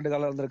 ஆண்டு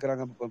காலம்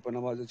இருந்திருக்கிறாங்க. இப்ப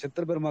நம்ம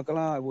சித்திர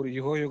பெருமக்கெல்லாம் ஒரு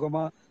யுக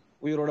யுகமா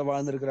உயிரோட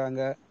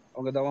வாழ்ந்திருக்கிறாங்க.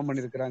 அவங்க தவம்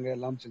பண்ணிருக்கிறாங்க,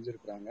 எல்லாம்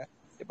செஞ்சிருக்கிறாங்க.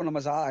 இப்ப நம்ம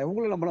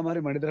அவங்களும் நம்மள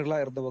மாதிரி மனிதர்களா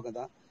இருந்தவங்க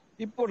தான்.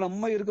 இப்போ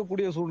நம்ம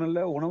இருக்கக்கூடிய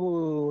சூழ்நிலை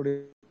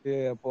உணவுடைய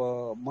இப்போ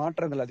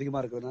மாற்றங்கள் அதிகமா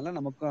இருக்கிறதுனால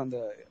நமக்கும் அந்த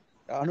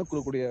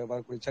அணுக்குள்ள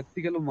வரக்கூடிய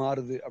சக்திகளும்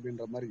மாறுது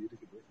அப்படின்ற மாதிரி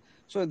இருக்குது.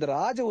 சோ இந்த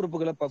ராஜ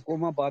உறுப்புகளை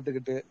பக்குவமா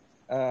பார்த்துக்கிட்டு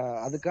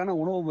அதுக்கான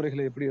உணவு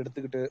முறைகளை எப்படி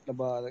எடுத்துக்கிட்டு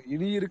நம்ம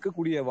இனி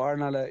இருக்கக்கூடிய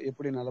வாழ்நாளை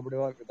எப்படி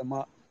நல்லபடியா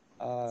விதமா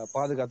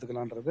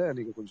பாதுகாத்துக்கலான்றத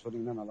நீங்க கொஞ்சம்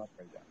சொன்னீங்கன்னா நல்லா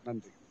இருக்கும் ஐயா.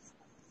 நன்றி.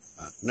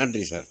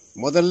 நன்றி சார்.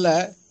 முதல்ல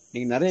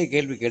நீங்கள் நிறைய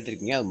கேள்வி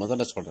கேட்டிருக்கீங்க, அது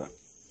முதல்ல சொல்கிறேன்.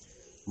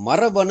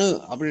 மரபணு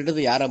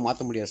அப்படின்றது யாரை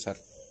மாற்ற முடியாது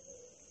சார்.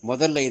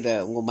 முதல்ல இதை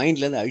உங்கள்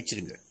மைண்ட்லேருந்து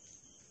அழிச்சிருங்க.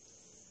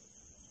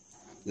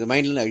 இது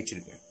மைண்ட்லேருந்து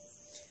அழிச்சிருங்க.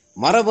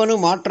 மரபணு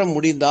மாற்றம்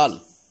முடிந்தால்,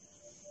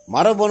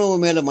 மரபணு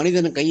மேலே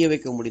மனிதன் கையை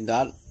வைக்க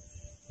முடிந்தால்,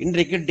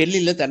 இன்றைக்கு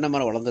டெல்லியில் தென்னை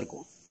மரம்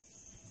வளர்ந்துருக்கும்,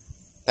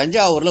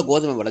 தஞ்சாவூரில்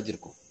கோதுமை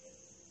விளைஞ்சிருக்கும்.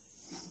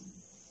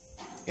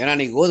 ஏன்னா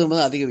இன்னைக்கு கோதுமை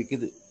தான் அதிகம்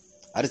விற்குது,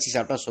 அரிசி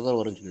சாப்பிட்டா சுகர்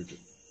வரும்னு சொல்லிட்டு.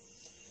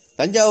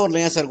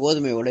 தஞ்சாவூரில் ஏன் சார்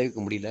கோதுமையை விளைவிக்க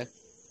முடியல?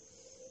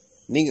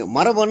 நீங்கள்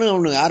மரபணு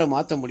ஒன்று யாரும்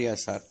மாற்ற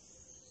முடியாது சார்.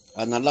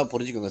 அது நல்லா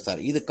புரிஞ்சுக்கோங்க சார்.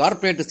 இது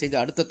கார்ப்பரேட் செய்த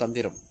அடுத்த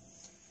தந்திரம்.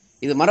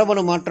 இது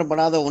மரபணு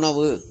மாற்றப்படாத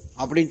உணவு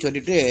அப்படின்னு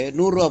சொல்லிட்டு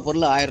 100 ரூபா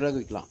பொருள் 1000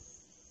 ரூபாய்க்கு விற்கலாம்.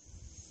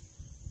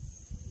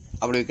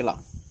 அப்படி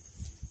விற்கலாம்.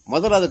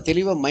 முதல்ல அதை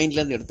தெளிவாக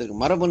மைண்ட்லேருந்து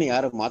எடுத்துருக்கு. மரபணு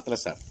யாரும் மாற்றலை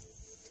சார்.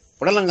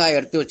 புடலங்காயை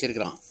எடுத்து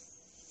வச்சிருக்கிறான்,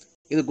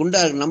 இது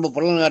குண்டா இருக்கு, நம்ம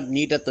புடலங்காய்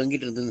நீட்டாக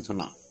தொங்கிட்டு இருந்ததுன்னு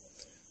சொன்னான்.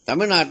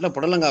 தமிழ்நாட்டில்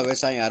புடலங்காய்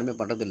விவசாயம் யாருமே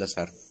பண்ணுறதில்லை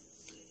சார்.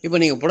 இப்போ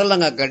நீங்கள்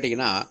புடலங்காய்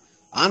கேட்டிங்கன்னா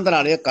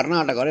ஆந்திராலேயோ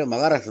கர்நாடகாவையோ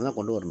மகாராஷ்டிரா தான்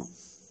கொண்டு வரணும்.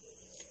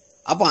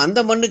 அப்போ அந்த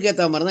மண்ணுக்கு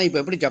ஏற்ற மாதிரி தான் இப்போ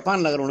எப்படி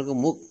ஜப்பானில் இருக்கிறவனுக்கு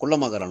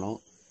குள்ளமாகறணும்,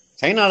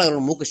 சைனாவில்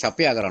இருக்கிறவனுக்கு மூக்கு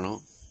சப்பையாகிறணும்.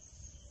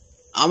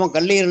 அவன்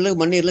கல்லீரல்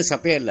மண்ணீரில்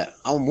சப்பையா இல்லை,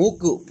 அவன்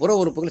மூக்கு புற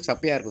உறுப்புகள்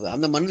சப்பையாக இருக்குது.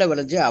 அந்த மண்ணில்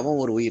விளைஞ்ச அவன்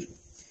ஒரு உயிர்,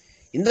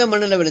 இந்த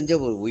மண்ணில் விளைஞ்ச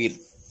ஒரு உயிர்.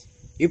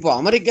 இப்போ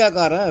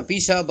அமெரிக்காக்காரன்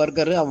பீஸா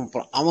பர்கரு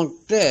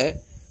அவன்கிட்ட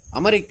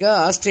அமெரிக்கா,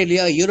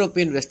 ஆஸ்திரேலியா,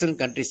 யூரோப்பியன் வெஸ்டர்ன்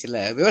கண்ட்ரிஸில்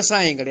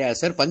விவசாயம் கிடையாது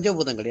சார்,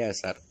 பஞ்சபூதம் கிடையாது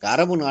சார்.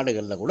 அரபு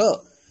நாடுகளில் கூட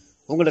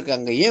உங்களுக்கு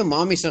அங்கே ஏன்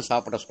மாமிசம்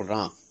சாப்பிட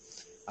சொல்கிறான்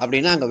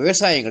அப்படின்னா அங்கே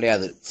விவசாயம்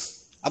கிடையாது.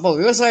 அப்போ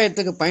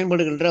விவசாயத்துக்கு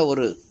பயன்படுகின்ற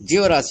ஒரு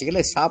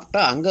ஜீவராசிகளை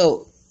சாப்பிட்டா அங்கே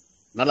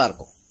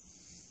நல்லாயிருக்கும்.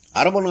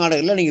 அரபு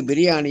நாடுகளில் நீங்கள்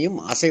பிரியாணியும்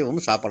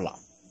அசைவமும் சாப்பிடலாம்.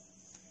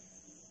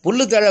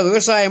 புல்லுத்தழ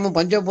விவசாயமும்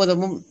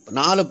பஞ்சபூதமும்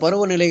 4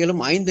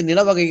 பருவநிலைகளும் 5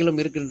 நிலவகைகளும்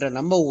இருக்கின்ற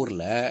நம்ம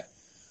ஊரில்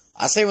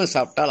அசைவம்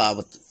சாப்பிட்டால்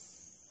ஆபத்து.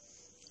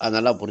 அது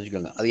நல்லா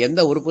புரிஞ்சுக்கோங்க. அது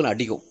எந்த உறுப்புன்னு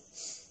அடிக்கும்,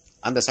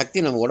 அந்த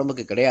சக்தி நம்ம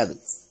உடம்புக்கு கிடையாது.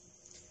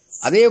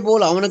 அதே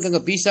போல் அவனுக்கு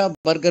அங்கே பீஸா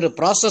பர்கர்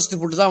ப்ராசஸ்டு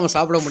ஃபுட்டு தான் அவன்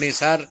சாப்பிட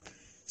முடியும் சார்.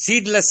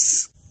 சீட்லெஸ்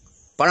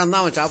பழம்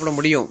தான் அவன் சாப்பிட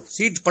முடியும்.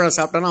 சீட் பழம்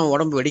சாப்பிட்டானா அவன்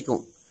உடம்பு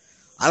வெடிக்கும்.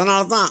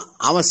 அதனால தான்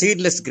அவன்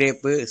சீட்லெஸ்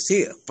கிரேப்பு,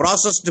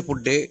 ப்ராசஸ்டு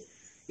ஃபுட்டு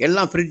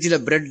எல்லாம் ஃப்ரிட்ஜில்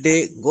ப்ரெட்டு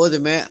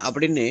கோதுமை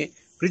அப்படின்னு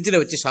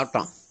ஃப்ரிட்ஜில் வச்சு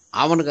சாப்பிட்டான்.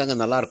 அவனுக்கு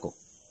அங்கே நல்லாயிருக்கும்.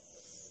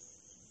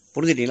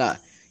 புரிஞ்சுட்டீங்களா?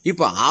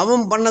 இப்போ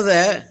அவன்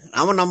பண்ணதை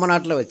அவன் நம்ம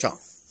நாட்டில் வச்சான்.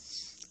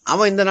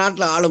 அவன் இந்த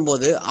நாட்டில்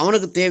ஆளும்போது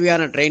அவனுக்கு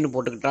தேவையான ட்ரெயின்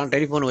போட்டுக்கிட்டான்,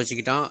 டெலிஃபோன்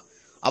வச்சுக்கிட்டான்,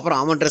 அப்புறம்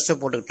அவன் ட்ரெஸ்ஸை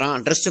போட்டுக்கிட்டான்.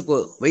 ட்ரெஸ்ஸுக்கு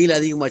வெயில்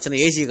அதிகமாச்சுன்னா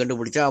ஏசியை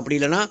கண்டுபிடிச்சான். அப்படி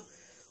இல்லைன்னா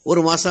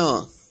ஒரு மாதம்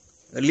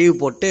லீவ்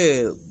போட்டு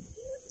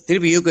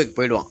திருப்பி யூகேக்கு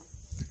போயிடுவான்.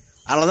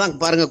 அதில் தான்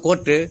பாருங்கள்,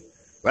 கோர்ட்டு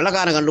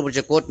வெள்ளைக்காரன்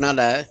கண்டுபிடிச்ச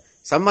கோர்ட்னால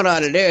சம்மர்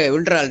ஹாலிடே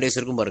வின்டர் ஹாலிடேஸ்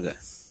இருக்கும் பாருங்க,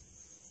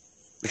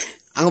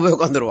 அங்கே போய்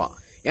உட்காந்துருவான்.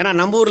 ஏன்னா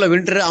நம்ம ஊரில்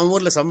வின்டர், அவன்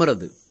ஊரில் சம்மர்,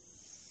 அது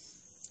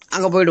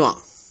அங்கே போயிடுவான்.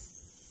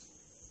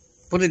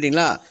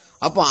 புரிஞ்சுட்டிங்களா?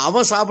 அப்போ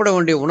அவன் சாப்பிட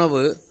வேண்டிய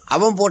உணவு,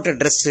 அவன் போட்ட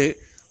ட்ரெஸ்ஸு,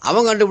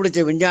 அவன் கண்டுபிடிச்ச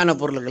விஞ்ஞான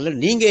பொருள்களில்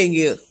நீங்கள்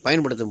இங்கே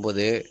பயன்படுத்தும்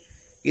போது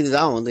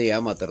இதுதான் வந்து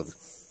ஏமாத்துறது.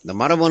 இந்த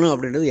மரபணு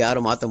அப்படின்றது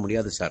யாரும் மாற்ற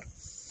முடியாது சார்.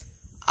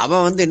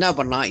 அவன் என்ன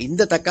பண்ணான்,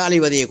 இந்த தக்காளி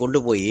விதையை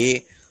கொண்டு போய்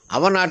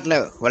அவன் நாட்டில்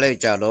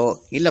விளைவிச்சாலோ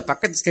இல்லை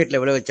பக்கத்து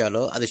ஸ்டேட்டில்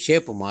விளைவிச்சாலோ அது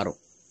ஷேப்பு மாறும்.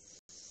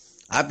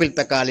 ஆப்பிள்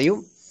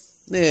தக்காளியும்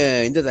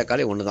இந்த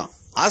தக்காளி ஒன்று தான்.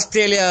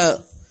 ஆஸ்திரேலியா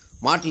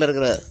மாட்டில்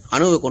இருக்கிற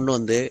அணுவை கொண்டு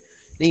வந்து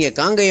நீங்கள்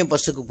காங்கேயம்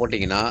பசுக்கு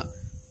போட்டிங்கன்னா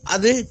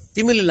அது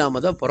திமில்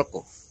இல்லாமல் தான்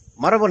பிறக்கும்.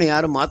 மரபணு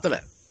யாரும்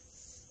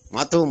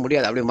மாற்றவும்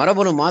முடியாது. அப்படி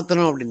மரபணு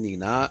மாற்றணும்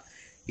அப்படின்னீங்கன்னா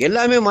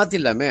எல்லாமே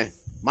மாற்றிடலாமே.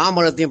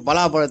 மாம்பழத்தையும்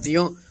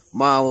பலாப்பழத்தையும்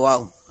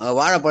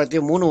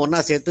வாழைப்பழத்தையும் 3 ஒன்றா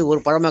சேர்த்து ஒரு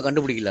பழமாக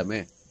கண்டுபிடிக்கலாமே.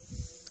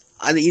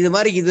 அது இது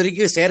மாதிரி இது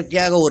வரைக்கும்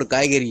செயற்கையாக ஒரு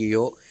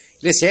காய்கறியோ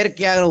இல்லை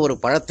செயற்கையாக ஒரு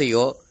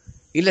பழத்தையோ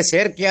இல்லை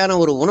செயற்கையான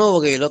ஒரு உணவு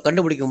வகையிலோ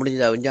கண்டுபிடிக்க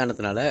முடிஞ்சதா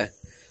விஞ்ஞானத்தினால?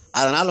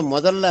 அதனால்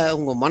முதல்ல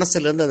உங்கள்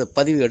மனசுலேருந்து அதை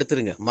பதிவு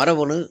எடுத்துருங்க.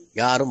 மரபணு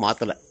யாரும்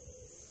மாற்றலை.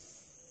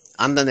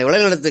 அந்தந்த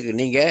விளைநிலத்துக்கு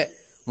நீங்கள்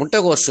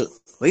முட்டைகோசு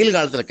வெயில்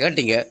காலத்தில்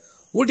கேட்டீங்க,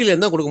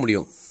 ஊட்டியிலேருந்து தான் கொடுக்க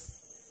முடியும்.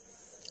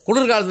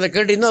 குளிர் காலத்தில்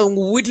கேட்டிங்கன்னா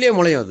உங்கள் வீட்டிலே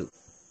முளையும். அது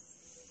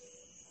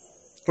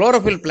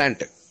குளோரோஃபில்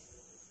பிளான்ட்.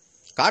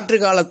 காற்று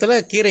காலத்தில்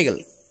கீரைகள்,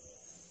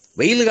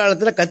 வெயில்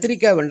காலத்தில்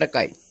கத்திரிக்காய்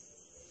வெண்டைக்காய்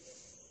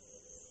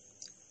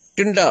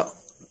டிண்டா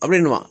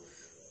அப்படின்வான்.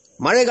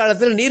 மழை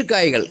காலத்தில்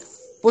நீர்க்காய்கள்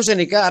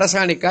பூசணிக்காய்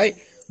அரசாணிக்காய்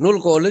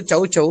நூல்கோல்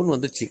சவுச்சவுன்னு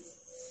வந்துச்சு.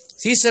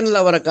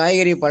 சீசனில் வர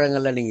காய்கறி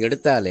பழங்களில் நீங்கள்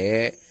எடுத்தாலே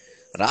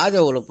ராஜ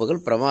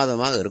உறுப்புகள்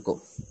பிரமாதமாக இருக்கும்.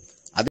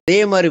 அதே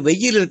மாதிரி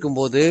வெயில்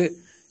இருக்கும்போது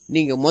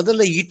நீங்கள்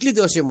முதல்ல இட்லி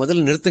தோசையை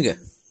முதல்ல நிறுத்துங்க.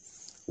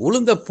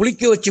 உளுந்த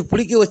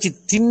புளிக்க வச்சு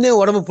தின்னே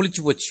உடம்பு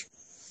புளிச்சு போச்சு.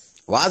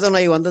 வாத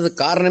நோய்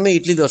வந்ததுக்கு காரணமே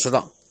இட்லி தோசை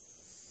தான்.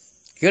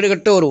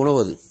 கேடுகட்ட ஒரு உணவு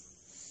அது.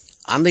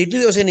 அந்த இட்லி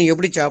தோசையை நீங்கள்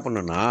எப்படி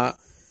சாப்பிட்ணுன்னா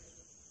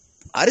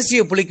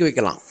அரிசியை புளிக்க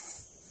வைக்கலாம்.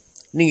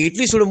 நீங்கள்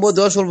இட்லி சுடும்போது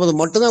தோசை சுடும்போது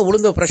மட்டும்தான்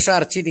உளுந்த ஃப்ரெஷ்ஷாக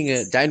அரைச்சி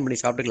நீங்கள் ஜாயின் பண்ணி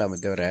சாப்பிட்டுக்கலாமே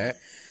தவிர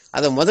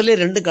அதை முதல்ல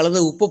 2 கலந்து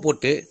உப்பு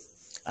போட்டு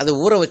அதை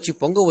ஊற வச்சு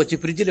பொங்க வச்சு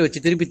ஃப்ரிட்ஜில்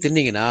வச்சு திருப்பி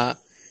தின்னீங்கன்னா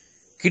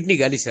கிட்னி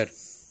காலி சார்.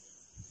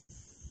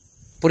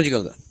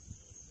 புரிஞ்சுக்கோங்க.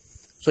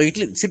 ஸோ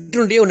இட்லி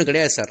சிற்றுண்டியே ஒன்று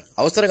கிடையாது சார்.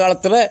 அவசர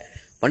காலத்தில்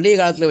பண்டிகை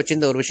காலத்தில்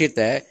வச்சிருந்த ஒரு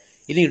விஷயத்த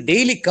இன்னைக்கு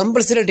டெய்லி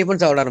கம்பல்சரியாக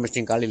டிஃபன் சாப்பிட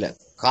ஆரம்பிச்சிங்க.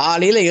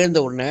 காலையில் எழுந்த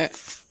உடனே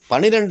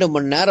 12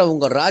 மணி நேரம்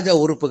உங்கள் ராஜா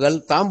உறுப்புகள்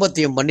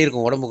தாம்பத்தியம்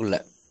பண்ணியிருக்கும். உடம்புக்குள்ள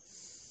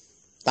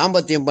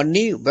தாம்பத்தியம்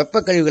பண்ணி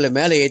வெப்ப கழிவுகளை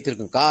மேலே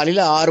ஏற்றிருக்கும்.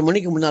 காலையில் 6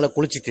 மணிக்கு முன்னால்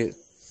குளிச்சுட்டு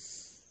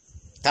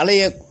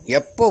தலையை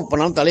எப்போ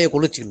பண்ணாலும் தலையை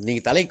குளிச்சுக்கணும்.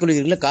 நீங்கள் தலை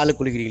குளிக்கிறீங்களோ காலை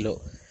குளிக்கிறீங்களோ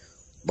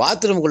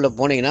பாத்ரூமுக்குள்ளே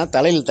போனீங்கன்னா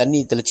தலையில்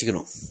தண்ணியை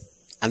தெளிச்சிக்கணும்.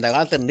 அந்த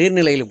காலத்தில்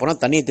நீர்நிலையில்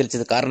போனால் தண்ணியை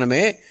தெளிச்சது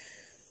காரணமே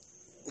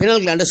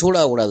பினல் கிளாண்டு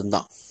சூடாகக்கூடாதுன்னு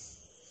தான்.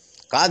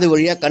 காது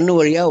வழியாக கண்ணு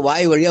வழியாக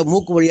வாய் வழியாக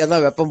மூக்கு வழியாக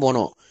தான் வெப்பம்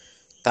போகணும்,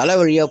 தலை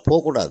வழியாக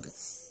போகக்கூடாது.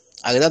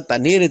 அதுதான்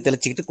தண்ணீரை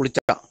தெளிச்சிக்கிட்டு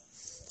குளிச்சான்.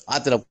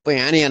 ஆற்றுல போய்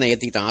யானை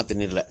ஏற்றிக்கிட்டான். ஆற்று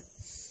நீரில்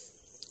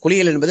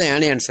குளியல் என்பது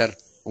யானையான் சார்.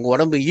 உங்கள்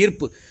உடம்பு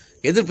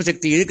எதிர்ப்பு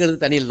சக்தி இழுக்கிறது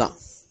தண்ணியில் தான்.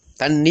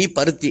 தண்ணி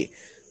பருத்தி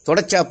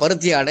தொடச்சா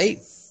பருத்தி ஆடை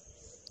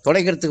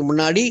துடைக்கிறதுக்கு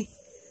முன்னாடி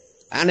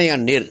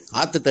யானையான் நீர்.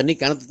 ஆற்று தண்ணி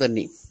கிணத்து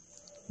தண்ணி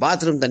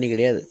பாத்ரூம் தண்ணி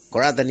கிடையாது.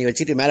 குழா தண்ணி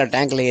வச்சுட்டு மேலே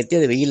டேங்கில் ஏற்றி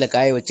அதை வெயிலில்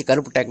காய வச்சு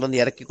கருப்பு டேங்கில்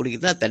வந்து இறக்கி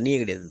குடிக்கிறதுனா தண்ணியே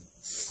கிடையாது.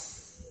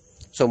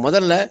 ஸோ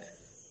முதல்ல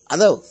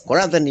அதை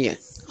குழா தண்ணியை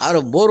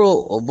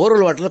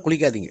போர்வெல் வாட்டரில்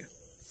குளிக்காதீங்க.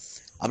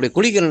 அப்படி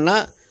குளிக்கணும்னா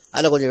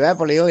அதில் கொஞ்சம்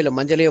வேப்பலையோ இல்லை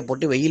மஞ்சளையோ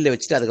போட்டு வெயிலில்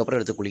வச்சுட்டு அதுக்கப்புறம்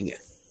எடுத்து குளிங்க.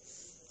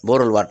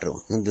 போர்வெல் வாட்டர்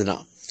இருந்துன்னா.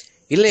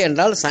 இல்லை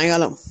என்றால்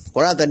சாயங்காலம்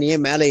குழா தண்ணியை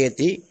மேலே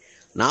ஏற்றி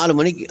 4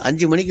 மணிக்கு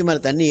 5 மணிக்கு மேலே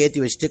தண்ணி ஏற்றி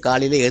வச்சுட்டு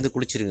காலையில் எழுந்து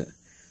குளிச்சிருங்க.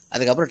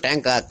 அதுக்கப்புறம்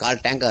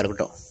டேங்காக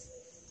இருக்கட்டும்,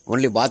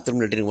 ஒன்லி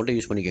பாத்ரூம் லெட்டரின் மட்டும்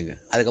யூஸ் பண்ணிக்கோங்க.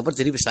 அதுக்கப்புறம்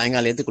திருப்பி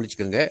சாயங்காலம் ஏற்றி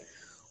குளிச்சுக்கோங்க.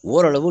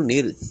 ஓரளவு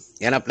நீர்,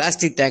 ஏன்னா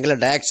பிளாஸ்டிக் டேங்கில்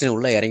டயாக்சின்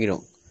உள்ளே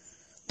இறங்கிடும்.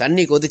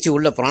 தண்ணி கொதித்து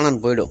உள்ளே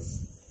பிராணன் போயிடும்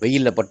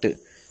வெயிலில் பட்டு.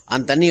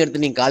 அந்த தண்ணி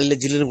எடுத்து நீங்கள் காலையில்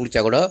ஜில்லுன்னு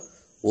குளித்தா கூட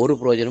ஒரு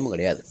பிரயோஜனமும்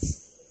கிடையாது.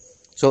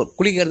 ஸோ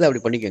குளிக்கிறத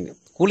அப்படி பண்ணிக்கோங்க.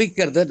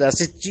 குளிக்கிறத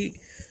ரசித்து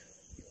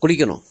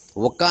குளிக்கணும்.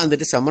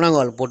 உட்காந்துட்டு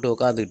சமணங்கால் போட்டு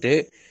உட்காந்துக்கிட்டு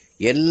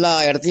எல்லா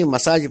இடத்தையும்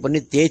மசாஜ் பண்ணி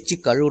தேய்ச்சி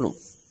கழுவணும்.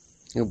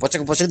 நீங்கள்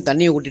பொச்சக்கு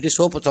தண்ணியை ஊட்டிட்டு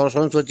சோப்பை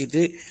சொன்னு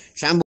சோச்சிக்கிட்டு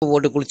ஷாம்பு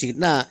போட்டு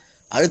குளிச்சிக்கிட்டுனா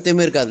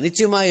அழுத்தமே இருக்காது.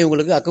 நிச்சயமாக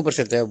இவங்களுக்கு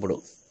அக்குப்ரெஷர்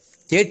தேவைப்படும்.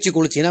 தேய்ச்சி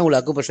குளிச்சிங்கன்னா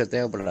உங்களுக்கு அக்குப்ரெஷர்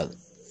தேவைப்படாது.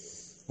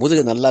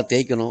 முதுகு நல்லா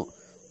தேய்க்கணும்.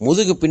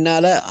 முதுகு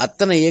பின்னால்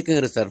அத்தனை இயக்கம்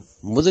இருக்குது சார்.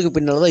 முதுகு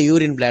பின்னால் தான்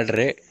யூரின்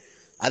பிளாடரு.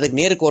 அதுக்கு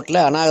நேர்கோட்டில்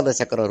அநாகத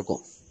சக்கரம்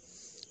இருக்கும்.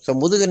 ஸோ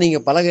முதுகு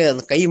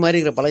நீங்கள் கை மாதிரி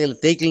இருக்கிற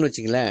பலகையில் தேய்க்கலன்னு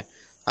வச்சிங்களேன்,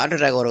 ஹார்ட்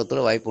அட்டாக்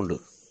வரதுல வாய்ப்பு உண்டு.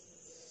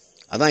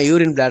 அதான்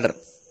யூரின் பிளாடர்.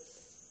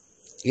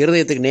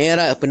 இருதயத்துக்கு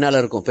நேராக பின்னால்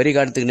இருக்கும்,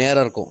 பெரிகார்டத்துக்கு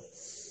நேராக இருக்கும்.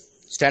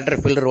 ஸ்டாட்டர்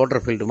ஃபில்டர்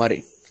வாட்டர் ஃபில்டர் மாதிரி.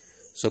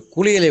 ஸோ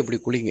குளியலை இப்படி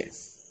குளிங்க.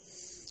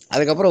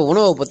 அதுக்கப்புறம்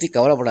உணவை பற்றி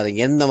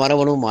கவலைப்படாதீங்க. எந்த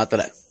மரபணுவும்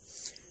மாற்றலை.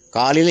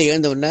 காலையில்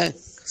எழுந்தவுடனே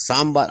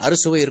சாம்பார்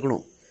அறுசுவை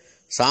இருக்கணும்.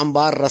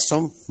 சாம்பார்,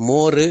 ரசம்,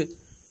 மோர்,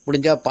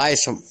 முடிஞ்சால்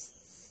பாயசம்.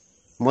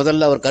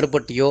 முதல்ல ஒரு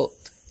கருப்பட்டியோ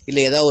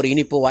இல்லை ஏதாவது ஒரு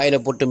இனிப்போ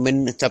வாயில் போட்டு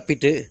மென்று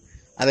சப்பிட்டு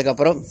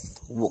அதுக்கப்புறம்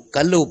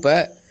கல் உப்பை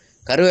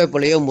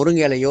கருவேப்பிலையோ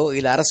முருங்கை இலையோ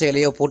இல்லை அரச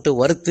இலையோ போட்டு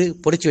வறுத்து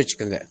பொடிச்சு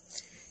வச்சுக்கோங்க.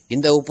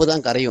 இந்த உப்பு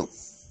தான் கரையும்,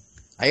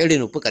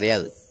 அயோடின் உப்பு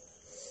கரையாது.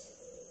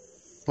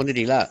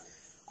 புரிஞ்சுட்டிங்களா?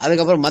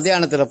 அதுக்கப்புறம்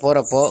மத்தியானத்தில்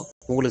போகிறப்போ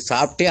உங்களுக்கு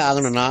சாப்பிட்டே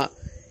ஆகணும்னா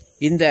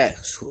இந்த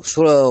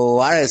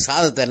வாழை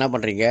சாதத்தை என்ன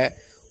பண்ணுறீங்க,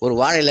 ஒரு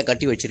வாழையில்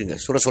கட்டி வச்சுருங்க.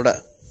 சுட சுட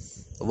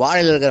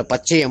வாழையில் இருக்கிற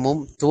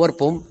பச்சையமும்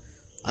துவர்ப்பும்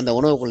அந்த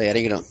உணவுக்குள்ளே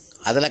இறங்கிடும்.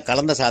 அதில்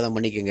கலந்த சாதம்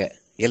பண்ணிக்கோங்க.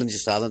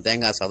 எலுமிச்சை சாதம்,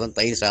 தேங்காய் சாதம்,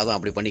 தயிர் சாதம்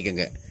அப்படி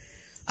பண்ணிக்கோங்க.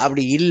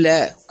 அப்படி இல்லை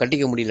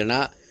கட்டிக்க முடியலன்னா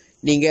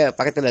நீங்கள்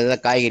பக்கத்தில்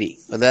ஏதாவது காய்கறி,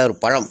 ஏதாவது ஒரு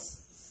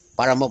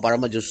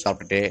பழமோ ஜூஸ்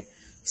சாப்பிட்டுட்டு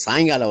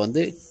சாயங்காலம்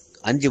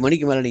 5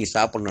 மணிக்கு மேலே நீங்கள்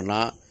சாப்பிட்ணுன்னா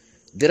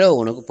திரவ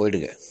உணவுக்கு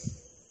போயிடுங்க.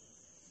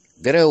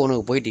 திரவ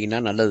உணவு போயிட்டீங்கன்னா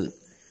நல்லது.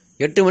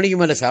 8 மணிக்கு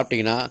மேலே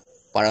சாப்பிட்டீங்கன்னா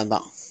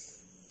பழம்தான்.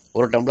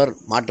 1 டம்ளர்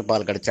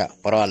மாட்டுப்பால் கிடைச்சா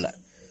பரவாயில்ல,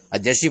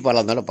 அது ஜெர்சி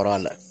பாலாக இருந்தாலும்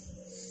பரவாயில்ல.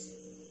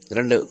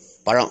 2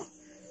 பழம்.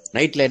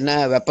 நைட்டில் என்ன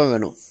வெப்பம்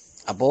வேணும்,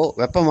 அப்போது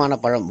வெப்பமான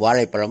பழம்,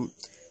 வாழைப்பழம்,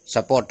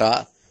 சப்போட்டா,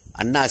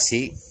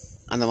 அன்னாசி,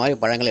 அந்த மாதிரி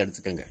பழங்களை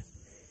எடுத்துக்கோங்க.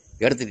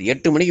 எடுத்துட்டு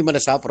 8 மணிக்கு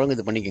மேலே சாப்பிட்றவங்க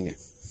இது பண்ணிக்கோங்க.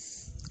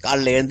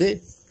 காலையில் எழுந்து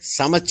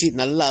சமைச்சு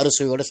நல்ல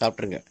அறுசுவையோடு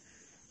சாப்பிட்ருங்க.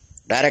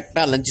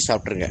 டைரெக்டாக லஞ்சு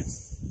சாப்பிட்ருங்க.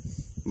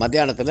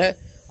 மத்தியானத்தில்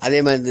அதே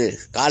மாதிரி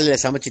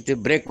காலையில் சமைச்சிட்டு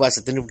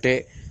பிரேக்ஃபாஸ்ட்டை தின்னுபிட்டு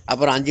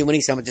அப்புறம் 5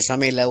 மணிக்கு சமைச்ச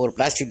சமையலில் ஒரு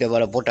பிளாஸ்டிக்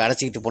டப்பாவில் போட்டு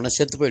அடைச்சிக்கிட்டு போனால்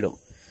செத்து போயிடும்.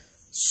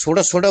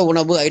 சுட சுட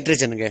உணவு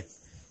ஹைட்ரஜனுங்க,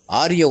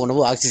 ஆரிய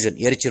உணவு ஆக்சிஜன்,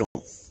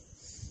 எரிச்சிரும்.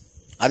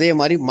 அதே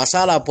மாதிரி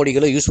மசாலா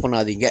பொடிகளை யூஸ்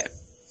பண்ணாதீங்க.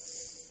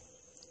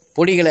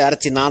 பொடிகளை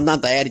அரைச்சி நான்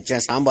தான்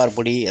தயாரித்தேன், சாம்பார்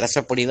பொடி,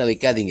 ரசப்பொடியெலாம்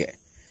வைக்காதீங்க.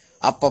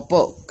 அப்பப்போ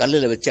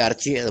கல்லில் வச்சு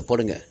அரைச்சி அதை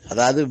போடுங்க.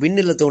 அதாவது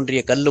விண்ணில்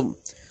தோன்றிய கல்லும்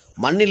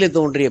மண்ணில்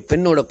தோன்றிய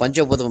பெண்ணோட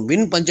பஞ்சபூதம்,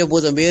 விண்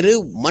பஞ்சபூதம் வேறு,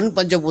 மண்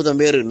பஞ்சபூதம்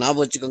வேறு,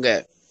 ஞாபகம் வச்சுக்கோங்க.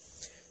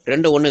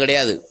 2 ஒன்று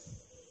கிடையாது.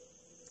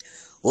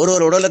 ஒரு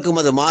உடலுக்கும்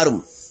அது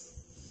மாறும்.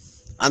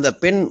 அந்த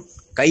பெண்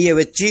கையை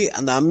வச்சு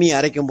அந்த அம்மியை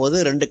அரைக்கும் போது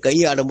 2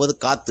 கையை ஆடும்போது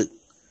காற்று,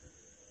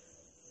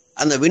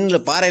 அந்த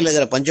விண்ணில் பாறையில்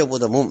இருக்கிற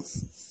பஞ்சபூதமும்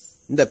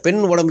இந்த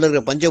பெண் உடம்புல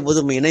இருக்கிற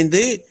பஞ்சபூதமும்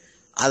இணைந்து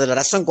அதில்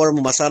ரசம்,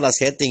 குழம்பு, மசாலா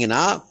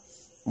சேர்த்திங்கன்னா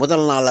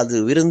முதல் நாள் அது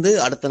விருந்து,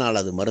 அடுத்த நாள்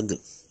அது மருந்து.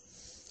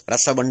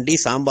 ரச வண்டி,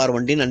 சாம்பார்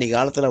வண்டின்னு அன்றைக்கி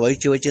காலத்தில்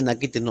வச்சு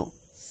நக்கி தின்னோம்.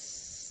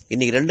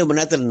 இன்றைக்கி 2 மணி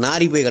நேரத்தில்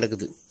நாரி போய்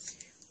கிடக்குது.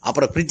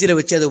 அப்புறம் ஃப்ரிட்ஜில்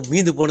வச்சு அதை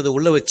மீந்து போனது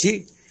உள்ளே வச்சு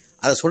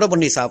அதை சுட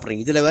பண்ணி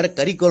சாப்பிட்றீங்க. இதில் வேறு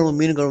கறி குழம்பு,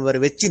 மீன் குழம்பு வேறு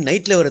வச்சு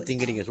நைட்டில் வேறு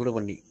திங்கிறீங்க சுட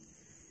பண்ணி.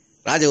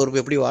 ராஜ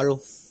உறுப்பு எப்படி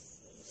வாழும்?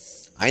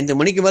 5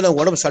 மணிக்கு மேலே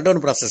உடம்பு ஷட்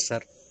டவுன் ப்ராசஸ்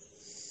சார்.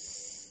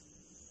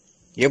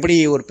 எப்படி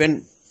ஒரு பெண்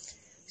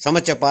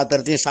சமைச்ச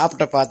பாத்திரத்தையும்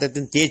சாப்பிட்ட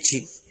பாத்திரத்தையும் தேய்ச்சி,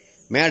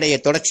 மேடையை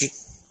தொடச்சி,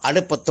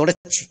 அடுப்பை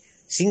தொடச்சி,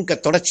 சிங்கை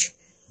தொடச்சி,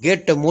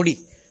 கேட்டை மூடி,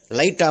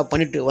 லைட் ஆஃப்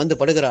பண்ணிவிட்டு வந்து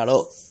படுகிறாளோ,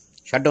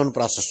 ஷட் டவுன்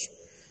ப்ராசஸ்.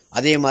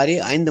 அதே மாதிரி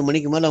 5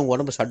 மணிக்கு மேலே அவங்க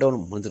உடம்பு ஷட் டவுன்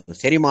வந்துருக்கும்.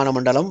 செரிமான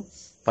மண்டலம்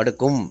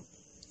படுக்கும்.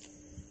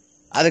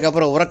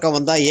 அதுக்கப்புறம் உறக்கம்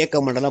வந்தால்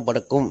ஏக்க மண்டலம்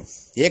படுக்கும்.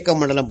 ஏக்க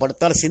மண்டலம்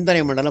படுத்தால்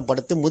சிந்தனை மண்டலம்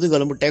படுத்து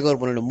முதுகெலும்பு டேக் ஓவர்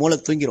பண்ணிடும். மூளை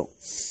தூங்கிடும்.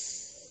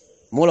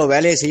 மூளை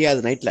வேலையே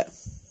செய்யாது நைட்டில்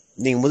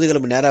நீங்கள்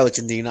முதுகெலும்பு நேராக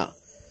வச்சுருந்தீங்கன்னா.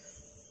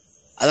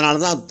 அதனால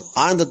தான்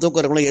ஆழ்ந்த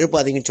தூக்கம் இருக்கணும்,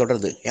 எழுப்பாதீங்கன்னு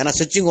சொல்கிறது. ஏன்னா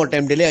ஸ்விட்சிங் ஒரு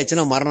டைம் டிலே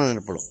ஆச்சுன்னா மரணம்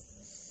ஏற்படும்.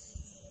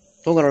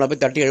 தூங்குறவங்கள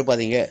போய் தட்டி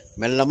எழுப்பாதீங்க.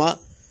 மெல்லமாக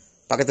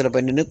பக்கத்தில்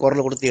போய் நின்று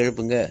குரல் கொடுத்து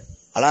எழுப்புங்க.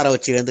 அலாரம்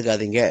வச்சு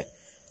எழுந்துக்காதீங்க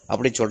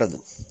அப்படின்னு சொல்கிறது.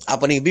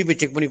 அப்போ நீங்கள் பிபி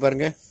செக் பண்ணி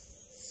பாருங்கள்.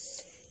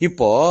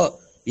 இப்போது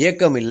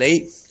ஏக்கம் இல்லை,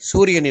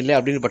 சூரியன் இல்லை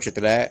அப்படின்னு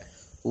பட்சத்தில்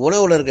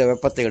உணவில் இருக்க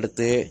வெப்பத்தை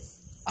எடுத்து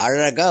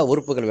அழகாக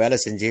உறுப்புகள் வேலை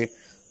செஞ்சு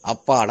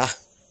அப்பாடா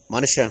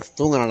மனுஷன்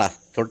தூங்கினாடா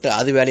சொல்லிட்டு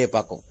அது வேலையை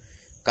பார்க்கும்.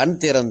 கண்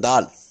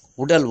திறந்தால்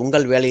உடல்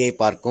உங்கள் வேலையை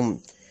பார்க்கும்,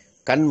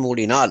 கண்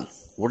மூடினால்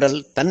உடல்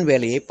தன்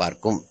வேலையை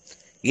பார்க்கும்.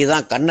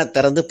 இதுதான் கண்ணை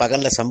திறந்து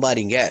பகலில்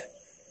சம்பாதிங்க,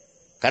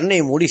 கண்ணை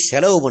மூடி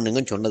செலவு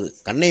பண்ணுங்கன்னு சொன்னது.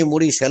 கண்ணை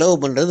மூடி செலவு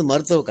பண்ணுறது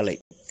மருத்துவ கலை.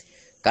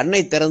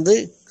 கண்ணை திறந்து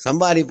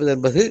சம்பாதிப்பது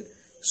என்பது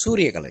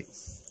சூரிய கலை.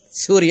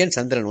 சூரியன்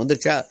சந்திரன்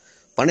வந்துருச்சா,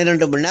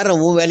 12 மணி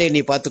நேரம் உன் வேலையை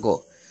நீ பார்த்துக்கோ.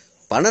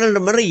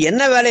 12 மணி நேரம்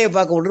என்ன வேலையை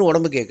பார்க்க முடியும்னு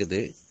உடம்பு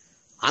கேட்குது.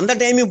 அந்த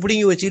டைமையும்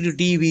பிடிங்கி வச்சுட்டு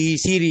டிவி,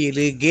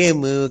 சீரியலு,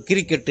 கேமு,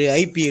 கிரிக்கெட்டு,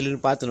 ஐபிஎல்னு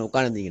பார்த்துன்னு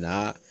உட்காந்துருந்தீங்கன்னா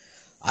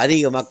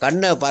அதிகமாக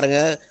கண்ணை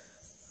பாருங்கள்,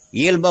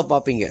 இயல்பாக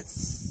பார்ப்பீங்க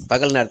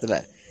பகல் நேரத்தில்.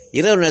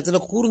 இரவு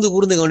நேரத்தில் கூர்ந்து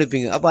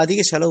கவனிப்பீங்க. அப்போ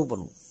அதிக செலவு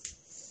பண்ணும்.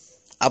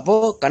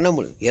 அப்போது கண்ணை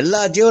மூடி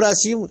எல்லா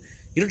ஜீவராசியும்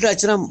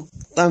இருட்டாச்சுன்னா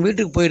தான்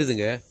வீட்டுக்கு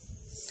போயிடுதுங்க.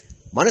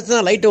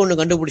 மனசுதான் லைட்டை ஒன்று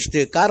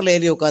கண்டுபிடிச்சிட்டு காரில்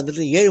ஏறி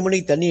உட்காந்துட்டு 7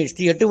 மணிக்கு தண்ணி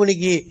அடிச்சுட்டு 8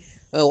 மணிக்கு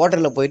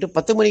ஹோட்டலில் போயிட்டு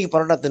 10 மணிக்கு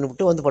பரோட்டா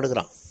தின்னுபிட்டு வந்து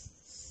படுக்கிறான்.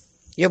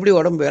 எப்படி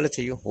உடம்பு வேலை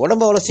செய்யும்?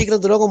 உடம்பு அவ்வளோ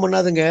சீக்கிரம் துரோகம்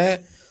பண்ணாதுங்க.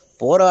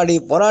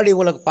 போராடி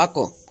உங்களை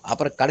பார்க்கும்.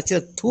 அப்புறம்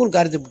கடைசியில் தூள்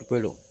காரித்து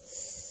போயிடும்.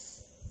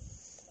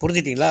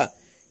 புரிஞ்சிட்டிங்களா?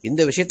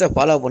 இந்த விஷயத்த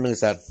ஃபாலோ பண்ணுங்க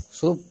சார்.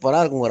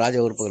 சூப்பராக இருக்கும் ராஜ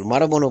உறுப்புகள்.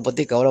 மரபணு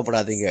பற்றி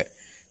கவலைப்படாதீங்க.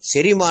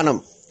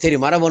 செரிமானம் சரி,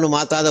 மரபணு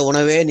மாற்றாத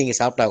உணவே நீங்கள்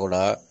சாப்பிட்டா கூட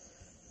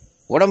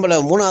உடம்புல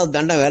 3வது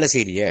தண்டம் வேலை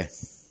செய்யறியே,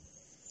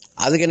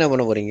 அதுக்கு என்ன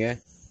பண்ண போகிறீங்க?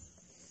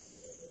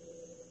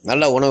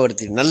 நல்ல உணவு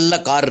எடுத்து, நல்ல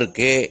கார்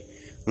இருக்குது,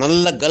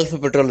 நல்ல கல்ஃப்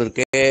பெட்ரோல்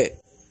இருக்குது,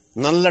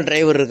 நல்ல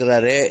டிரைவர்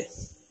இருக்கிறாரு,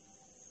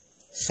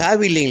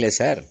 சாவி இல்லைங்களே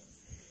சார்.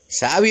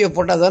 சாவியை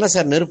போட்டால் தானே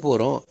சார் நெருப்பு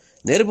வரும்.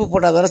 நெருப்பு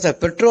போட்டால் தானே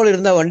சார் பெட்ரோல்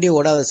இருந்தால் வண்டி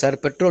ஓடாது சார்.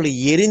 பெட்ரோல்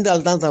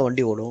எரிந்தால் தான் சார்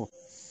வண்டி ஓடும்.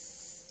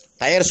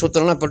 டயர்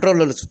சுற்றணும்னா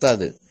பெட்ரோலில்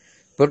சுற்றாது,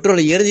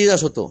 பெட்ரோல் எரிஞ்சு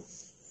தான் சுற்றும்.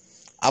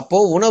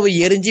 அப்போது உணவு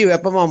எரிஞ்சு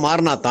வெப்பமாக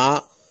மாறினா தான்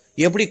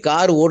எப்படி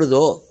கார்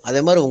ஓடுதோ அதே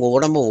மாதிரி உங்கள்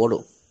உடம்பும்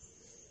ஓடும்.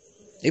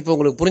 இப்போ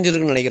உங்களுக்கு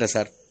புரிஞ்சிருக்குன்னு நினைக்கிறேன்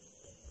சார்.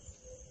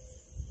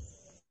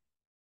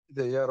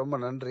 இது ஐயா ரொம்ப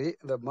நன்றி.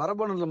 இந்த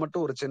மரபணுல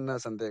மட்டும் ஒரு சின்ன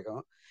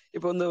சந்தேகம்.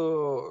 இப்போ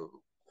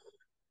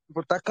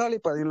தக்காளி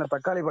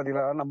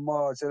பாத்தீங்கன்னா நம்ம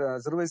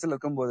சிறு வயசுல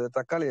இருக்கும்போது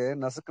தக்காளியை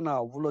நசுக்குனா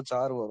அவ்வளவு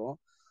சாறு வரும்.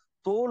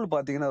 தோல்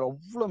பாத்தீங்கன்னா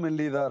அவ்வளவு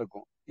மெல்லியதா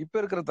இருக்கும். இப்ப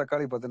இருக்கிற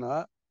தக்காளி பாத்தீங்கன்னா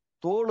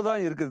தோல்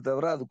தான் இருக்குது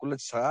தவிர அதுக்குள்ள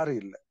சாறு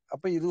இல்லை.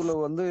 அப்ப இதுல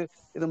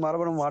இது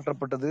மரபணு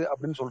மாற்றப்பட்டது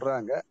அப்படின்னு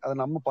சொல்றாங்க. அதை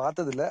நம்ம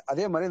பார்த்தது இல்ல.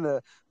 அதே மாதிரி இந்த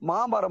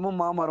மாமரமும்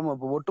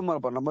இப்போ ஒட்டு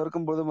மரம் நம்ம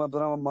இருக்கும்போது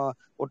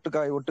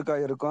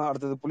ஒட்டுக்காய் இருக்கும்,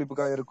 அடுத்தது புளிப்பு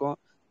காய் இருக்கும்,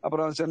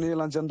 அப்புறம்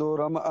சென்னையெல்லாம்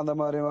செந்தூரம், அந்த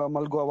மாதிரி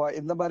மல்கோவா,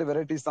 இந்த மாதிரி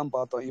வெரைட்டிஸ் தான்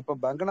பார்த்தோம். இப்ப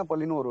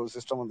பங்கனப்பள்ளின்னு ஒரு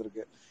சிஸ்டம்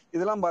வந்திருக்கு.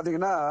 இதெல்லாம்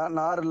பாத்தீங்கன்னா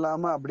நார்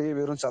இல்லாம அப்படியே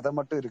வெறும் சதை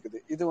மட்டும் இருக்குது.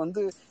 இது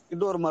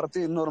இன்னொரு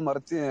மரத்தையும்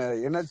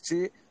இணைச்சி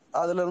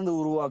அதுல இருந்து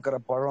உருவாக்குற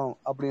பழம்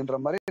அப்படின்ற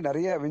மாதிரி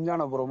நிறைய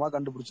விஞ்ஞானபூர்வமா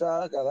கண்டுபிடிச்சா,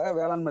 அதாவது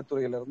வேளாண்மை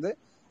துறையில இருந்து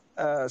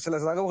சில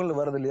தகவல்கள்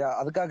வருது இல்லையா,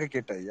 அதுக்காக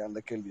கேட்டேன் ஐயா அந்த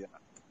கேள்வியை.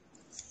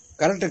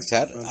 கரெக்டுங்க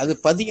சார். அது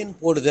பதியன்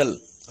போடுதல்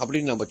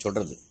அப்படின்னு நம்ம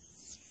சொல்றது.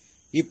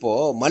 இப்போ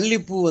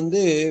மல்லிப்பூ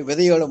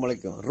விதையோட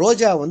முளைக்கும்,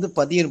 ரோஜா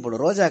பதியன்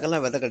போடும்.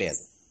 ரோஜாக்கெல்லாம் விதை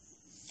கிடையாது.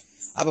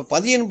 அப்ப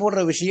பதியன்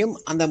போடுற விஷயம்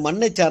அந்த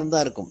மண்ணை சார்ந்தா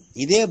இருக்கும்.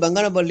 இதே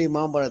பங்கனப்பள்ளி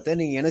மாம்பழத்தை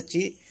நீங்க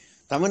இணைச்சி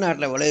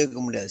தமிழ்நாட்டில் விளைவிக்க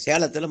முடியாது.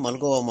 சேலத்தில்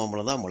மல்கோவா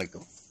மாம்பழம் தான்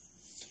முளைக்கும்.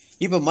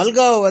 இப்போ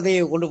மல்கோவா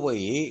விதையை கொண்டு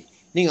போய்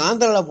நீங்கள்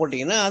ஆந்திராவில்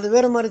போட்டிங்கன்னா அது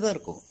வேறு மாதிரி தான்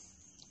இருக்கும்.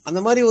 அந்த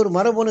மாதிரி ஒரு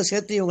மரபணு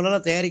சேர்த்து இவங்களால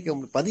தயாரிக்க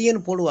முடியும். பதியன்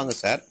போடுவாங்க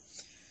சார்.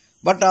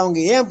 பட் அவங்க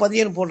ஏன்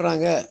பதியன்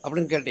போடுறாங்க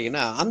அப்படின்னு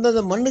கேட்டிங்கன்னா,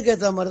 அந்தந்த மண்ணுக்கு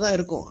ஏற்ற மாதிரி தான்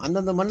இருக்கும்.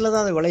 அந்தந்த மண்ணில்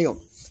தான் அது விளையும்.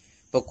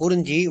 இப்போ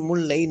குறிஞ்சி,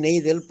 முல்லை,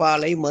 நெய்தல்,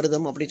 பாலை,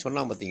 மருதம் அப்படின்னு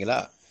சொன்னால் பார்த்தீங்களா,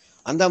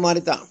 அந்த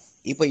மாதிரி தான்.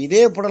 இப்போ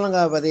இதே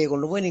புடலங்காய் விதையை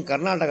கொண்டு போய் நீங்கள்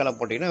கர்நாடகாவில்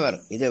போட்டிங்கன்னா வேறு.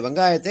 இதே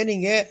வெங்காயத்தை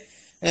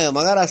நீங்கள்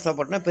மகாராஷ்டிரா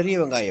போட்டினா பெரிய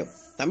வெங்காயம்,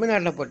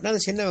 தமிழ்நாட்டில் போட்டினா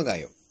அது சின்ன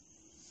வெங்காயம்.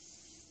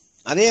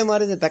 அதே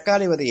மாதிரி இந்த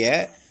தக்காளி விதையை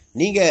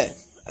நீங்கள்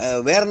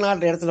வேறு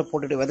நாட்டு இடத்துல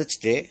போட்டுட்டு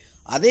விதைச்சிட்டு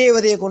அதே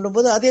விதையை கொண்டு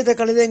போது அதே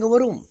தக்காளி தான் இங்கே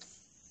வரும்.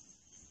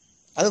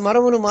 அது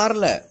மரபணு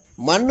மாறல,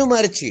 மண்ணு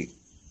மாறிச்சு.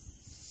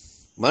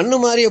 மண்ணு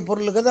மாறிய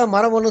பொருளுக்கு தான்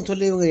மரபணு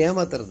சொல்லி இவங்க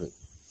ஏமாத்துறது.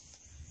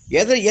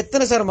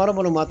 எத்தனை சார்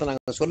மரபணு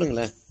மாற்றினாங்க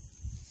சொல்லுங்களேன்?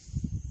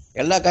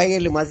 எல்லா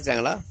காய்கறிலையும்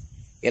மாற்றிட்டாங்களா?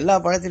 எல்லா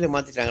பழத்திலையும்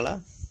மாற்றிட்டாங்களா?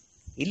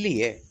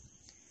 இல்லையே.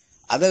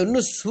 அதை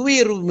இன்னும்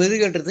சுவையை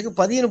மெருகேற்றத்துக்கு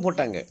பதியன்னு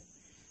போட்டாங்க.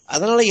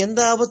 அதனால் எந்த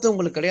ஆபத்தும்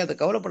உங்களுக்கு கிடையாது,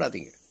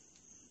 கவலைப்படாதீங்க.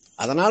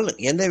 அதனால்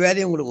எந்த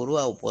வியாதியும் உங்களுக்கு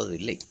உருவாக போவது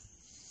இல்லை.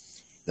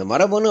 இந்த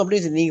மரபணு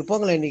அப்படின்னு நீங்கள்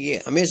போங்களேன், இன்றைக்கி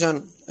அமேசான்,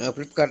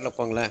 ஃப்ளிப்கார்ட்டில்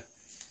போங்களேன்,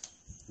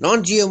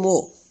 நான் ஜிஎம்ஓ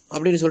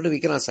அப்படின்னு சொல்லிட்டு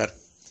விற்கிறான் சார்.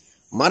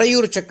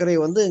 மறையூர் சர்க்கரை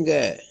இங்கே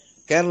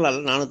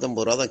கேரளாவில்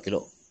 450 ரூபா தான்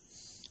கிலோ.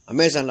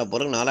 அமேசானில்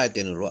போகிறது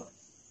 4500 ரூபா.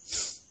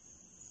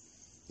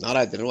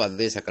 4500 ரூபா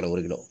அதே சர்க்கரை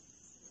 1 கிலோ.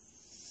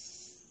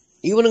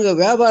 இவனுங்க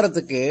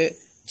வியாபாரத்துக்கு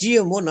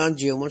ஜிஎம்ஓ நான்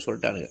ஜிஎம்ஓன்னு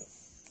சொல்லிட்டானுங்க.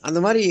 அந்த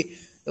மாதிரி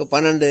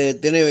 12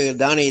 திணை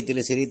வகைகள்,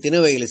 தானியத்திலும் சரி, திணை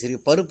வகையிலும் சரி,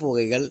 பருப்பு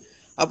வகைகள்,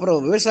 அப்புறம்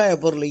விவசாய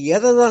பொருள்,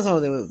 எதை தான்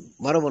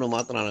மரபணு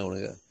மாற்றினாங்க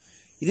அவனுங்க.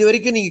 இது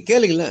வரைக்கும் நீங்கள்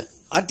கேளுங்களேன்,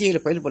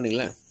 ஆர்டிஐயில் ஃபைல்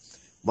பண்ணிங்களேன்.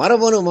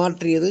 மரபணு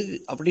மாற்றியது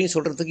அப்படின்னு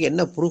சொல்கிறதுக்கு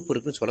என்ன ப்ரூஃப்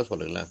இருக்குன்னு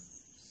சொல்லுங்களேன்.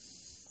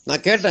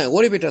 நான் கேட்டேன்,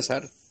 ஓடி போயிட்டேன்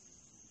சார்.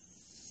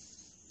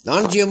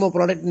 நான் ஜிஎம்ஓ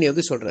ப்ராடக்ட் நீ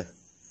எது சொல்கிற?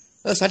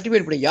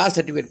 சர்டிஃபிகேட் பண்ணி, யார்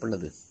சர்டிஃபிகேட்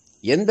பண்ணது?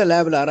 எந்த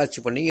லேபில்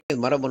ஆராய்ச்சி பண்ணி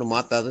மரபணு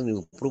மாற்றாதுன்னு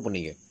நீங்கள் ப்ரூவ்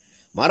பண்ணீங்க?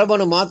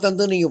 மரபணு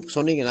மாற்றாந்து நீங்கள்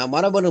சொன்னீங்கன்னா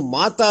மரபணு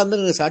மாற்றாந்து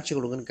நீங்கள் சாட்சி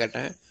கொடுங்கன்னு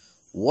கேட்டேன்.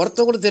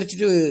 ஒருத்த கூட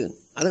தெரிச்சிட்டு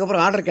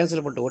அதுக்கப்புறம் ஆர்டர்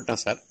கேன்சல் பண்ணிட்டு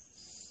ஓட்டான் சார்.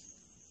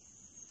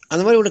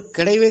 அந்த மாதிரி ஒன்று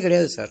கிடையவே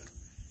கிடையாது சார்.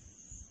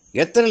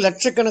 எத்தனை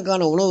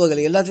லட்சக்கணக்கான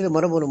உணவுகள் எல்லாத்தையும்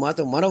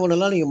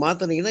மரபணுலாம் நீங்கள்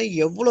மாற்றினீங்கன்னா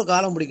எவ்வளோ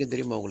காலம் பிடிக்கும்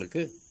தெரியுமா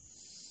உங்களுக்கு?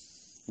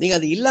 நீங்கள்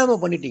அது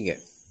இல்லாமல் பண்ணிட்டீங்க.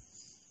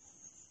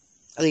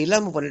 அது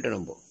இல்லாமல் பண்ணிட்டோம்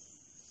நம்ம.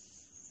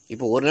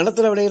 இப்போ ஒரு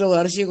நிலத்தில் விளையிற ஒரு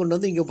அரிசியை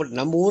கொண்டு இங்கே போட்டு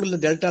நம்ம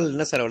ஊரில் டெல்டாவில்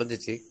என்ன சார்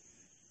விளைஞ்சிச்சு?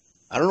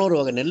 600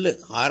 வகை நெல்,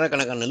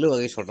 ஆயிரக்கணக்கான நெல்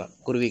வகை சொல்கிறான்.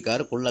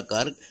 குருவிக்கார்,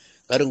 குள்ளக்கார்,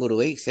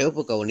 கருங்குருவை,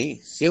 சிவப்பு கவுனி,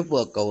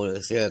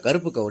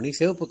 கருப்பு கவுனி,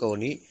 சிவப்பு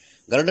கவுனி,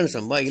 கருடன்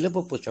சம்பா,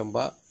 இலப்பப்பு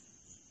சம்பா,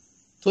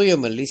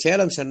 தூயமல்லி,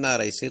 சேலம் சென்னா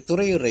ரைஸு,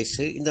 துறையூர்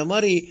ரைஸு, இந்த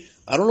மாதிரி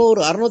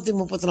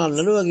 634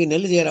 நெல் வகை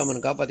நெல்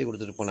ஜெயராமன் காப்பாற்றி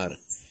கொடுத்துட்டு போனார்.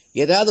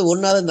 ஏதாவது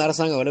ஒன்றாவது இந்த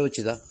அரசாங்கம்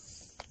விளைவிச்சுதா?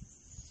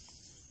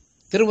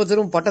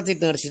 திரும்ப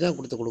பட்டத்தீட்டு அரிசி தான்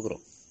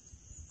கொடுக்குறோம்.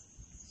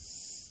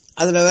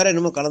 அதில் வேற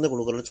என்னமோ கலந்து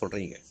கொடுக்குறோன்னு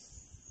சொல்கிறீங்க.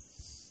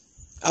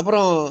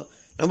 அப்புறம்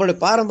நம்மளுடைய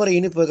பாரம்பரிய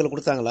இனிப்புகள்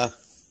கொடுத்தாங்களா?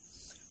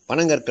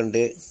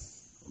 பனங்கற்கண்டு,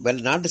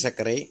 நாட்டு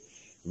சர்க்கரை,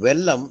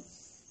 வெல்லம்,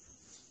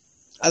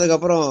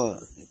 அதுக்கப்புறம்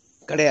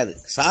கிடையாது.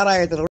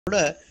 சாராயத்தில் கூட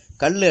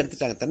கல்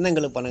எடுத்துட்டாங்க,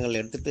 தென்னங்கல் பனங்கள்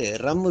எடுத்துட்டு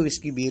ரம்மு,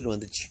 விஸ்கி, பீர்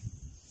வந்துச்சு.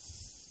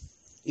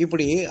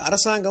 இப்படி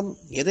அரசாங்கம்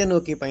எதை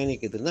நோக்கி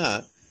பயணிக்குதுன்னா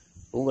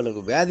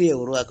உங்களுக்கு வியாதியை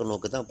உருவாக்க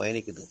நோக்கி தான்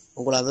பயணிக்குது.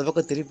 உங்களை அந்த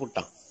பக்கம்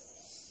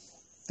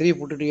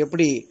திருப்பி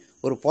எப்படி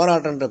ஒரு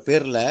போராட்டன்ற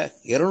பேரில்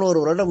 200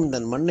 வருடம் இந்த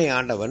மண்ணை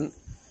ஆண்டவன்,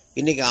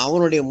 இன்றைக்கி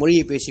அவனுடைய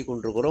மொழியை பேசி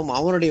கொண்டிருக்கிறோம்,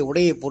 அவனுடைய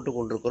உடையை போட்டு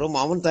கொண்டிருக்கிறோம்,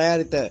 அவன்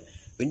தயாரித்த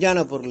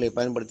விஞ்ஞான பொருட்களை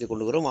பயன்படுத்தி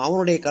கொண்டிருக்கிறோம்,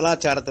 அவனுடைய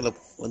கலாச்சாரத்தில்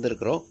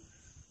வந்திருக்கிறோம்,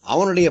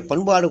 அவனுடைய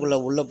பண்பாடுக்குள்ளே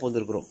உள்ளே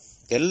போந்திருக்கிறோம்.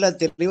 எல்லாம்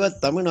தெளிவாக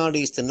Tamil Nadu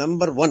is the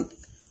number 1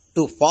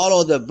 to follow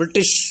the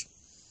British.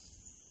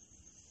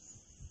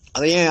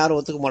 அதை ஏன் யாரும்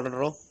ஒத்துக்க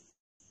மாட்டேன்றோம்?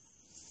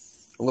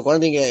 உங்கள்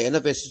குழந்தைங்க என்ன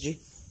பேசுச்சு?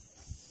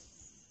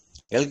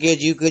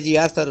 எல்கேஜி யூகேஜி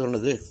யார் சார்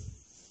சொன்னது?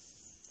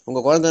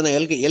 உங்கள் குழந்தை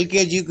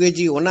எல்கேஜி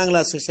யூகேஜி 1ஆம்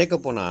கிளாஸ் சேர்க்க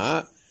போனால்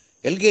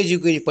எல்கேஜி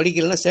யூகேஜி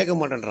படிக்கலைன்னா சேர்க்க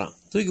மாட்டேன்றான்,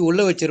 தூக்கி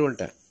உள்ளே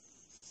வச்சிருவேன்ட்டேன்.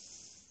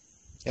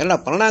 ஏன்னா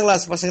 12ஆம்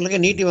கிளாஸ்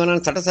பசங்களுக்கு நீட்டி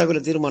வேணான்னு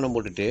சட்டசபையில் தீர்மானம்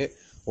போட்டுட்டு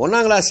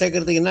 1ஆம் கிளாஸ்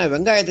சேர்க்கறதுக்கு என்ன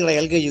வெங்காயத்துக்குள்ள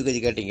எல்கேஜி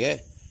யூகேஜி கேட்டீங்க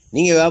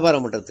நீங்கள்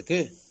வியாபாரம் பண்ணுறதுக்கு?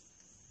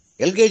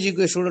 எல்கேஜி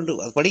யூகேஜி ஸ்டூடெண்ட்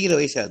அது படிக்கிற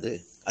வயசாது,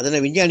 அது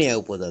என்ன விஞ்ஞானி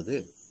ஆக போகுது? அது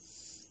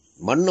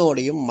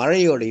மண்ணோடையும்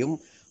மழையோடையும்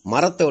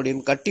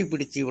மரத்தோடையும் கட்டி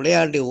பிடிச்சி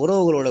விளையாடி,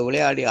 உறவுகளோட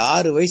விளையாடி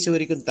 6 வயசு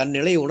வரைக்கும் தன்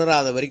நிலை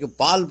உணராத வரைக்கும்,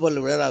 பால்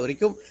விளையாட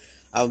வரைக்கும்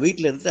அவன்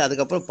வீட்டில் இருந்து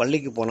அதுக்கப்புறம்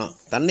பள்ளிக்கு போனான்.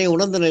 தன்னை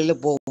உணர்ந்த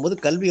நிலையில் போகும்போது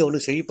கல்வி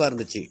அவனுக்கு செழிப்பாக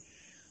இருந்துச்சு.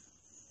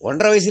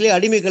 1.5 வயசுலேயே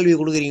அடிமை கல்வி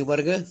கொடுக்குறீங்க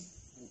பாருங்க.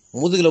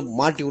 முதுகில்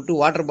மாட்டி விட்டு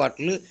வாட்டர்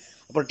பாட்டில்,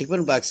 அப்புறம்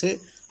டிஃபன் பாக்ஸு,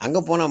 அங்கே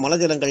போனால் மலை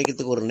ஜலம்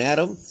கழிக்கிறதுக்கு ஒரு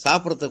நேரம்,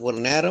 சாப்பிட்றதுக்கு ஒரு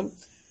நேரம்,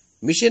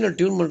 மிஷினை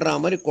டியூன் பண்ணுற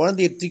மாதிரி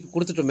குழந்தைய தூக்கி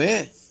கொடுத்துட்டோமே.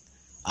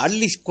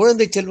 அள்ளி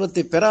குழந்தை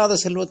செல்வத்தை, பெறாத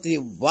செல்வத்தை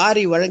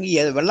வாரி வழங்கி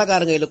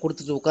வெள்ளைக்காரங்க கையில்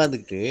கொடுத்துட்டு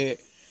உட்காந்துக்கிட்டு,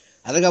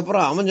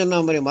 அதுக்கப்புறம் அவன்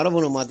சொன்ன மாதிரி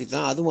மரபணு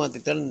மாற்றிட்டான், அது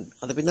மாற்றிட்டான்.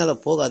 அதை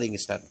பின்னால் போகாதீங்க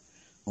சார்.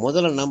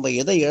 முதல்ல நம்ம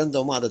எதை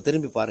இழந்தோமோ அதை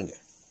திரும்பி பாருங்க.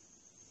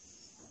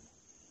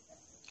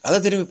 அதை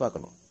திரும்பி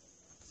பார்க்கணும்.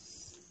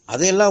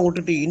 அதையெல்லாம்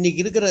விட்டுட்டு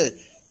இன்னைக்கு இருக்கிற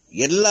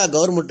எல்லா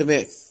கவர்மெண்ட்டுமே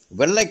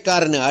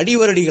வெள்ளைக்காரன்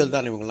அடிவரடிகள்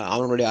தான் இவங்கெல்லாம்.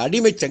 அவனுடைய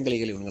அடிமை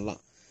சங்கிலிகள்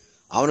இவங்கெல்லாம்.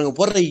 அவனுங்க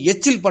போடுற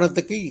எச்சில்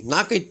பணத்துக்கு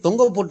நாக்கை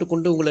தொங்க போட்டு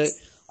கொண்டு உங்களை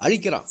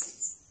அழிக்கிறான்.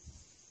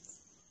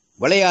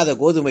 விளையாத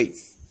கோதுமை,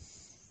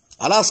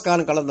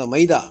 அலாஸ்கான் கலந்த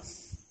மைதா,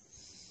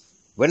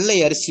 வெள்ளை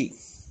அரிசி,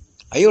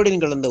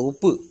 அயோடின் கலந்த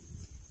உப்பு,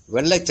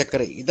 வெள்ளை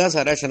சர்க்கரை, இதான்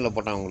சார் ரேஷனில்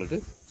போட்டான் உங்களுக்கு.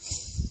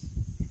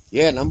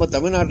 ஏன் நம்ம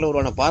தமிழ்நாட்டில்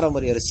உருவான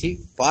பாரம்பரிய அரிசி,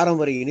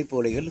 பாரம்பரிய இனிப்பு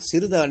வகைகள்,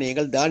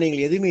 சிறுதானியங்கள்,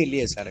 தானியங்கள் எதுவுமே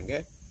இல்லையே சாருங்க.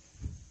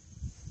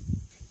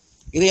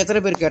 இதை எத்தனை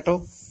பேர்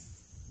கேட்டோம்?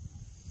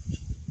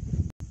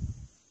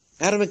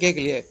 யாருமே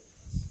கேட்கலையே.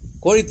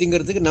 கோழி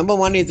திங்கிறதுக்கு நம்ம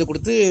மானியத்தை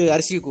கொடுத்து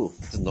அரிசி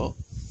கொடுத்துருந்தோம்.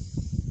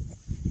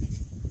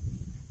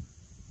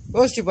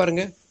 யோசிச்சு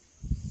பாருங்க.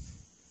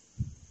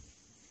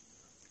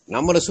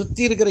 நம்மளை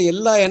சுற்றி இருக்கிற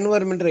எல்லா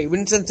என்வரன்மெண்ட்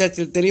வின்சென்ட்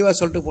சர்ச்சில் தெளிவாக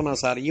சொல்லிட்டு போனா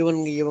சார்,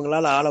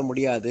 இவங்களால் ஆள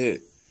முடியாது.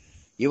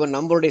 இவன்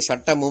நம்மளுடைய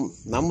சட்டமும்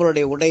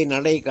நம்மளுடைய உடை,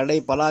 நடை, கடை,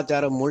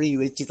 கலாச்சாரம், மொழி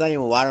வச்சு தான்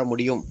இவன் வாழ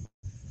முடியும்.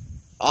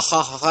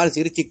 ஆஹா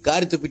சிரிச்சு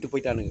காரி துப்பிட்டு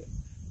போயிட்டானுங்க.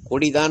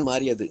 கொடிதான்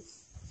மாறியது,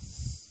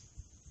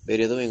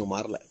 வேறு எதுவும் இங்கே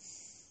மாறல.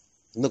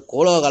 இன்னும்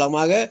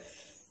கோலாகலமாக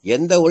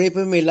எந்த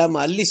உழைப்புமே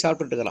இல்லாமல் அள்ளி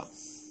சாப்பிட்டுட்டு இருக்கிறான்.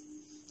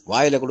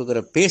 வாயில்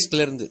கொடுக்குற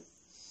பேஸ்ட்லேருந்து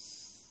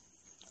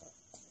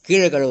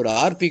கீழே கழுவுற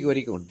ஆர்பிக்கு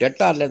வரைக்கும்,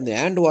 டெட்டார்லேருந்து,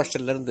 hand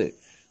வாஷர்லேருந்து,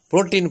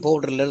 protein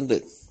பவுடர்லேருந்து,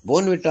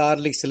 Bournvita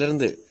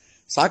ஹார்லிக்ஸ்லேருந்து,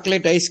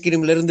 chocolate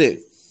ஐஸ்கிரீம்லேருந்து,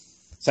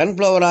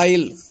 sunflower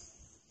oil,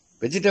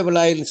 vegetable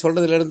oil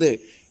சொல்கிறதுலேருந்து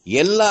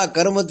எல்லா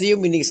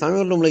கருமத்தையும் இன்னைக்கு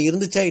சமையல் ரூமில்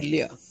இருந்துச்சா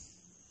இல்லையா?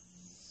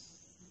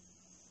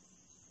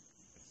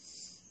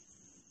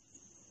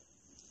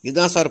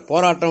 இதுதான் சார்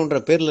போராட்டம்ன்ற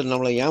பேரில்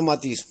நம்மளை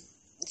ஏமாற்றி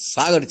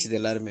சாகடிச்சது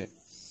எல்லாருமே.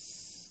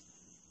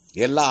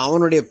 எல்லாம்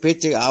அவனுடைய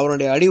பேச்சு,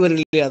 அவனுடைய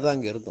அடிவரிலே அதான்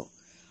அங்கே இருந்தோம்.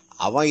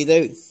 அவன் இதை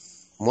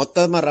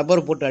மொத்தமாக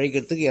ரப்பர் போட்டு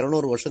அழிக்கிறதுக்கு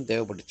 200 வருஷம்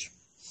தேவைப்பட்டுச்சு.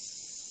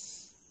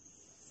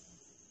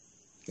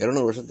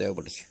 200 வருஷம்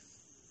தேவைப்பட்டுச்சு.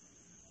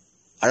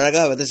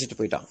 அழகாக விதைச்சிட்டு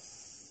போயிட்டான்.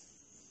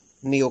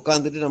 இன்னைக்கு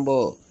உட்காந்துட்டு நம்ம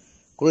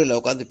குழியில்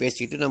உட்காந்து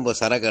பேசிக்கிட்டு நம்ம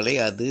சரகலை,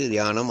 அது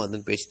தியானம்,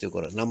 அதுன்னு பேசிட்டு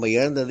இருக்கிறோம். நம்ம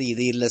இழந்தது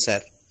இது இல்லை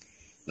சார்.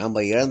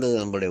 நம்ம இழந்தது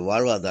நம்மளுடைய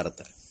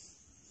வாழ்வாதாரத்தை.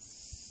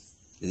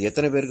 இது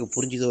எத்தனை பேருக்கு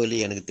புரிஞ்சுதோ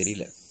இல்லையே எனக்கு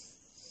தெரியல.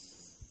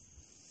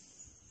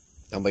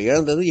 நம்ம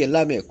இழந்தது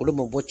எல்லாமே.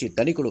 குடும்பம் போச்சு,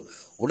 தனி குடும்பம்,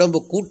 உடம்பு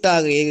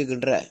கூட்டாக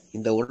இயங்குகின்ற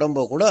இந்த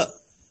உடம்பை கூட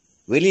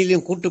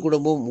வெளியிலையும் கூட்டு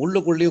குடும்பம்,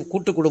 உள்ளுக்குள்ளேயும்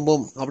கூட்டு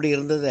குடும்பம் அப்படி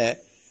இருந்ததை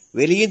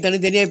வெளியும்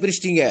தனித்தனியாக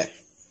பிரிச்சிட்டிங்க.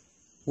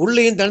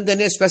 உள்ளேயும்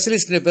தனித்தனியாக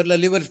ஸ்பெஷலிஸ்ட் பேரில்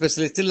liver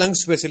specialist,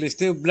 lungs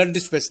specialist,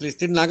 blood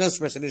specialist, நகம்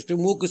ஸ்பெஷலிஸ்ட்டு,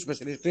 மூக்கு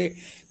ஸ்பெஷலிஸ்ட்டு,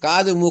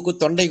 காது மூக்கு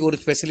தொண்டைக்கு ஒரு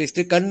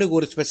ஸ்பெஷலிஸ்ட்டு, கண்ணுக்கு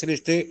ஒரு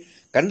ஸ்பெஷலிஸ்ட்டு.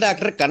 கண்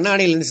டாக்டர்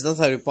கண்ணாடி லென்ஸ் தான்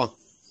சார் விற்பான்.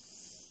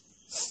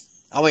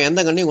 அவன் எந்த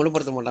கண்ணையும்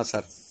குணப்படுத்த மாட்டான்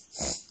சார்.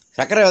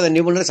 சர்க்கரை வியாதி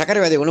நிபுணர் சர்க்கரை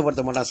வியாதியை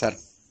குணப்படுத்த மாட்டான் சார்.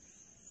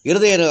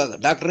 இருதய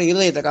டாக்டர்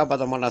இருதயத்தை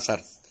காப்பாற்ற மாட்டான்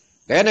சார்.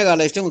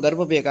 கைனகாலஜிஸ்ட்டு உங்கள்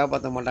கர்ப்பப்பையை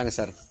காப்பாற்ற மாட்டாங்க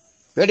சார்.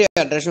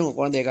 பேடியாட்ரிஷன் உங்கள்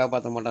குழந்தையை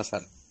காப்பாற்ற மாட்டான்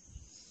சார்.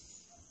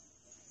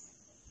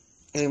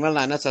 இதுக்கு மேலே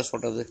நான் என்ன சார்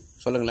சொல்கிறது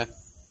சொல்லுங்களேன்.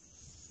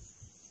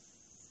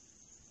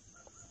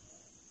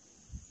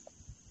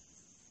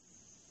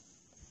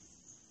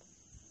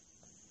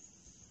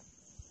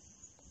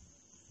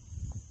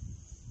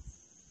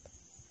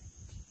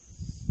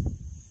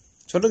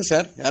 சொல்லுங்க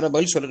சார், யாரோ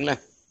பதில்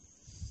சொல்லுங்களேன்.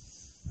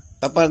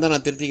 தப்பாக இருந்தால்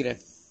நான்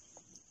திருத்திக்கிறேன்.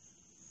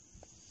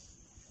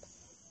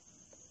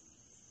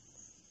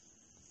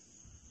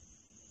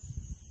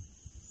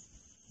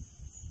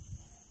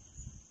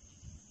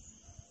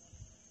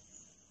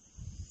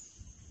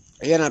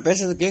 ஐயா நான்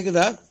பேசுறது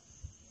கேக்குதா?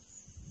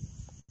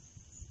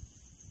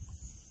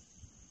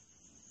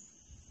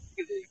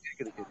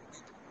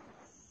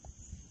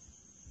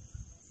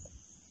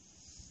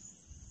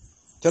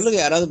 சொல்லுங்க,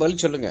 யாராவது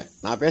பதில் சொல்லுங்க.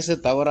 நான்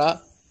பேசுறது தவறா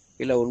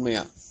இல்லை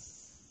உண்மையா?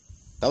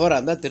 தவறா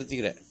இருந்தா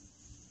திருத்திக்கிறேன்.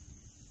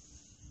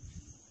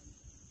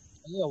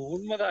 ஐயா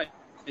உண்மைதான்.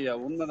 ஐயா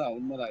உண்மைதான்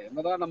உண்மைதான்.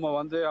 என்னதான் நம்ம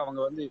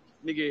அவங்க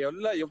இன்னைக்கு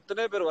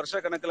எத்தனை பேர்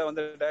வருஷ கணக்குல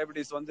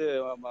டயபிட்டிஸ்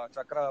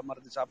சக்கரை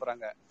மருந்து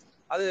சாப்பிடுறாங்க,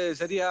 அது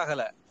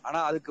சரியாகல. ஆனா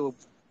அதுக்கு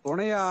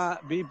துணையா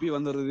பிபி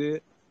வந்துடுது,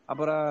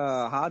 அப்புறம்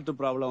ஹார்ட்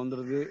ப்ராப்ளம்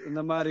வந்துடுது.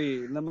 இந்த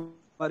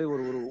மாதிரி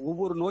ஒரு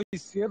ஒவ்வொரு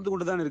நோய் சேர்ந்து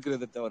கொண்டுதான்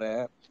இருக்கிறதே தவிர,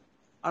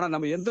 ஆனா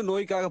நம்ம எந்த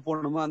நோய்க்காக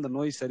போனோமோ அந்த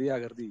நோய்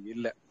சரியாகிறது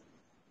இல்லை.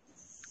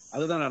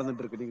 அதுதான்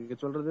நடந்துட்டு இருக்கு. நீங்க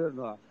சொல்றது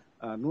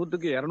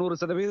 100க்கு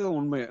 200%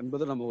 உண்மை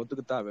என்பது நம்ம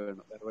ஒத்துக்கித்தான்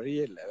வேணும். வேற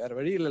வழியே இல்லை, வேற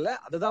வழி இல்ல.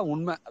 அதுதான்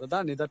உண்மை,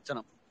 அதுதான்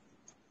நிதர்சனம்.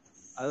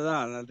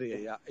 அதுதான். நன்றி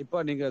ஐயா.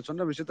 இப்ப நீங்க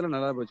சொன்ன விஷயத்துல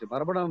நல்லா போச்சு.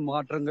 மரபணு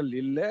மாற்றங்கள்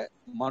இல்ல,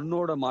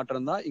 மண்ணோட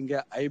மாற்றம் தான்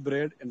இங்க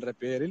ஹைபிரிட் என்ற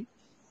பெயரில்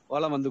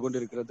வளம் வந்து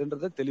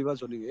கொண்டிருக்கிறதுன்றத தெளிவா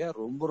சொன்னீங்க.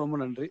 ரொம்ப ரொம்ப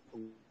நன்றி.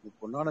 உங்க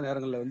பொன்னான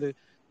நேரங்கள்ல வந்து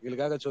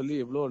எங்களுக்காக சொல்லி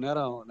இவ்வளவு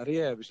நேரம் நிறைய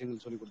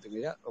விஷயங்கள் சொல்லி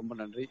கொடுத்தீங்க. ரொம்ப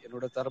நன்றி.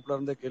 என்னோட தரப்புல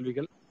இருந்த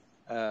கேள்விகள்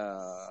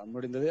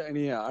முடிந்தது.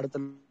 இனி அடுத்த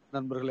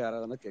நண்பர்கள்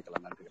யாராவது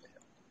கேட்கலாம். நன்றிகள்.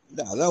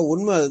 அதான்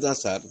உண்மை,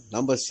 அதுதான் சார்.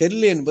 நம்ம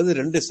செல் என்பது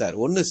 2 சார்.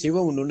 ஒன்று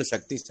சிவம், இன்னொன்று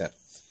சக்தி சார்.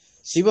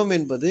 சிவம்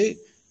என்பது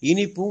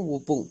இனிப்பும்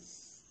உப்பும்,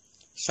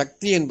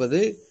 சக்தி என்பது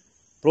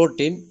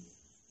புரோட்டீன்,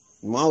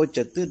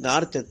 மாவுச்சத்து,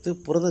 நார்ச்சத்து,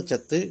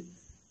 புரதச்சத்து,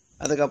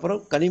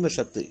 அதுக்கப்புறம் கனிம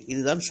சத்து.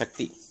 இதுதான்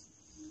சக்தி.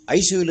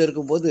 ஐசியூவில்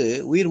இருக்கும்போது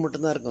உயிர்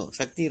மட்டும்தான் இருக்கும்,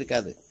 சக்தி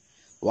இருக்காது.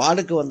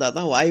 வார்டுக்கு வந்தால்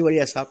தான், வாய்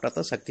வழியாக சாப்பிட்டா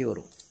தான் சக்தி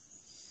வரும்.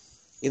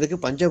 இதுக்கு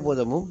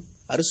பஞ்சபூதமும்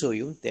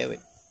அறுசுவையும் தேவை.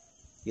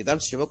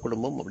 இதுதான் சிவ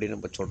குடும்பம் அப்படின்னு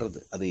நம்ம சொல்றது.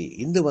 அது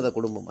இந்து மத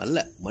குடும்பம் அல்ல,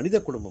 மனித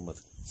குடும்பம்.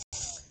 அது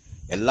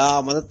எல்லா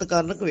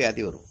மதத்துக்காரனுக்கும்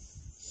வியாதி வரும்.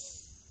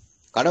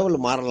 கடவுள்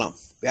மாறலாம்,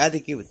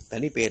 வியாதிக்கு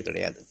தனி பெயர்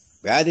கிடையாது.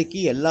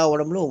 வியாதிக்கு எல்லா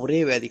உடம்புலும் ஒரே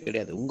வியாதி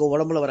கிடையாது. உங்க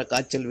உடம்புல வர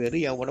காய்ச்சல் வேறு,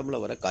 என் உடம்புல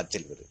வர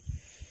காய்ச்சல் வேறு.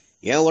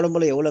 என்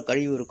உடம்புல எவ்வளோ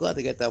கழிவு இருக்கோ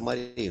அதுக்கேற்ற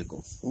மாதிரி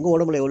இருக்கும். உங்க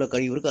உடம்புல எவ்வளோ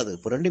கழிவு இருக்கோ அது.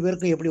 இப்போ 2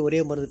 பேருக்கும் எப்படி ஒரே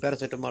மருந்து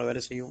பேராசிட்டமால்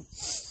வேலை செய்யும்?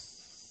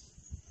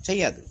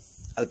 செய்யாது.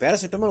 அது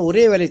பேராசிட்டமால்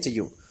ஒரே வேலையை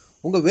செய்யும்.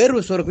 உங்க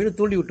வேர்வை சுரப்பையும்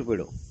தூண்டி விட்டு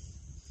போயிடும்,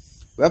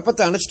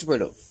 வெப்பத்தை அணைச்சிட்டு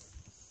போயிடும்,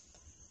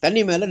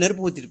 தண்ணி மேலே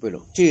நெருப்பு ஊற்றிட்டு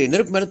போயிடும்,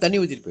 நெருப்பு மேலே தண்ணி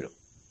ஊற்றிட்டு போயிடும்.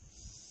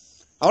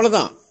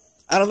 அவ்வளோதான்.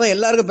 அதனால தான்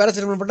எல்லாருக்கும்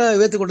பேராசிட்டமால் போட்டால்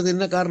வேத்து கொடுத்தது.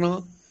 என்ன காரணம்?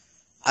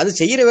 அது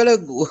செய்கிற வேலை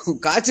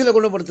காய்ச்சலை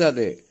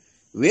குணப்படுத்தாது,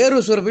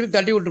 வேர்வை சுரப்பையும்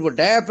தட்டி விட்டு போய்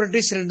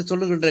டயப்ரட்டிஸ் என்று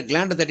சொல்லுகின்ற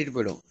கிளாண்டை தட்டிட்டு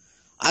போயிடும்.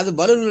 அது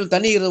பலூனில்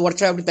தண்ணி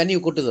உடச்சா அப்படி தண்ணி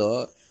கொட்டுதோ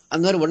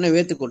அந்த மாதிரி உடனே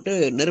வேத்து கொட்டு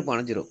நெருப்பு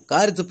அணைஞ்சிடும்.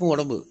 காரி துப்பும்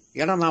உடம்பு.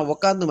 ஏன்னா நான்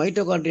உட்காந்து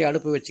மைட்டோகாண்ட்ரியா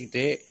அடுப்பு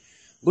வச்சுக்கிட்டு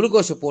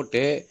குளுக்கோஸை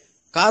போட்டு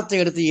காற்றை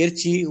எடுத்து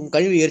எரிச்சு உன்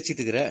கழிவு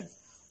எரிச்சிட்டு இருக்கிற,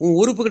 உன்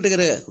உறுப்புக்கிட்டு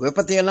இருக்கிற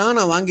வெப்பத்தையெல்லாம்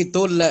நான் வாங்கி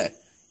தோலில்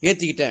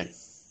ஏற்றிக்கிட்டு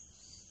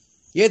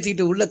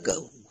உள்ள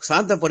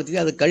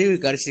சாந்தப்படுத்திட்டு அது கழிவு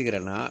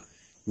கரைச்சிக்கிறேன்னா,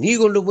 நீ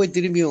கொண்டு போய்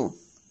திரும்பியும்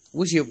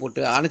ஊசியை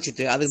போட்டு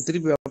அணைச்சிட்டு அதுக்கு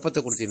திருப்பி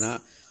வெப்பத்தை கொடுத்தீங்கன்னா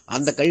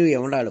அந்த கழிவு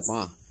எவன்டா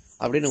எடுப்பான்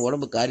அப்படின்னு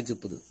உடம்பு காரி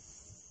துப்புது.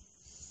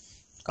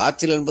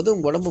 காய்ச்சல் என்பது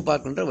உங்கள் உடம்பு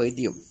பார்க்கின்ற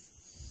வைத்தியம்.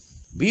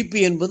 பிபி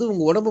என்பது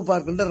உங்கள் உடம்பு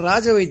பார்க்கின்ற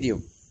ராஜ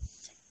வைத்தியம்.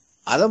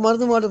 அதை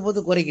மருந்து மாடும் போது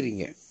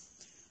குறைக்கிறீங்க.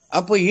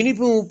 அப்போ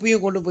இனிப்பும்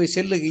உப்பையும் கொண்டு போய்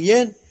செல்லுக்கு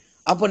ஏன்?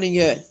 அப்போ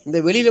நீங்கள் இந்த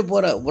வெளியில்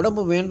போகிற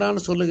உடம்பு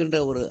வேண்டான்னு சொல்லுகின்ற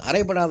ஒரு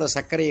அரைப்படாத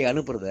சர்க்கரையை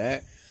அனுப்புறத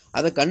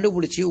அதை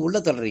கண்டுபிடிச்சி உள்ளே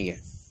தள்ளுறீங்க.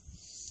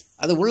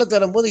 அதை உள்ளே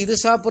தள்ளும்போது இது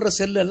சாப்பிட்ற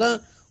செல்லெல்லாம்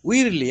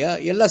உயிர் இல்லையா?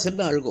 எல்லா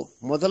செல்லும் அழுகும்.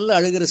 முதல்ல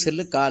அழுகிற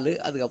செல்லு கால்,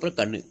 அதுக்கப்புறம்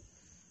கண்,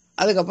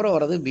 அதுக்கப்புறம்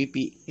வர்றது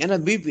பிபி. ஏன்னா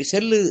பிபி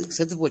செல்லு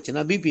செத்து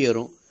போச்சுன்னா பிபி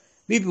ஏறும்,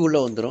 பிபி உள்ளே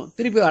வந்துடும்,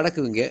 திருப்பி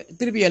அடக்குவீங்க,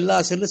 திருப்பி எல்லா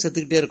செல்லும்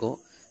செத்துக்கிட்டே இருக்கும்.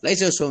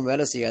 லைசோசோம்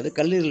வேலை செய்யாது,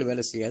 கல்லீரல்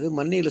வேலை செய்யாது,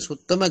 மண்ணீரில்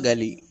சுத்தமாக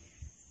காலி.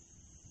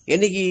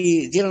 என்னைக்கு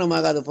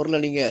ஜீரணமாகாத பொருளை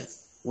நீங்கள்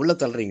உள்ளே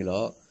தள்ளுறீங்களோ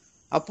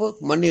அப்போ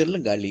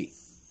மண்ணீரலும் காலி.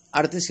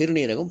 அடுத்து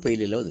சிறுநீரகம்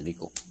பெயிலில் வந்து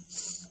நிற்கும்,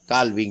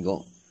 கால்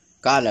வீங்கும்,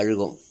 கால்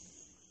அழுகும்,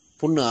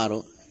 புண்ணு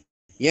ஆறும்.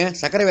 ஏன்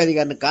சர்க்கரை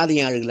வியாதிக்காரனுக்கு காது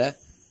ஏன் அழுகலை?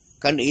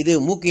 இது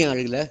மூக்கு ஏன்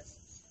அழுகலை?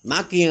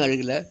 நாக்கு ஏன்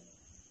அழுகலை?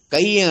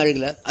 கை ஏன்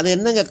அழுகலை? அது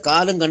என்னங்க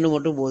காலும் கண்ணு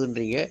மட்டும்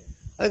போகுதுன்றீங்க.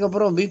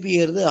 அதுக்கப்புறம் பிபி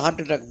ஏறுது,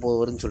 ஹார்ட் அட்டாக்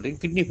வருதுன்னு சொல்கிறீங்க,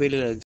 கிட்னி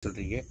ஃபெயிலியர்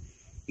சொல்கிறீங்க.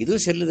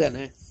 இதுவும் செல்லு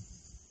தானே.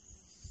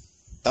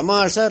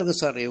 தமாஷா இருக்குது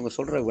சார் இவங்க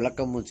சொல்கிற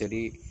விளக்கமும்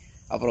சரி.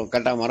 அப்புறம்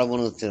கரெக்டாக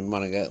மரபணு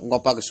தீர்மானங்க. உங்கள்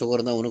அப்பாவுக்கு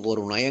சுகர் தான் உனக்கு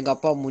வரும்னா, எங்கள்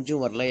அப்பா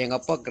மூஞ்சும் வரல, எங்கள்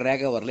அப்பாவுக்கு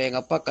ரேகை வரல,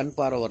 எங்கள் அப்பா கண்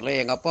பார்வை வரல,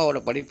 எங்கள்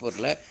அப்பாவோட படிப்பு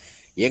வரல,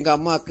 எங்கள்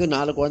அம்மாவுக்கு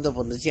 4 குழந்தை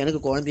பிறந்துச்சு,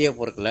 எனக்கு குழந்தையே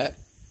பிறக்கல,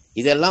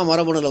 இதெல்லாம்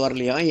மரபணுவில்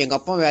வரலையா? எங்கள்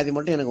அப்பா வியாதி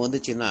மட்டும் எனக்கு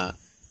வந்துச்சுன்னா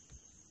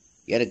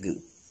எனக்கு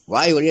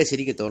வாய் வழியாக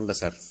சிரிக்க தோணல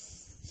சார்.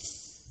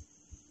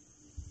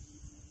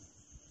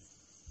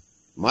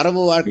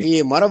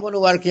 மரபணு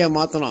வாழ்க்கையை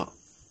மாற்றணும்,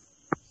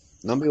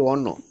 நம்பி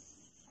ஓடணும்.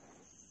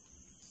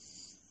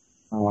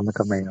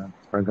 வணக்கம் ஐயா.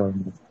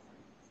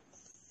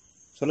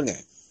 சொல்லுங்க.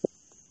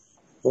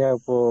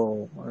 இப்போ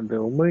இந்த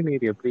உமிழ்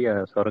நீர் எப்படியா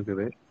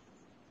சுரக்குது?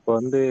 இப்போ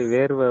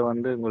வேர்வை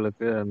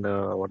உங்களுக்கு அந்த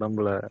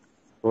உடம்புல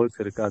தோல்ஸ்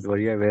இருக்கு, அது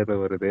வழியா வேர்வை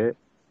வருது,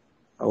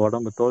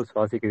 உடம்பு தோல்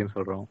சுவாசிக்குதுன்னு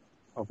சொல்றோம்.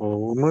 அப்போ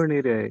உமிழ்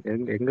நீர்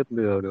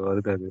எங்கிருந்து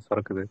வருது, அது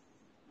சுரக்குது?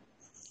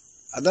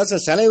 அதான்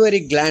சார்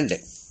சலைவரி கிளாண்டு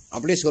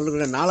அப்படியே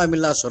சொல்லுங்க.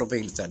 நாளமில்லா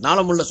சுரப்பைகள் சார்,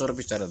 நாளமுள்ள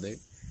சுரப்பி சார். அது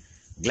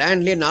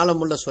கிளாண்ட்லேயே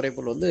நாளமுள்ள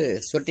சுரைப்புகள்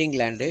ஸ்வெட்டிங்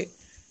கிளாண்டு,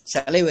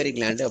 சலைவரி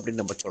கிளாண்டு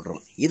அப்படின்னு நம்ம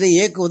சொல்றோம். இதை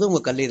இயக்குவது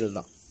உங்க கல்லீரல்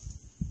தான்.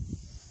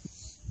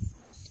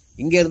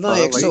 இங்க இருந்தா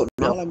எக்ஸோ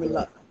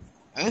நாளமில்லா.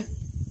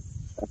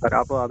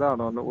 அப்போ அதான்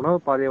அந்த உணவு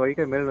பாதையை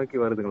வழிக்க மேல் நோக்கி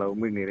வருதுங்களா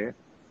உமிழ் நீர்?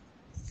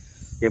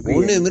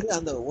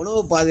 அந்த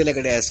உணவு பாதையில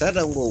கிடையாது சார்.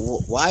 அவங்க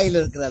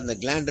வாயில இருக்கிற அந்த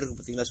கிளாண்ட் இருக்கு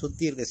பார்த்தீங்களா,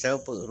 சுத்தி இருக்க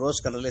சிவப்பு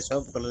ரோஸ் கலர்ல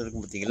சிவப்பு கலர் இருக்கு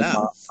பார்த்தீங்களா,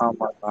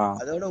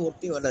 அதோட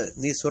ஒட்டி வர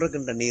நீர்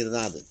சுரக்கின்ற நீர்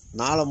தான் அது.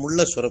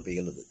 நாளமுள்ள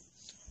சுரப்பிகள். அது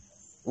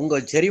உங்க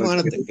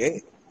செரிமானத்துக்கு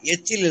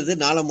எச்சில் இது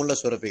நாளமுள்ள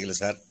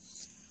சுரப்பிகள் சார்.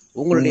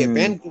 உங்களுடைய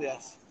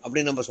பேன்கிரியாஸ்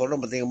அப்படின்னு நம்ம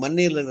சொல்றோம் பார்த்தீங்க,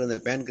 மண்ணீர்ல இருக்கிற அந்த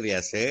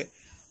பேன்கிரியாஸ்,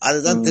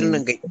 அதுதான்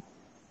திருநங்கை.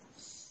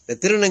 இந்த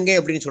திருநங்கை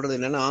அப்படின்னு சொல்றது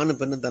என்னன்னா, ஆணு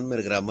பெண்ணு தன்மை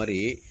இருக்கிற மாதிரி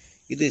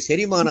இது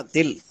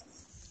செரிமானத்தில்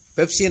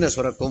பெப்சினை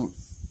சுரக்கும்,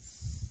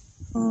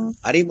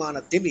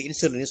 அரிமானத்தில்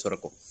இன்சுலினை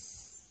சுரக்கும்.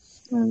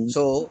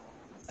 ஸோ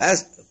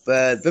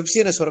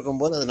பெப்சினை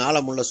சுரக்கும் போது அது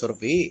நாளமுள்ள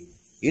சுரப்பி,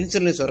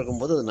 இன்சுலினை சுரக்கும்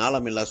போது அது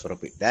நாளமில்லா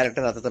சுரப்பி,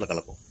 டைரக்டா ரத்தத்தில்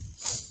கலக்கும்.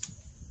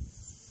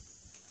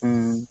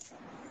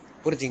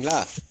 புரிஞ்சுங்களா?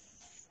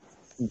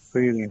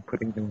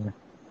 புரியுதுங்க.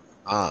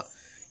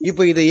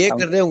 இப்போ இதை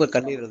இயக்கிறதே உங்க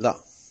கல்லீரல் தான்.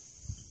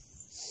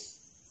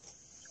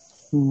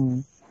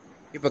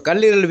 இப்போ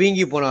கல்லீரல்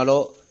வீங்கி போனாலோ,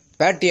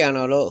 பேட்டி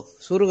ஆனாலோ,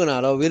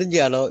 சுருங்கினாலோ,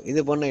 விரிஞ்சாலோ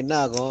இது பண்ண என்ன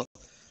ஆகும்?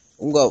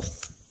 உங்க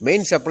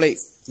மெயின் சப்ளை,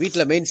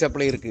 வீட்டில் மெயின்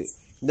சப்ளை இருக்கு.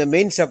 இந்த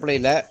மெயின்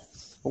சப்ளைல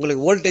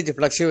உங்களுக்கு வோல்டேஜ்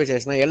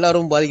ஃபிளக்சுவேஷன்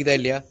எல்லாரும் பாதிக்குதா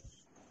இல்லையா?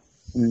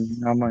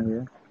 ஆமாங்க.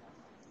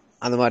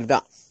 அந்த மாதிரி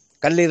தான்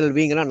கல்லீரல்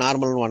வீங்கினா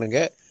நார்மல்னு வானுங்க.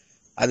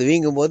 அது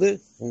வீங்கும் போது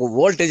உங்கள்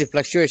வோல்டேஜ்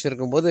ஃப்ளக்சுவேஷன்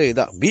இருக்கும்போது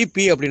இதான்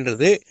பிபி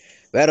அப்படின்றது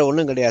வேற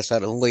ஒன்றும் கிடையாது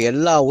சார். உங்கள்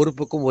எல்லா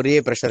உறுப்புக்கும் ஒரே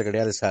ப்ரெஷர்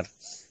கிடையாது சார்.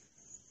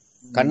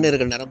 கண்ணு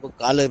இருக்கிற நரம்பு,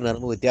 காலு இருக்கிற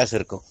நரம்பு வித்தியாசம்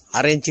இருக்கும்.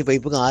 1/2 இன்ச்சு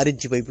பைப்புக்கும் 6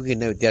 இன்ச்சு பைப்புக்கும்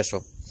என்ன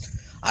வித்தியாசம்?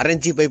 1/2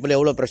 இன்ச்சு பைப்பில்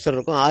எவ்வளோ ப்ரெஷர்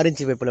இருக்கும், 6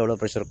 இன்ச்சு பைப்பில் எவ்வளோ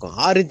ப்ரெஷர் இருக்கும்.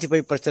 6 இன்ச்சு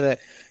பைப் ப்ரெஷரை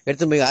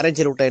எடுத்து போய் 1/2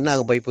 இன்ச்சில் விட்டால் என்ன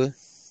ஆகும் பைப்பு?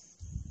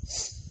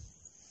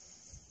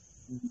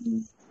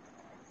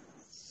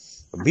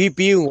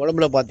 பிபி உங்கள்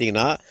உடம்புல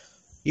பார்த்தீங்கன்னா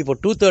இப்போ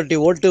 230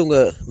 வோல்ட்டு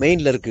உங்கள்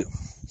மெயினில் இருக்குது.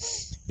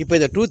 இப்போ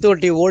இந்த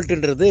 230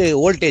 வோல்ட்டுன்றது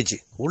வோல்டேஜ்,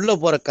 உள்ளே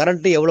போகிற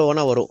கரண்ட்டு எவ்வளோ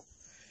வேணால் வரும்.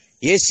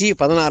 ஏசி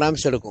 16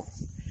 ஆம்ஸ் எடுக்கும்,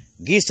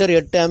 கீசர்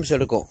 8 ஆம்ஸ்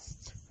எடுக்கும்,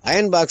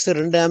 அயன் பாக்ஸு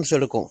 2 ஆம்ஸ்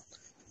எடுக்கும்,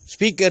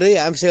 ஸ்பீக்கரு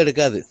ஆம்ஸே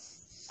எடுக்காது,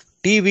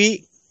 டிவி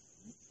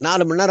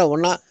 4 மணி நேரம்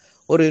ஒன்றா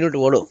ஒரு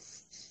யூனிட் ஓடும்.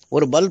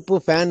 ஒரு பல்பு,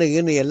 ஃபேனு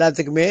கீனு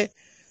எல்லாத்துக்குமே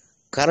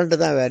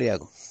கரண்ட்டு தான் வேரி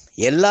ஆகும்.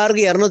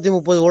 எல்லாருக்கும்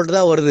 230 வோல்ட்டு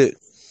தான் வருது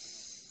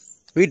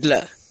வீட்டில்.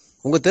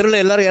 உங்கள்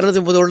தெருவில் எல்லாரும்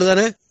 230 வோல்ட்டு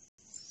தானே?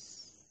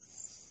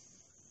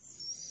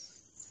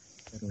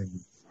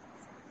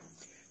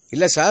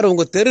 இல்லை சார்,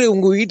 உங்கள் தெரு,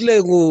 உங்கள் வீட்டில்,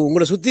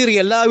 உங்களை சுற்றி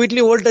இருக்க எல்லா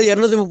வீட்லேயும் வோல்டேஜ்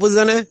 230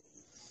 தானே?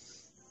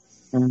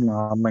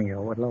 ஆமாங்க,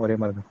 எல்லாம் ஒரே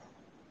மாதிரி தான்.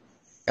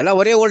 எல்லாம்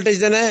ஒரே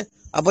வோல்டேஜ் தானே?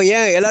 அப்போ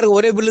ஏன் எல்லாருக்கும்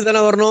ஒரே பில்லு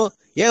தானே வரணும்?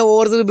 ஏன்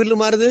ஒவ்வொருத்தருக்கும் பில்லு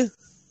மாறுது?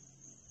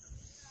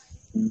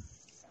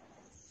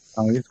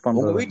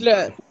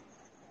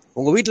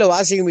 உங்கள் வீட்டில்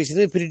வாஷிங்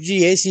மிஷின், ஃப்ரிட்ஜு,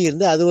 ஏசி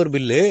இருந்து அது ஒரு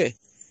பில்லு.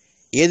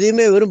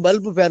 எதுவுமே வெறும்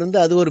பல்பு, ஃபேன் இருந்து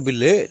அது ஒரு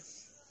பில்லு.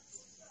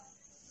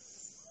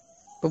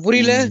 இப்போ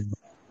புரியல?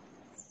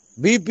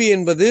 பிபி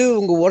என்பது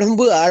உங்க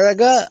உடம்பு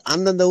அழகா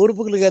அந்தந்த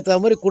உறுப்புகளுக்கு ஏற்ற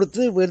மாதிரி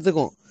கொடுத்து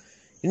எடுத்துக்கும்.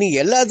 இன்னைக்கு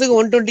எல்லாத்துக்கும்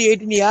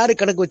 120/80 யாரு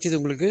கணக்கு வச்சது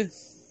உங்களுக்கு?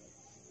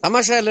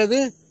 தமாஷா இல்ல அது?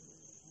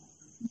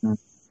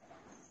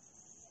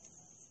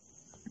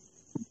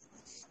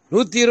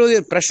 120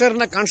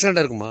 ப்ரெஷர்னா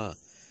கான்ஸ்டன்டா இருக்குமா?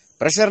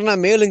 ப்ரெஷர்னா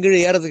மேலும் கீழே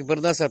ஏறதுக்கு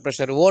பேர் தான் சார்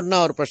ப்ரெஷர். ஓடினா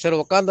ஒரு ப்ரெஷர்,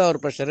 உட்காந்தா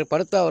ஒரு ப்ரெஷர்,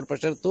 படுத்தா ஒரு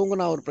ப்ரெஷர்,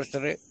 தூங்குனா ஒரு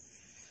ப்ரெஷரு.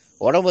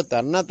 உடம்பு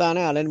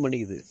தன்னைத்தானே அலைன்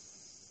பண்ணிக்குது.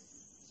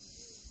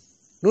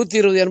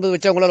 120/80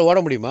 வச்சா உங்களால் ஓட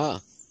முடியுமா?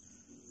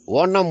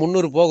 ஓடினா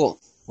 300 போகும்.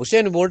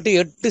 உசேன் போல்ட்டு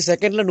 8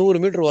 செகண்ட்ல 100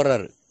 மீட்டர்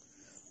ஓடுறாரு.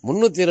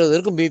 320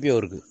 இருக்கும் பிபி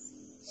அவருக்கு.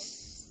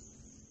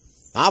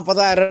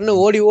 40,000 ரன்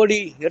ஓடி ஓடி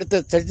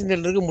எடுத்த சச்சின்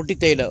இருக்கு முட்டி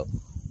தேயில.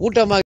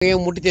 ஊட்டமாக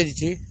ஏன் முட்டி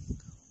தேய்ச்சி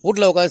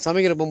வீட்டில் உட்காந்து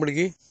சமைக்கிற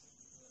பொம்பளைக்கு?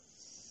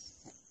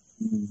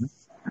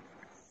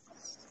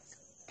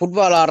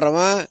 ஃபுட்பால்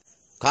ஆடுறவன்,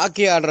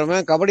 ஹாக்கி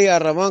ஆடுறவன், கபடி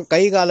ஆடுறவன்,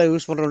 கை காலை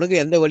யூஸ்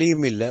பண்ணுறவனுக்கு எந்த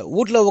வழியும் இல்லை.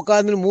 வீட்டில்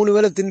உட்காந்து 3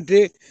 வேளை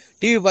தின்னுட்டு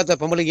டிவி பார்த்த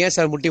பொம்பளைக்கு ஏன்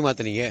சார் முட்டி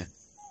மாத்தினீங்க?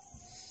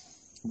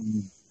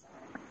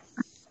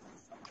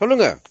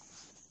 சொல்லுங்க.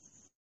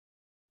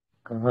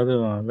 அது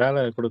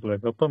வேலை கொடுக்கல,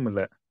 வெப்பம்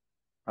இல்லை,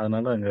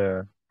 அதனால அங்க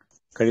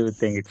கழிவு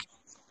தேங்கிடுச்சு.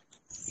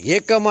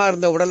 ஏக்கமா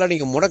இருந்த உடலை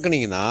நீங்க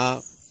முடக்குனீங்கன்னா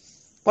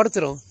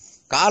படுத்துரும்.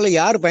 காலை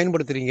யார்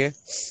பயன்படுத்துறீங்க?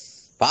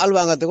 பால்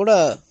வாங்கறது கூட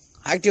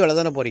ஆக்டிவால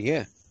தானே போறீங்க.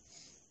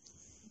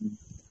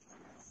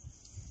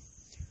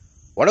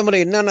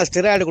 உடம்புல என்னென்ன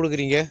ஸ்டெராய்டு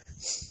கொடுக்குறீங்க?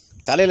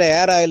 தலையில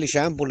ஏர் ஆயில்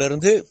ஷாம்புல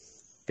இருந்து,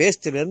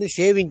 பேஸ்ட்ல இருந்து,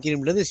 ஷேவிங்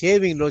கிரீம்ல இருந்து,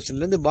 ஷேவிங்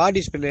லோஷன்ல இருந்து,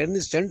 பாடி ஸ்ப்ரேல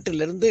இருந்து,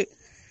 சென்ட்ல இருந்து,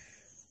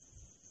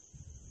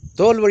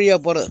 தோல் வழியா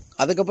போறது.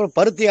 அதுக்கப்புறம்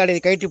பருத்தி ஆடையை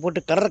கட்டி போட்டு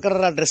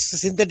கரரா ட்ரெஸ்,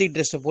 சிந்தட்டிக்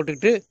ட்ரெஸ்ஸை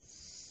போட்டுக்கிட்டு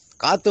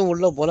காத்தும்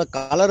உள்ள போல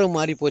கலரும்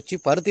மாறி போச்சு,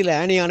 பருத்தியில்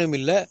ஆனியானும்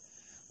இல்லை,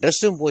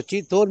 ட்ரெஸ்ஸும் போச்சு,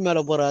 தோல்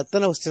மேலே போகிற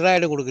அத்தனை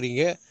ஸ்டெராய்டு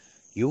கொடுக்குறீங்க.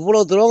 இவ்வளோ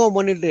துரோகம்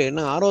பண்ணிட்டு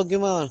என்ன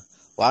ஆரோக்கியமாக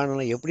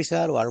வாழணும்? எப்படி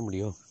சார் வாழ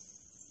முடியும்?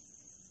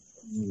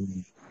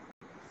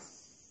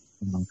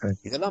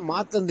 இதெல்லாம்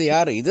மாத்தந்து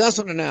யாரு? இதுதான்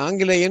சொன்னேன்,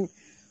 ஆங்கிலேயன்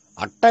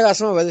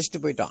அட்டகாசமாக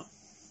விதைச்சிட்டு போயிட்டான்.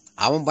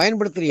 அவன்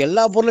பயன்படுத்துகிற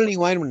எல்லா பொருளும்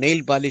நீங்கள் வாங்கி,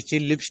 நெயில் பாலிஷு,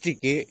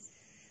 லிப்ஸ்டிக்கு,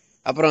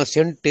 அப்புறம்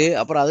சென்ட்டு,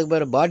 அப்புறம் அதுக்கு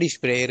மேலே பாடி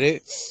ஸ்ப்ரேயரு,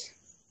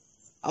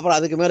 அப்புறம்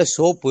அதுக்கு மேலே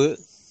சோப்பு.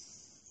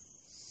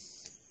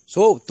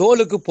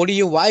 தோலுக்கு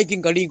பொடியும்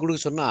வாய்க்கும் கடியும்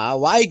கொடுக்க சொன்னா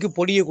வாய்க்கு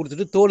பொடியை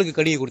கொடுத்துட்டு தோலுக்கு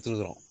கடியை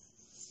கொடுத்துருக்குறோம்.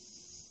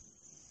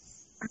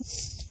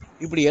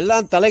 இப்படி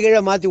எல்லாம்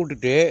தலைகீழ மாத்தி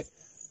விட்டுட்டு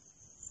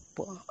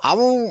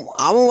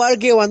அவன்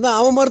வாழ்க்கையை வந்தா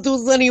அவன்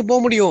மருத்துவத்துக்கு தான் நீங்க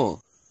போக முடியும்.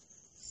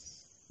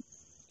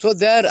 So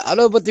there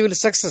allopathy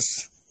will success.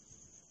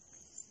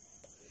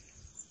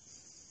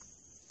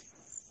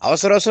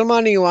 அவசர அவசரமா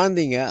நீங்க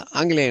வாழ்ந்தீங்க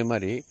ஆங்கிலேயர்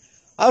மாதிரி,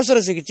 அவசர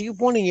சிகிச்சைக்கு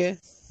போனீங்க.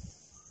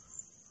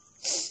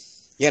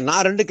 ஏன்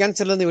நான் 2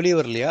 கேன்சர்ல இருந்து வெளியே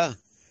வரலையா?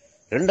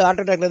 2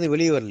 ஹார்ட் அட்டாக்ல இருந்து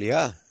வெளியே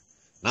வரலையா?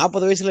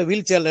 40 வயசுல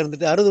வீல் சேர்ல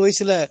இருந்துட்டு 60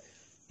 வயசுல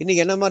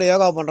இன்னைக்கு என்ன மாதிரி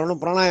யோகா பண்றவனும்,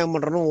 பிராணாயாமம்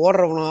பண்றவனும்,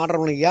 ஓடுறவனும்,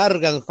 ஆடுறவனும் யார்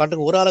இருக்காங்க?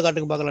 காட்டுங்க, ஒரு ஆளை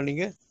காட்டுங்க பார்க்கலாம்.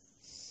 நீங்க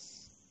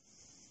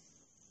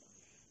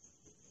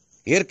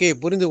இயற்கையை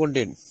புரிந்து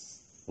கொண்டேன்,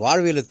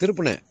 வாழ்வியல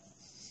திருப்பினேன்,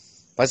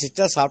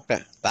 பசிச்சா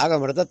சாப்பிட்டேன்,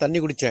 தாகம் எடுத்தா தண்ணி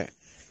குடிச்சேன்,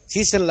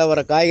 சீசன்ல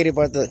வர காய்கறி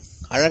பழத்தை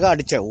அழகா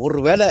அடிச்சேன். ஒரு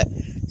வேளை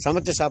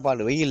சமைச்ச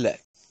சாப்பாடு வெயில்ல.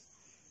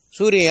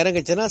 சூரியன்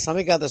இறங்குச்சுன்னா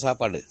சமைக்காத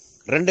சாப்பாடு,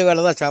 2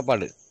 வேளை தான்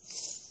சாப்பாடு.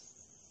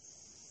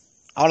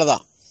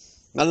 அவ்வளோதான்.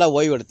 நல்லா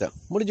ஓய்வு எடுத்தேன்,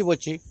 முடிஞ்சு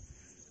போச்சு.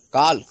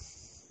 கால்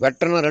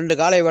வெட்டணும், 2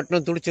 காலை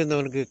வெட்டணும்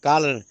துடிச்சிருந்தவனுக்கு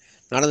காலை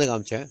நடந்து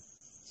காமிச்சேன்.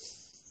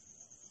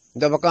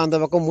 இந்த பக்கம் அந்த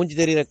பக்கம் மூஞ்சி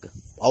தெரியற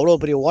அவ்வளோ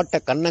பெரிய ஓட்டை,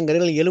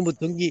 கண்ணங்கரைகள், எலும்பு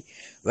தொங்கி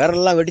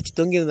விரலெல்லாம் வெடிச்சு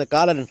தொங்கி இருந்த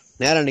காலை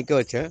நேராக நிற்க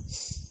வச்சேன்.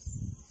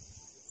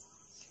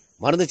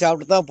 மருந்து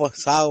சாப்பிட்டு தான்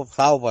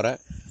சாக போகிறேன்.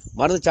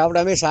 மருந்து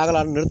சாப்பிடாமே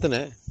சாகலான்னு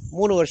நிறுத்தினேன்.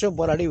 3 வருஷம்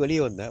போராடி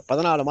வெளியே வந்தேன்.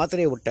 14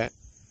 மாத்திரையை விட்டேன்.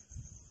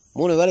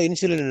 3 வேளை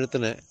இன்சுலின்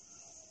நிறுத்தினேன்.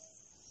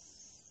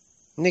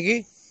 இன்னைக்கு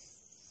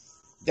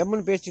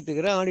ஜம்முன்னு பேசிட்டு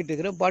இருக்கிறேன், ஆடிட்டு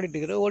இருக்கிறேன், பாடிட்டு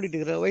இருக்கிறேன், ஓடிட்டு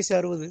இருக்கிறேன். வயசு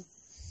 60.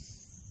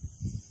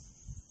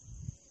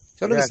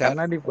 சொல்லுங்க சார்.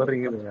 கண்ணாடி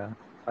போடுறீங்க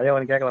ஐயா,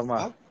 ஒன்று கேட்கலாமா?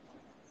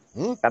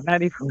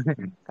 கண்ணாடி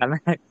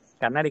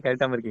கண்ணாடி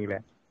கழட்டாம இருக்கீங்களே.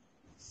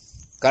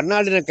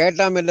 கண்ணாடி நான்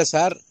கேட்டாம இல்லை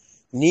சார்.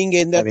 நீங்க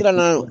இந்த இடத்துல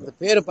நான்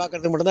பேரை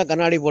பார்க்கறதுக்கு மட்டும் தான்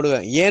கண்ணாடி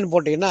போடுவேன். ஏன்னு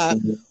போட்டீங்கன்னா,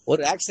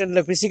 ஒரு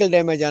ஆக்சிடென்ட்ல பிசிக்கல்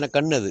டேமேஜ் ஆன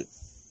கண் அது.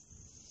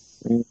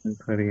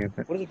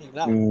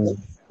 புரிஞ்சுட்டீங்களா?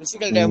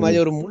 பிசிக்கல்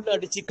டேமேஜ், ஒரு முள்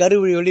அடிச்சு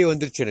கருவி வெளியே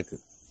வந்துருச்சு எனக்கு.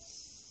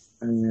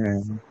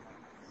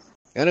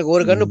 எனக்கு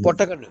ஒரு கண்ணு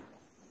பொட்டை கண்ணு,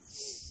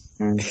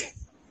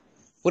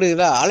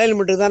 புரியுதுங்களா?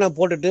 அலைன்மெண்ட்டுக்கு தான் நான்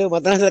போட்டுட்டு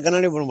மற்ற நேரத்தில்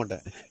கண்ணாடி போட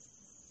மாட்டேன்.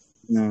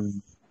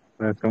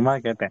 சும்மா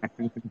கேட்டேன்.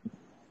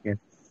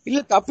 இல்ல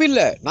தப்பு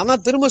இல்லை, நான்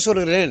தான் திரும்ப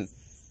சொல்கிறேன்.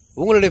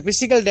 உங்களுடைய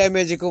பிசிக்கல்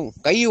டேமேஜுக்கும்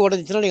கை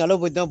உடஞ்சிச்சுன்னா நீங்க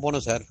அளவு போய் தான்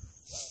போனோம் சார்.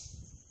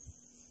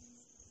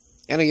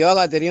 எனக்கு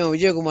யோகா தெரியும்,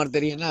 விஜயகுமார்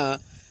தெரியும்னா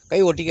கை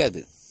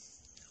ஒட்டிக்காது.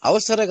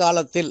 அவசர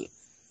காலத்தில்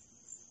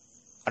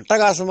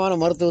அட்டகாசமான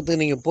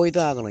மருத்துவத்துக்கு நீங்க போய்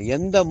தான் ஆகணும்.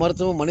 எந்த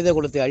மருத்துவமும் மனித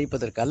குலத்தை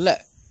அழிப்பதற்கு அல்ல.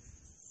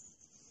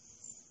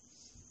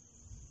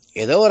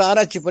 ஏதோ ஒரு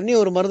ஆராய்ச்சி பண்ணி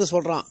ஒரு மருந்து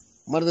சொல்றான்,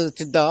 மருந்து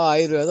சித்தா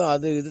ஆயுர்வேதம்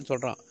அது இதுன்னு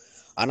சொல்றான்.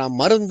 ஆனா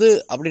மருந்து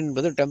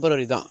அப்படின்பது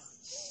டெம்பரரி தான்.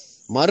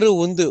 மறு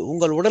உந்து,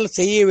 உங்கள் உடல்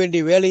செய்ய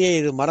வேண்டிய வேலையை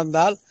இது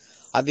மறந்தால்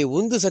அதை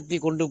உந்து சக்தி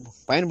கொண்டு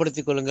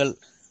பயன்படுத்திக் கொள்ளுங்கள்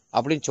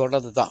அப்படின்னு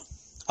சொல்றது தான்.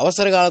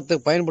 அவசர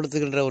காலத்துக்கு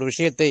பயன்படுத்துகின்ற ஒரு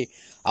விஷயத்தை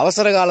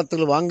அவசர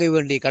காலத்தில் வாங்க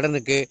வேண்டிய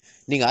கடனுக்கு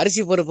நீங்க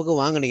அரிசி பருப்புக்கு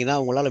வாங்கினீங்கன்னா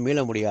உங்களால மீள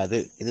முடியாது.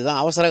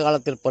 இதுதான் அவசர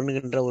காலத்தில்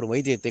பண்ணுகின்ற ஒரு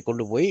வைத்தியத்தை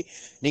கொண்டு போய்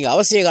நீங்க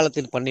அவசிய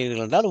காலத்தில்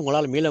பண்ணீர்கள் என்றால்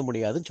உங்களால் மீள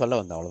முடியாதுன்னு சொல்ல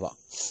வந்த, அவ்வளவுதான்.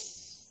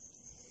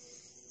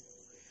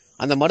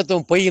 அந்த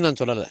மருத்துவம் பொய் நான்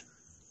சொல்லலை.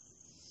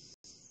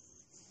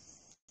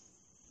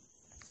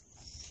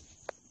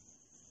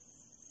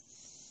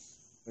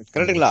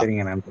 கரெக்டுங்களா?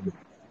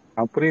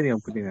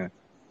 புரியுது.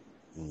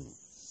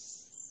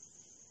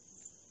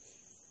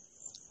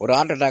 ஒரு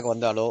ஹார்ட் அட்டாக்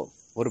வந்தாலோ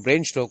ஒரு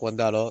பிரெயின் ஸ்ட்ரோக்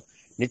வந்தாலோ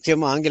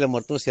நிச்சயமா ஆங்கில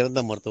மருத்துவம்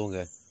சிறந்த மருத்துவங்க.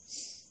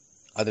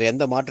 அதுல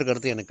எந்த மாற்று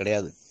கருத்தும் எனக்கு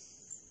கிடையாது.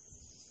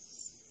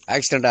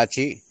 ஆக்சிடென்ட்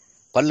ஆச்சு,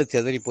 பல்லு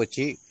செதறி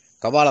போச்சு,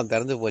 கபாலம்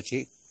திறந்து போச்சு,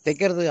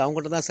 தைக்கிறது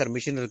அவங்ககிட்ட தான் சார்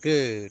மிஷின் இருக்கு,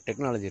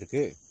 டெக்னாலஜி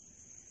இருக்கு.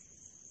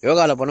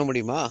 யோகாவில் பண்ண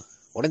முடியுமா?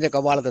 உடஞ்ச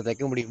கபாலத்தை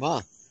தைக்க முடியுமா?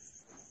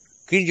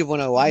 கிழிஞ்சு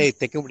போன வாயை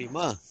தைக்க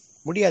முடியுமா?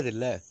 முடியாது.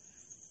 இல்லை,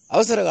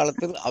 அவசர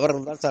காலத்தில்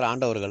அவர்கள் தான் சார்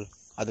ஆண்டவர்கள்.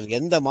 அதில்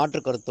எந்த மாற்று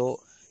கருத்தோ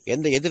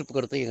எந்த எதிர்ப்பு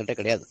கருத்தோ எங்கள்கிட்ட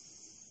கிடையாது.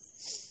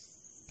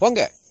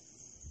 போங்க,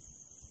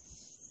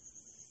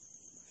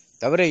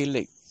 தவறே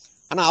இல்லை.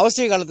 ஆனால்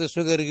அவசிய காலத்துக்கு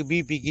சுகருக்கு,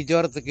 பிபிக்கு,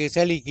 ஜுரத்துக்கு,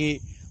 சளிக்கு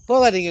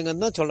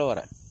போகாதீங்கன்னு தான் சொல்ல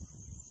வரேன்.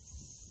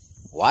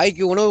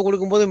 வாய்க்கு உணவு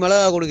கொடுக்கும்போது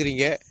மிளகா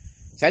கொடுக்குறீங்க,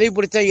 சளி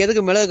பிடிச்சா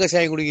எதுக்கு மிளகு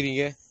கஷாயம்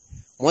குடிக்கிறீங்க?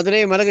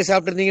 முதலே மிளகு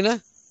சாப்பிட்டுருந்தீங்கன்னா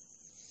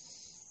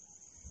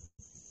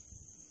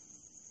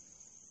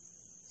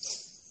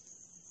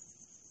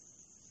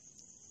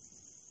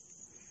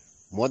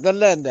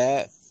முதல்ல இந்த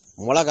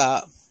மிளகா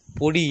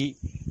பொடி,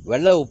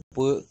 வெள்ளை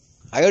உப்பு,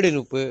 அயோடின்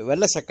உப்பு,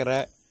 வெள்ளை சர்க்கரை,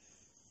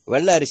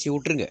 வெள்ளை அரிசி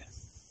விட்டுருங்க.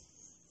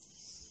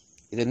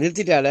 இதை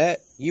நிறுத்திட்டால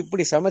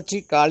இப்படி சமைச்சு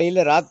காலையில்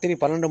ராத்திரி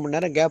 12 மணி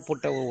நேரம் கேப்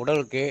போட்ட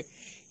உடலுக்கு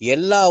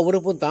எல்லா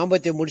உறுப்பும்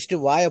தாம்பத்தியம் முடிச்சுட்டு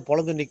வாயை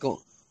பொழந்து நிற்கும்.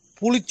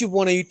 புளிச்சு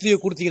போன இட்லியை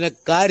கொடுத்தீங்கன்னா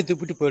காரி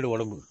துப்பிட்டு போயிடும்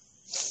உடம்பு.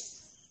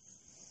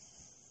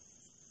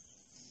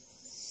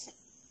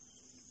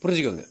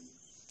 புரிஞ்சுக்கோங்க.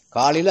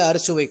 காலையில்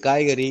அறுசுவை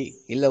காய்கறி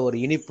இல்லை ஒரு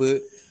இனிப்பு,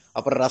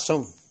 அப்புறம்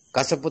ரசம்,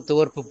 கசப்பு,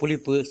 துவர்ப்பு,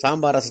 புளிப்பு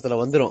சாம்பார்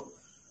ரசத்தில் வந்துடும்.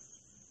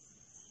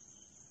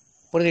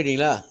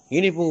 புரிஞ்சுக்கிட்டீங்களா?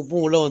 இனிப்பும்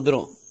உப்பும் உள்ளே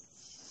வந்துடும்.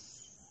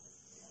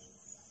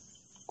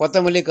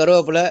 கொத்தமல்லி,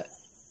 கருவேப்பிலை,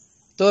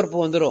 துவர்ப்பு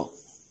வந்துடும்.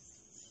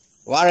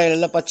 வாழை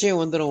இலையில்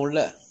பச்சையும் வந்துடும் உள்ள.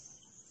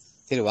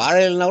 சரி,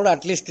 வாழை இலைனா கூட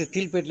அட்லீஸ்ட்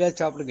ஸ்டீல் பிளேட்லேயே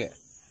சாப்பிடுங்க,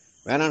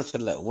 வேணான்னு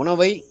சொல்ல.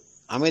 உணவை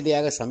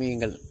அமைதியாக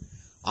சமையுங்கள்,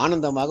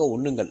 ஆனந்தமாக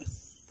உண்ணுங்கள்.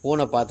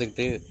 ஃபோனை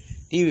பார்த்துக்கிட்டு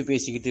டிவி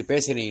பேசிக்கிட்டு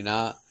பேசுனீங்கன்னா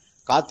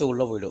காற்று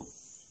உள்ளே போயிடும்.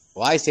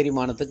 வாய்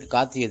செரிமானத்துக்கு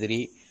காற்று எதிரி,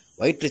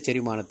 வயிற்று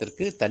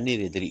செரிமானத்திற்கு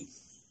தண்ணீர் எதிரி.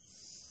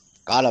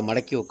 காலை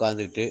மடக்கி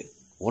உட்காந்துக்கிட்டு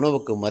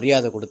உணவுக்கு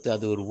மரியாதை கொடுத்து,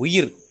 அது ஒரு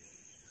உயிர்,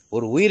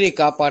 ஒரு உயிரை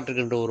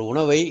காப்பாற்றுகின்ற ஒரு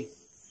உணவை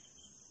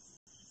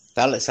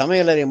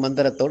சமையலறை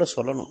மந்திரத்தோடு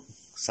சொல்லணும்,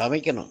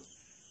 சமைக்கணும்.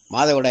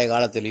 மாதவிடாய்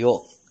காலத்திலேயோ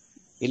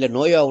இல்லை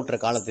நோயா ஊட்டுற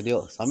காலத்திலேயோ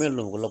சமையல்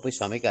ரூமுக்குள்ளே போய்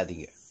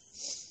சமைக்காதீங்க.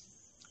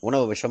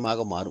 உணவு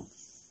விஷமாக மாறும்.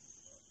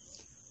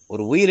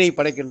 ஒரு உயிரை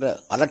படைக்கின்ற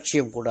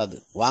அலட்சியம் கூடாது.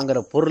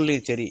 வாங்குகிற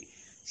பொருளையும் சரி,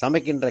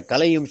 சமைக்கின்ற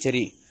கலையும்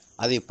சரி,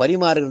 அதை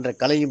பரிமாறுகின்ற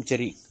கலையும்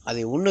சரி,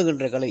 அதை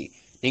உண்ணுகின்ற கலை.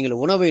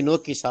 நீங்கள் உணவை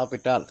நோக்கி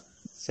சாப்பிட்டால்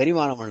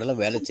செரிமான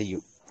மண்டலம் வேலை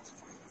செய்யும்.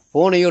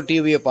 ஃபோனையோ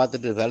டிவியோ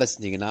பார்த்துட்டு வேலை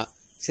செஞ்சிங்கன்னா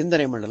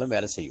சிந்தனை மண்டலம்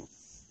வேலை செய்யும்.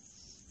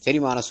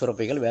 செரிமான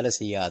சுரப்பைகள் வேலை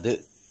செய்யாது.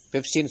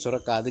 Pepsin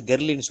சுரக்காது,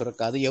 Kerlin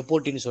சுரக்காது,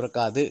 எப்போட்டின்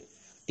சுரக்காது.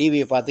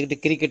 டிவியை பார்த்துக்கிட்டு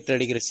கிரிக்கெட்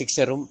அடிக்கிற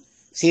சிக்ஸரும்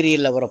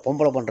சீரியலில் வர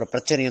பொம்பளை பண்ணுற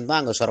பிரச்சனையும் தான்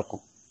அங்கே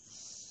சுரக்கும்.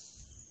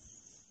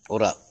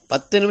 ஒரு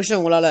 10 நிமிஷம்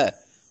உங்களால்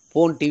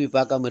ஃபோன் டிவி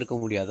பார்க்காம இருக்க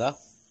முடியாதா?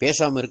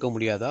 பேசாமல் இருக்க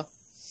முடியாதா?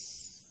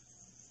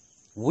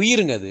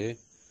 உயிருங்க அது.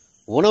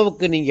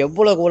 உணவுக்கு நீங்கள்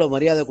எவ்வளோ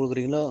மரியாதை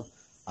கொடுக்குறீங்களோ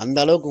அந்த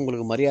அளவுக்கு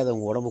உங்களுக்கு மரியாதை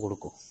உங்கள் உடம்பு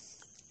கொடுக்கும்.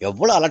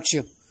 எவ்வளோ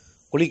அலட்சியம்!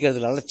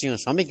 குளிக்கிறதுல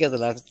அலட்சியம்,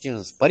 சமைக்கிறதுல அலட்சியம்,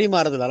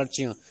 பரிமாறுறதுல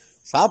அலட்சியம்,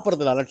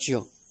 சாப்பிட்றதுல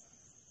அலட்சியம்,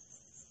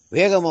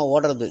 வேகமாக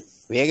ஓடுறது,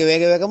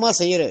 வேகமாக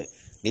செய்கிற,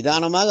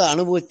 நிதானமாக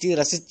அனுபவித்து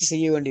ரசித்து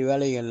செய்ய வேண்டிய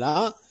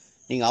வேலையெல்லாம்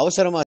நீங்கள்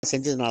அவசரமாக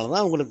செஞ்சதுனால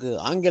தான் உங்களுக்கு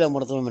ஆங்கில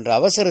மருத்துவம் என்ற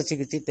அவசர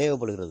சிகிச்சை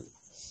தேவைப்படுகிறது.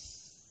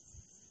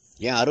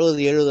 ஏன்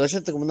 60-70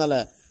 வருஷத்துக்கு முன்னால்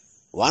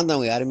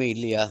வாழ்ந்தவங்க யாருமே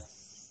இல்லையா?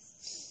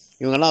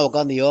 இவங்கெல்லாம்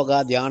உட்காந்து யோகா,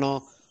 தியானம்,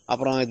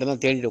 அப்புறம்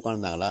இதெல்லாம் தேடிட்டு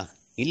உட்காந்துருந்தாங்களா?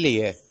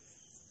 இல்லையே.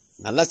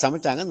 நல்லா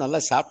சமைச்சாங்க, நல்லா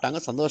சாப்பிட்டாங்க,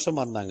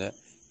 சந்தோஷமாக இருந்தாங்க.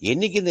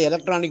 என்றைக்கு இந்த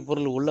எலக்ட்ரானிக்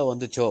பொருள் உள்ளே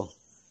வந்துச்சோ,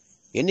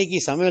 என்றைக்கு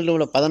சமையல்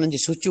ரூமில் 15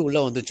 சுவிட்சு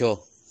உள்ளே வந்துச்சோ,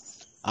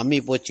 அம்மி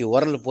போச்சு,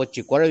 உரல்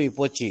போச்சு, குழவி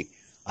போச்சு,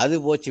 அது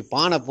போச்சு,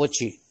 பானை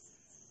போச்சு,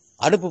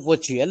 அடுப்பு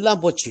போச்சு,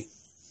 எல்லாம் போச்சு.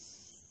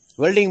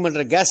 வெல்டிங்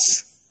பண்ணுற கேஸ்,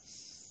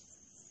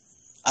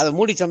 அதை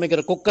மூடி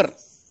சமைக்கிற குக்கர்,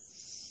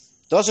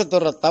 தோசை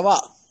தொடுற தவா,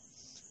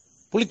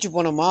 புளிச்சு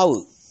போன மாவு,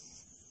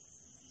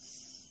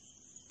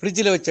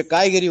 ஃப்ரிட்ஜில் வச்ச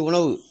காய்கறி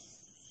உணவு,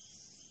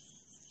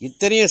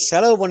 இத்தனையும்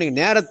செலவு பண்ணீங்க.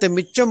 நேரத்தை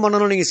மிச்சம்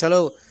பண்ணணும்.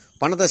 நீங்கள்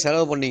பணத்தை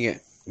செலவு பண்ணீங்க.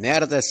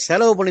 நேரத்தை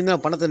செலவு பண்ணி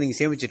தான் பணத்தை நீங்கள்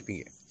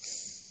சேமிச்சிருப்பீங்க.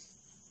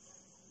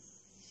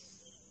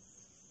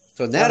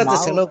 ஸோ நேரத்தை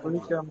செலவு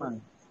புளிக்காம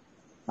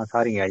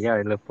சாரிங்க ஐயா,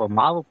 இல்லை இப்போ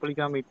மாவு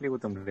புளிக்காம இட்லி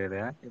ஊற்ற முடியாது.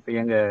 இப்போ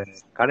எங்கள்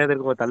கடை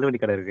இருக்கு, ஒரு தள்ளுவண்டி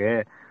கடை இருக்கு.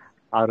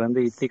 அவர்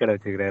வந்து இட்லி கடை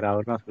வச்சுக்கிறாரு.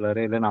 அவர் என்ன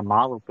சொல்றாரு, இல்லை நான்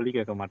மாவு புளிக்க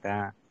வைக்க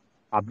மாட்டேன்,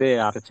 அப்படியே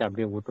அரைச்சி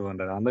அப்படியே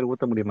ஊற்றுவேன்றாரு. அது மாதிரி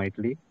ஊற்ற முடியுமா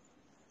இட்லி?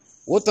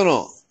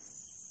 ஊற்றணும்.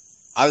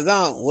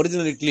 அதுதான்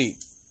ஒரிஜினல் இட்லி.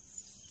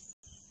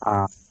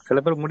 சில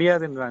பேர்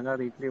முடியாதுன்றாங்க,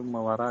 அது இட்லி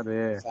வராது.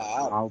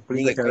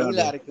 நீங்க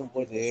கையில அரைக்கும்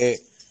போது,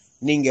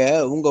 நீங்க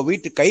உங்க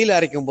வீட்டு கையில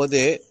அரைக்கும்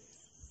போது,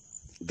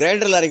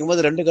 கிரைண்டர்ல அரைக்கும்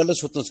போது 2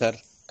 கல்லு சுத்தும் சார்.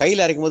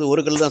 கையில அரைக்கும் போது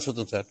 1 கல்லு தான்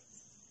சுத்தும் சார்.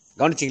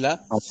 கவனிச்சிங்களா?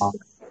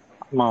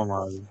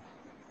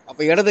 அப்ப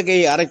இடது கை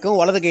அரைக்கும்,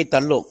 வலது கை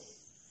தள்ளும்.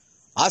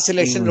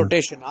 Oscillation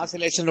rotation,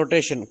 oscillation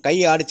rotation. கை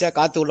அடிச்சா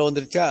காத்து உள்ள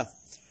வந்துருச்சா?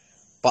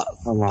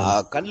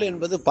 கல்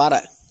என்பது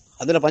பாறை,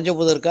 அதுல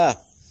பஞ்சபூதம் இருக்கா?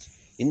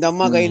 இந்த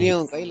அம்மா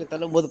கையில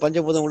தள்ளும் போது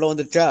பஞ்சபூதம் உள்ள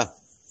வந்துருச்சா?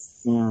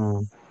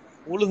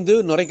 உளுந்து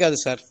நுரைக்காது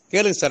சார்.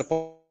 கேளுங்க சார்.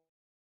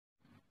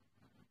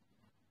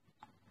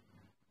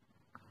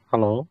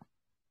 ஹலோ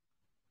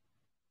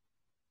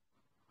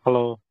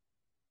ஹலோ,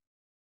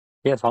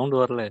 ஏன் சவுண்ட்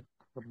வரல?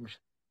 ஒரு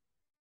நிமிஷம்.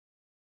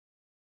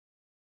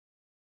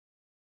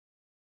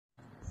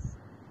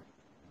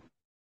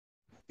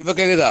 இப்ப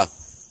கேக்குதா?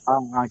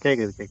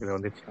 கேக்குது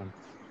வந்துருச்சு.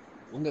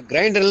 உங்க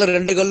கிரைண்டர்ல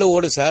 2 கல்லு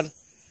ஓடும் சார்.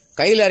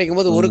 கையில அரைக்கும்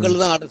போது 1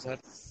 கல்லு தான் ஆடும்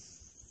sir.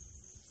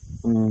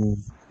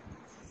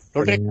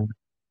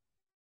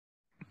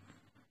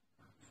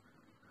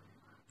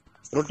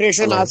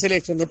 Rotation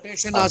oscillation,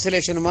 rotation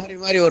oscillation மாறி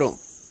மாறி வரும்.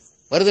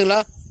 வருதுங்களா?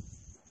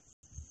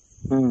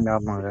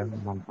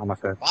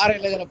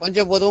 பாறையில இருக்கிற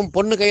பஞ்சபூதமும்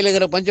பொண்ணு கையில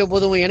இருக்கிற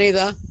பஞ்சபூதமும்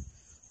இணைதா?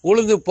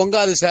 உளுந்து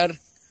பொங்காது சார்.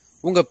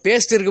 உங்க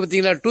பேஸ்ட் இருக்கு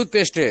பாத்தீங்களா, டூத்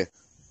பேஸ்ட்,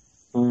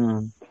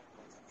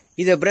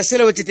 இத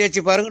பிரஷ்ல வச்சு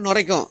தேய்ச்சி பாருங்க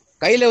நுரைக்கும்.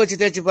 கையில வச்சு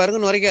தேய்ச்சி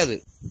பாருங்க நுரைக்காது.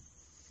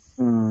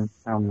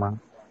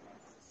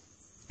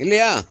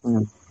 இல்லையா?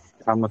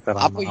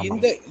 அப்ப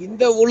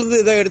இந்த உளுந்து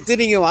இதை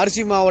எடுத்து நீங்க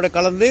அரிசி மாவோட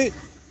கலந்து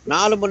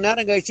 4 மணி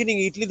நேரம் கழிச்சு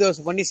நீங்க இட்லி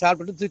தோசை பண்ணி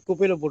சாப்பிட்டுட்டு தூக்கி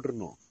குப்பையில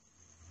போட்டுருணும்.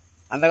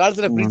 அந்த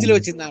காலத்துல ஃப்ரிட்ஜ்ல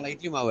வச்சிருந்தாங்களா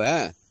இட்லி மாவை?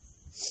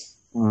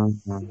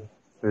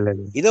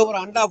 இதை ஒரு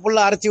அண்டா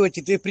ஃபுல்லா அரைச்சி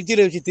வச்சுட்டு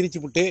ஃப்ரிட்ஜில் வச்சு திரிச்சு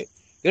விட்டு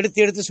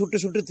எடுத்து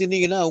சுட்டு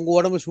தின்னீங்கன்னா உங்க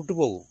உடம்பு சுட்டு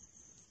போகும்.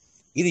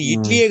 இது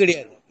இட்லியே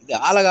கிடையாது, இது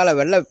ஆலகால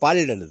வெள்ளை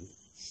பாலிடல்.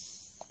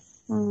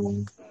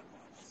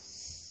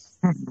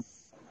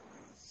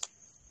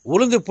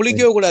 உளுந்து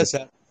புளிக்கவே கூடாது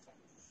சார்.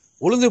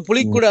 உளுந்து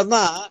புளிக்க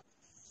கூடாதுன்னா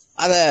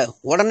அத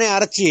உடனே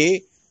அரைச்சி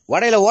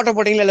வடையில ஓட்ட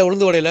போட்டீங்களா? இல்ல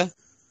உளுந்து வடையில?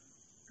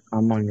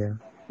 ஆமாங்க.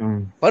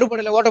 பருப்பு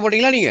வடையில ஓட்ட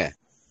போட்டீங்களா நீங்க?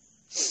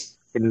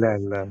 இல்ல.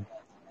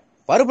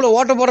 பருப்புல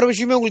ஓட்ட போடுற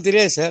விஷயமே உங்களுக்கு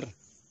தெரியாது சார்.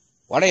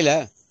 வடையில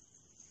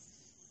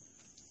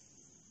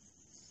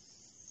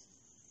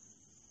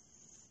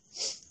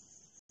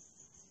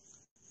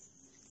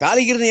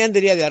தாளிக்கிறது ஏன்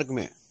தெரியாது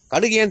யாருக்குமே.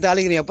 கடுகு ஏன்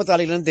தாளிக்கிறேன், எப்ப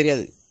தாளிக்கிறேன்னு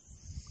தெரியாது.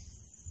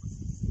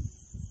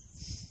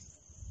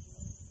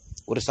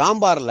 ஒரு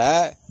சாம்பார்ல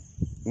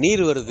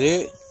நீர் வருது,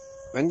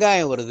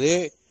 வெங்காயம் வருது,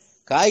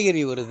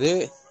 காய்கறி வருது,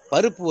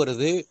 பருப்பு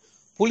வருது,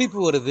 புளிப்பு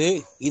வருது.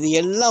 இது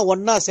எல்லாம்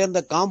ஒன்னா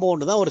சேர்ந்த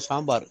காம்பவுண்டு தான் ஒரு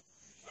சாம்பார்.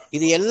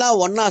 இது எல்லாம்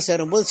ஒன்னா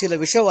சேரும்போது சில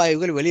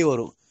விஷவாயுகள் வெளியே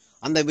வரும்.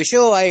 அந்த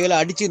விஷவாயுகளை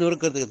அடிச்சு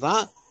நொறுக்கிறதுக்கு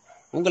தான்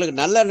உங்களுக்கு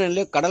நல்ல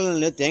எண்ணெயிலையோ கடல்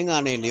எண்ணெயிலையோ தேங்காய்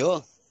எண்ணெயிலையோ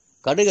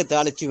கடுகை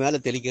தாளிச்சு மேலே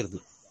தெளிக்கிறது.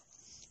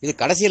 இது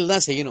கடைசியில்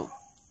தான் செய்யணும்.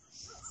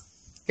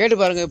 கேட்டு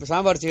பாருங்க. இப்போ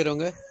சாம்பார்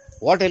செய்கிறவங்க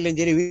ஹோட்டல்லையும்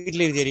சரி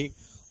வீட்லேயும் சரி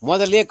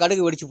முதல்லையே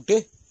கடுகு வெடிச்சு விட்டு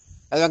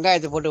அது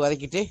வெங்காயத்தை போட்டு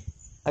வதக்கிட்டு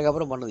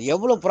அதுக்கப்புறம் பண்ணது.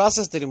 எவ்வளோ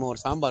ப்ராசஸ் தெரியுமா ஒரு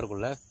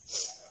சாம்பாருக்குள்ள?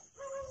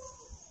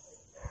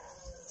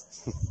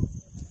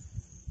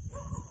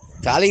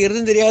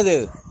 தாளிக்கிறதும் தெரியாது,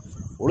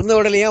 உளுந்த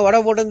வடையில ஏன் வடை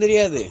போட்டோன்னு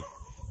தெரியாது,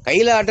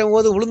 கையில் ஆட்டும்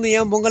போது உளுந்து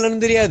ஏன்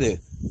பொங்கலன்னு தெரியாது,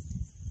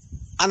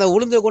 அந்த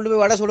உளுந்தை கொண்டு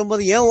போய் வடை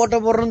சுடும்போது ஏன் ஓட்ட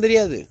போடுறோன்னு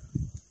தெரியாது.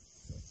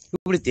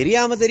 இப்படி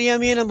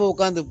தெரியாமையே நம்ம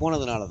உட்காந்து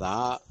போனதுனால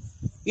தான்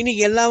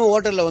இன்னைக்கு எல்லாமே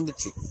ஹோட்டலில்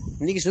வந்துச்சு.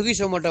 இன்னைக்கு ஸ்விக்கி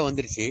சொமேட்டோ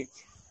வந்துருச்சு.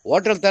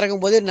 ஹோட்டல்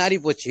திறக்கும் போதே நாரி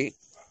போச்சு.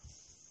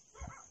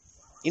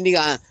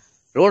 இன்னைக்கு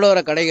ரோடோர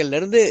கடைகள்ல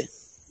இருந்து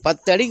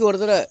 10 அடிக்கு ஒரு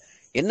தடவை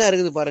என்ன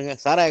இருக்குது பாருங்க.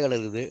 சாராய கடை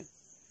இருக்குது,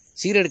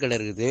 சிகரெட் கடை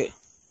இருக்குது,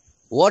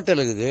 ஹோட்டல்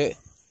இருக்குது,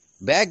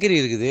 பேக்கரி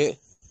இருக்குது,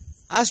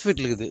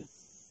 ஹாஸ்பிட்டல் இருக்குது.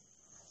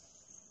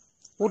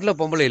 வீட்டில்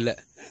பொம்பளை இல்லை,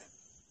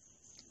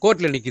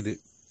 கோர்ட்டில் நிற்குது,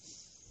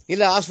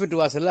 இல்லை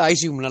ஹாஸ்பிட்டல் வாசலில்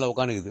ஐசியூ முன்னால்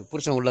உட்காந்துக்குது,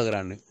 புருஷன்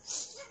உள்ளகிறான்னு.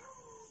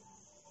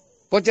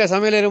 போச்சா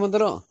சமையல்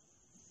மந்திரம்?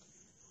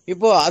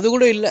 இப்போ அது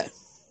கூட இல்லை.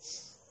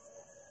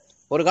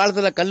 ஒரு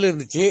காலத்தில் கல்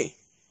இருந்துச்சு,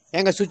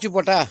 எங்கள் சுவிட்சு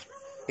போட்டா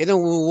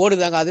எதுவும்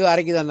ஓடுதாங்க, அதுவே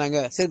அரைக்குதாந்தாங்க.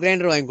 சரி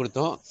கிரைண்டர் வாங்கி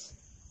கொடுத்தோம்.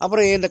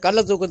 அப்புறம் இந்த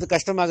கல்லை தூக்கிறதுக்கு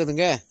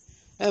கஷ்டமாகுதுங்க,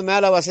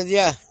 மேலே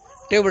வசதியாக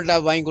டேபிள்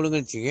டாப் வாங்கி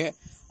கொடுங்கன்னு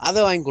அதை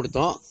வாங்கி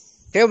கொடுத்தோம்.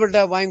 டேபிள்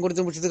டாப் வாங்கி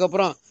கொடுத்து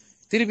முடிச்சதுக்கப்புறம்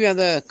திருப்பி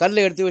அந்த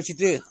கல்லை எடுத்து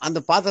வச்சுட்டு அந்த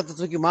பாத்திரத்தை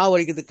தூக்கி மாவு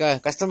வலிக்கிறதுக்கு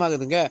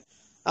கஷ்டமாகுதுங்க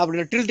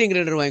அப்படின்னு டில்ட்டிங்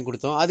கிரைண்டர் வாங்கி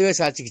கொடுத்தோம். அதுவே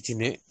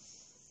சாட்சிக்குச்சின்னு.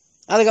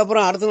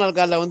 அதுக்கப்புறம் அடுத்த நாள்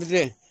காலையில்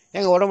வந்துட்டு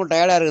எங்கள் உடம்பு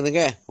டயர்டாக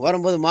இருக்குதுங்க,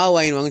 வரும்போது மாவு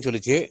வாங்கின்னு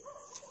சொல்லிச்சு.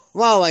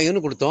 மாவு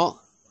வாங்கின்னு கொடுத்தோம்.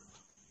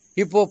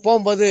 இப்போது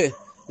போகும்போது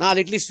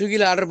 4 இட்லி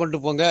ஸ்விக்கியில் ஆர்டர்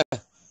பண்ணிட்டு போங்க,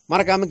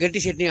 மறக்காமல் கெட்டி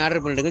சட்னி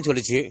ஆர்டர் பண்ணிட்டுங்கன்னு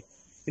சொல்லிச்சு.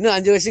 இன்னும்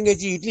 5 வருஷம்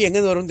கழிச்சு இட்லி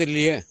எங்கேருந்து வரும்னு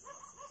தெரியலையே.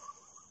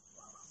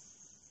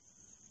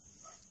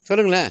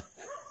 சொல்லுங்களேன்.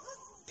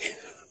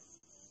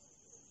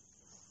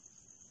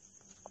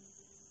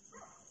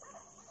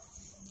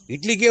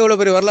 இட்லிக்கே எவ்வளோ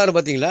பெரிய வரலாறு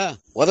பார்த்தீங்களா,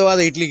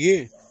 உதவாத இட்லிக்கு.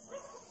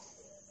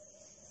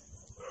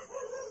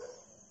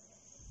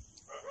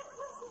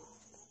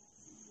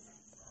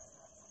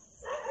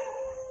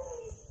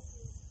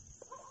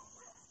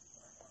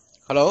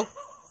 ஹலோ,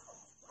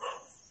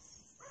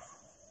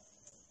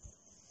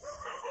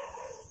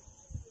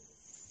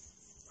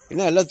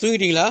 என்ன எல்லாம்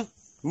தூங்கிட்டீங்களா?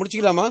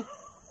 முடிச்சுக்கலாமா?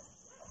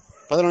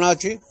 11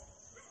 ஆச்சு.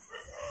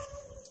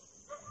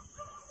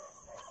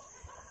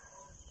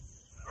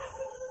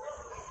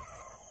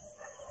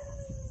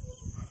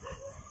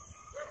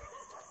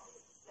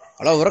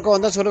 ஹலோ, உறக்கம்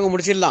வந்தால் சொல்லுங்க,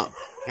 முடிச்சிடலாம்.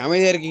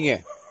 அமைதியாக இருக்கீங்க.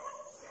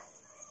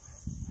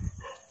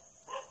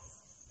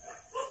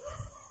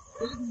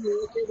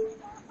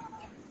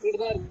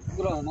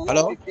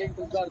 ஹலோ,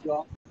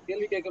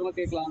 கேள்வி கேட்கறோம்,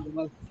 கேட்கலாம்.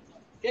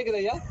 கேக்குது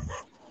ஐயா?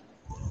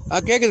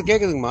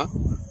 கேக்குதுங்கம்மா.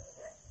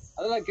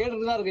 அதெல்லாம்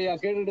கேட்டுட்டு தான் இருக்கு ஐயா,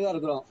 கேட்டுட்டு தான்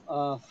இருக்கிறோம்.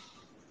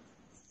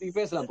 நீங்க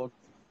பேசலாம்,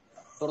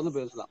 தொடர்ந்து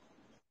பேசலாம்.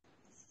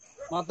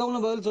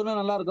 மத்தவங்களும் பதில் சொன்னா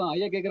நல்லா இருக்கும்.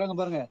 ஐயா கேக்குறாங்க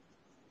பாருங்க.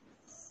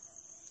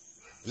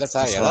 இல்லை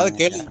சார், ஏதாவது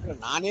கேள்வி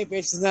நானே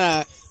பேசிதான்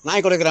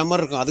நாய் குறைக்கிற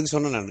மாதிரி இருக்கும், அதுக்கு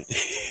சொன்னேன் நான்.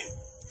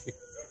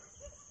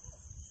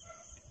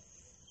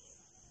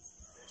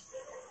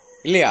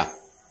 இல்லையா?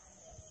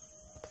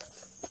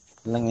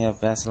 இல்லைங்கய்யா,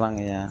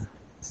 பேசலாங்கய்யா.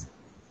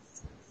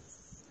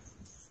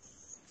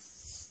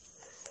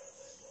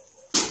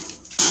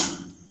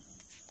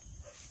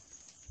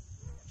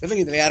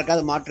 சொல்லுங்க. இதில்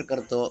யாருக்காவது மாற்று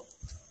கருத்தோ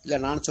இல்லை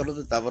நான்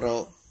சொல்றது தவறோ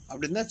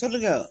அப்படின்னு தான்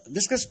சொல்லுங்க,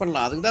 டிஸ்கஸ்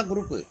பண்ணலாம். அதுக்கு தான்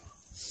குரூப்பு.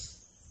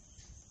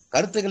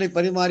 கருத்துக்களை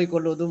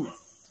பரிமாறிக்கொள்வதும்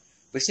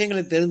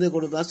விஷயங்களை தெரிந்து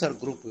கொள்வது தான் சார்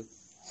குரூப்பு.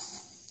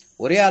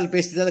 ஒரே ஆள்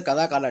பேசிட்டு அது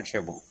கதா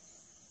காலாட்சேபம்.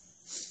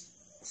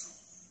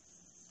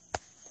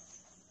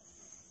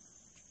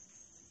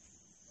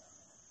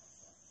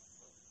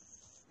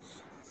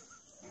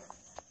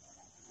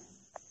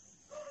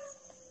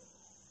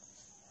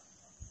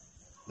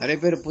 நிறைய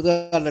பேர் புது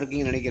ஆள்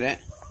இருக்கீங்கன்னு நினைக்கிறேன்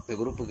இந்த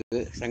குரூப்புக்கு.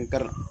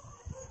 சங்கர்,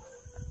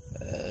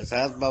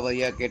 சரத் பாபு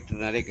ஐயா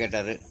நிறைய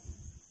கேட்டார்.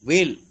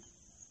 வேல்,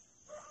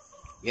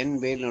 என்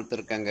வேல்னு ஒருத்தர்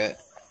இருக்காங்க.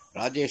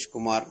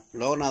 ராஜேஷ்குமார்,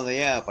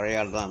 லோகநாதையா பழைய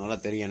ஆள் தான், நல்லா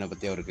தெரியும் என்னை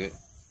பற்றி அவருக்கு.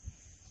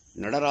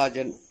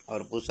 நடராஜன்,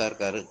 அவர் புதுசாக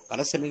இருக்கார்.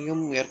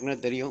 கலசனிக்கும் ஏற்கனவே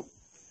தெரியும்,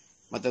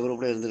 மற்ற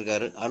குரூப்லேயே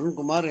இருந்திருக்காரு.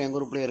 அருண்குமார் என்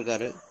குரூப்லேயே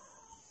இருக்கார்.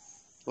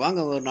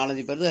 வாங்க, ஒரு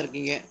 4-5 பேர் தான்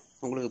இருக்கீங்க.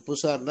 உங்களுக்கு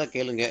புதுசாக இருந்தால்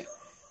கேளுங்க.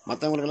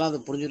 மற்றவங்களுக்கெல்லாம்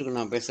அது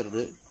புரிஞ்சிருக்கும் நான்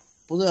பேசுகிறது.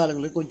 புது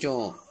ஆளுங்களுக்கு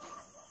கொஞ்சம்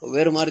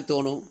வேறு மாதிரி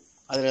தோணும்.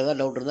 அதில் ஏதாவது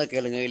டவுட் இருந்தால்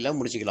கேளுங்க, இல்லை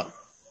முடிச்சுக்கலாம்.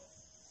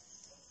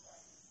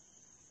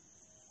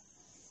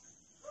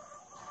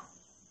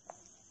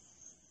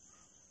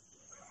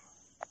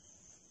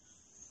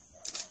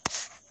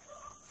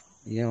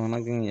 ஐயா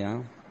வணக்கங்கய்யா.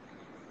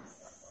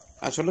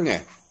 சொல்லுங்க.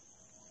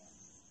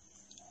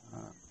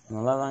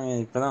 நல்லாதாங்க,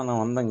 இப்போதான்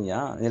நான்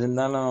வந்தேங்கய்யா.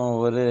 இருந்தாலும்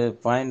ஒரு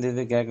பாயிண்ட்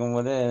இது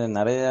கேட்கும்போது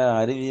நிறைய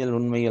அறிவியல்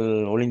உண்மைகள்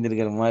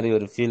ஒளிந்திருக்கிற மாதிரி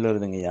ஒரு ஃபீல்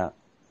வருதுங்கய்யா.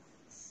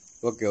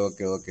 Okay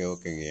okay okay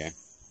ஓகேங்கய்யா.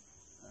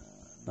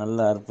 நல்ல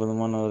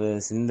அற்புதமான ஒரு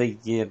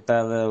சிந்தைக்கு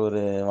எட்டாத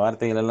ஒரு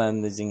வார்த்தைகள் எல்லாம்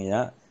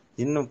இருந்துச்சுங்கய்யா.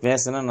 இன்னும்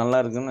பேசினா நல்லா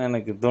இருக்குன்னு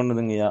எனக்கு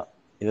தோணுதுங்கய்யா.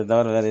 இதை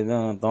தவிர வேற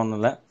எதுவும்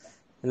தோணலை.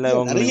 இல்லை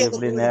உங்களுக்கு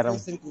எப்படி நேரம்?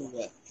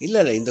 இல்லை,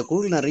 இந்த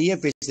குழு நிறைய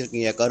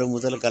பேசியிருக்கீங்க, கரு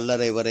முதல்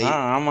கல்லறை வரை.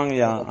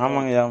 ஆமாங்கய்யா,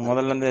 ஆமாங்கய்யா,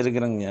 முதல்ல இருந்தே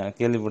இருக்கிறேங்கய்யா,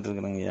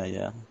 கேள்விப்பட்டிருக்கிறேங்கய்யா.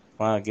 ஐயா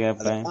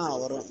கேட்பேன்.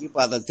 இப்போ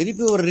அதை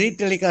திருப்பி ஒரு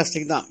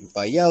ரீடெலிகாஸ்டிங் தான். இப்போ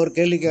ஐயா ஒரு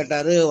கேள்வி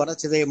கேட்டாரு,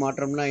 வளர்ச்சிதை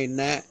மாற்றம்னா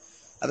என்ன,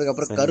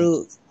 அதுக்கப்புறம் கரு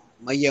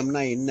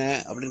மையம்னா என்ன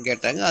அப்படின்னு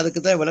கேட்டாங்க. அதுக்கு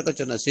தான் விளக்க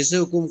சொன்னேன்.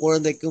 சிசுவுக்கும்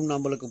குழந்தைக்கும்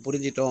நம்மளுக்கு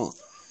புரிஞ்சிட்டோம்,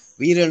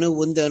 வீரணு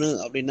உந்தணு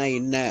அப்படின்னா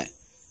என்ன,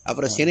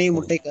 அப்புறம் சினை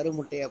முட்டை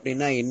கருமுட்டை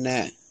அப்படின்னா என்ன,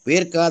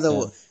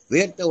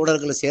 வேர்த்த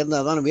உடல்களை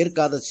சேர்ந்தாதான்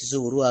வேர்க்காத சிசு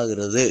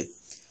உருவாகிறது,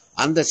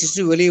 அந்த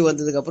சிசு வெளியே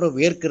வந்ததுக்கு அப்புறம்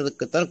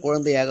வேர்க்கிறதுக்குத்தான்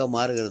குழந்தையாக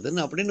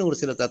மாறுகிறதுன்னு அப்படின்னு ஒரு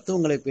சில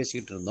தத்துவங்களை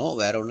பேசிக்கிட்டு இருந்தோம்.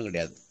 வேற ஒன்றும்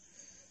கிடையாது.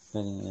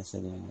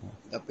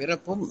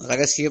 பிறப்பும்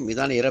ரகசியம்,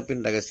 இதான்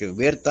இறப்பின் ரகசியம்.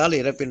 வேர்த்தால்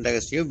இறப்பின்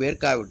ரகசியம்,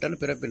 வேர்க்காவிட்டால்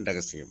பிறப்பின்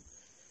ரகசியம்.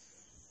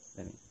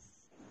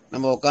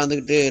 நம்ம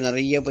உட்காந்துக்கிட்டு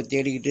நிறைய இப்போ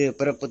தேடிக்கிட்டு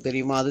பிறப்பு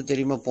தெரியுமா, அது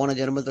தெரியுமா, போன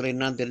ஜென்மத்தில்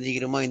என்னான்னு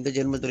தெரிஞ்சுக்கிறோமா, இந்த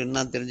ஜென்மத்தில்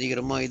என்னான்னு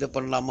தெரிஞ்சுக்கிறோமா, இதை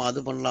பண்ணலாமா,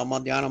 அது பண்ணலாமா,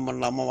 தியானம்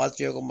பண்ணலாமா,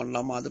 வாசியோகம்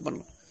பண்ணலாமா, அது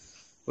பண்ணலாம்,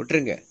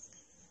 விட்டுருங்க.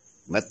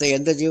 மற்ற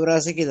எந்த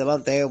ஜீவராசிக்கு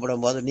இதெல்லாம்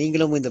தேவைப்படும் போது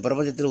நீங்களும் இந்த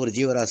பிரபஞ்சத்தில் ஒரு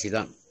ஜீவராசி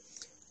தான்.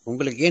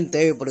 உங்களுக்கு ஏன்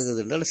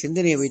தேவைப்படுகிறது என்றால்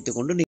சிந்தனையை வைத்துக்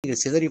கொண்டு நீங்கள்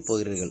சிதறி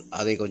போகிறீர்கள்.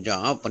 அதை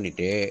கொஞ்சம் ஆஃப்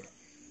பண்ணிட்டு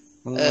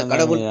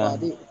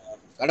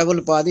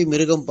கடவுள் பாதி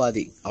மிருகம்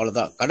பாதி,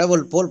 அவ்வளவுதான்.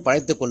 கடவுள் போல்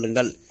பழைத்துக்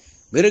கொள்ளுங்கள்,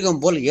 மிருகம்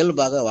போல்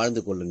இயல்பாக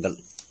வாழ்ந்து கொள்ளுங்கள்.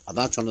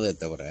 அதான் சொன்னதை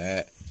தவிர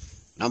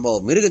நம்ம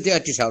மிருகத்தையே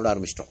அடிச்சு சாப்பிட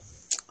ஆரம்பிச்சிட்டோம்.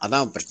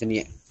 அதான்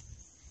பிரச்சனையே.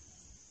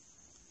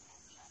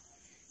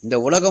 இந்த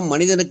உலகம்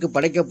மனிதனுக்கு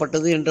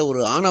படைக்கப்பட்டது என்ற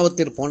ஒரு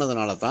ஆணவத்தில்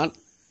போனதுனால தான்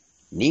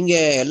நீங்க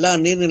எல்லா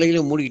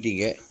நீர்நிலைகளையும்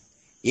மூடிக்கிட்டீங்க.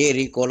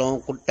 ஏரி, குளம்,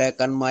 குட்டை,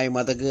 கண்மாய்,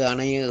 மதகு,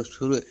 அணை,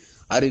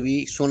 அருவி,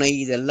 சுனை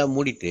இதெல்லாம்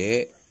மூடிட்டு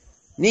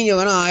நீங்க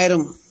வேணா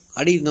 1000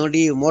 அடி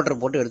நோண்டி மோட்டர்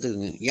போட்டு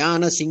எடுத்துக்கோங்க.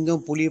 யானை,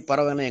 சிங்கம், புலி,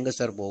 பறவைனா எங்க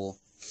சார் போகும்?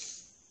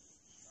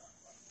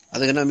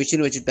 அதுக்கு என்ன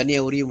மிஷின் வச்சு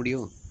தண்ணியாக உரிய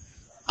முடியும்?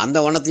 அந்த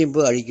வனத்தையும்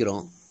போய்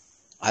அழிக்கிறோம்,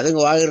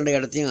 அதுங்க வாழ்கிற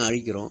இடத்தையும்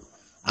அழிக்கிறோம்.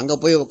 அங்கே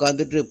போய்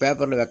உட்காந்துட்டு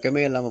பேப்பரில்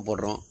வெக்கமே இல்லாமல்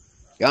போடுறோம்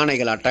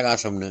யானைகள்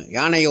அட்டகாசம்னு.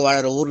 யானைகள்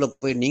வாழற ஊரில்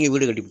போய் நீங்கள்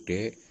வீடு கட்டிவிட்டு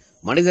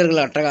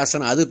மனிதர்கள்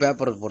அட்டகாசம் அது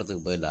பேப்பருக்கு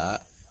போகிறதுக்கு பதிலாக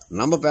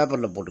நம்ம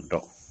பேப்பரில்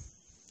போட்டுக்கிட்டோம்.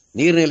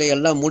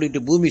 நீர்நிலையெல்லாம் மூடிட்டு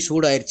பூமி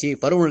சூடாயிருச்சு,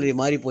 பருவநிலை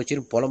மாறி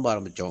போச்சுன்னு புலம்ப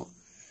ஆரம்பித்தோம்.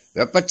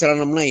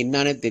 வெப்பச்சலனம்னா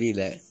என்னானே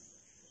தெரியல.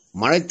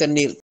 மழை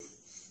தண்ணீர்,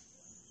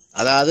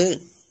 அதாவது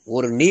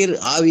ஒரு நீர்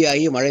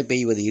ஆவியாகி மழை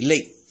பெய்வது இல்லை,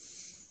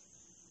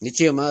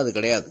 நிச்சயமாக அது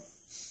கிடையாது.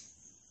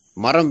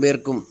 மரம்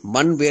வேர்க்கும்,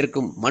 மண்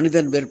வேர்க்கும்,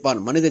 மனிதன்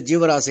வேர்ப்பான், மனித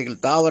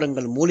ஜீவராசிகள்,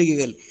 தாவரங்கள்,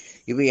 மூலிகைகள்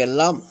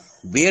இவையெல்லாம்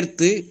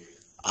வேர்த்து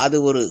அது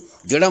ஒரு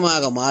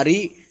திடமாக மாறி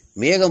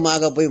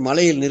மேகமாக போய்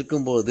மலையில்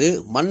நிற்கும்போது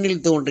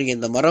மண்ணில் தோன்றிய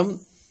இந்த மரம்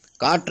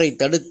காற்றை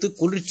தடுத்து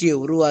குளிர்ச்சியை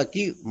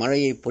உருவாக்கி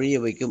மழையை பொழிய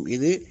வைக்கும்.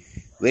 இது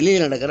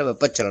வெளியில் நடக்கிற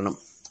வெப்பச்சலனம்,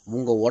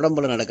 உங்கள்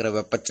உடம்புல நடக்கிற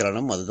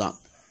வெப்பச்சலனம். அதுதான்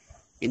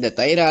இந்த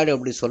தைராய்டு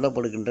அப்படி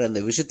சொல்லப்படுகின்ற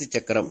அந்த விசுத்தி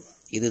சக்கரம்.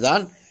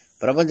 இதுதான்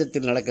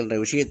பிரபஞ்சத்தில் நடக்கின்ற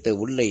விஷயத்தை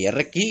உள்ளே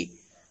இறக்கி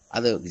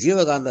அது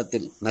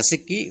ஜீவகாந்தத்தில்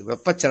நசுக்கி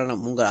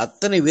வெப்பச்சலனம். உங்கள்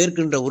அத்தனை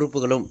வேர்க்கின்ற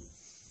உறுப்புகளும்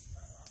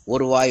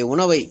ஒரு வாய்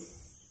உணவை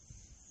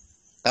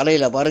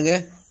தலையில் பாருங்க,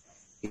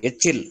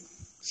 எச்சில்,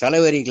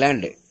 சலவரி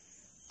கிளாண்டு,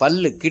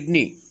 பல்லு,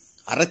 கிட்னி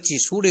அரைச்சி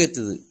சூடு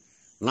ஏற்றுது,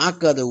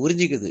 நாக்கு அதை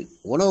உறிஞ்சிக்குது,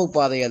 உணவு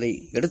பாதை அதை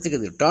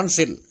எடுத்துக்குது,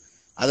 டான்சில்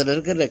அதில்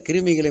இருக்கிற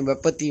கிருமிகளையும்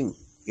வெப்பத்தையும்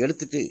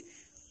எடுத்துட்டு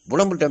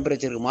உடம்பு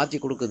டெம்பரேச்சருக்கு மாற்றி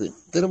கொடுக்குது,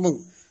 திரும்ப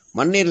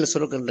மண்ணீரில்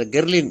சுரக்கின்ற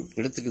கெர்லின்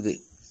எடுத்துக்குது,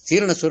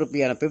 சீரண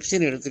சுரப்பியான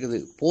பெப்சின் எடுத்துக்குது,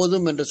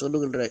 போதும் என்று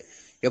சொல்லுகின்ற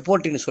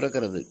எப்போட்டின்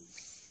சுரக்கிறது.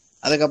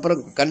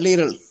 அதுக்கப்புறம்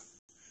கல்லீரல்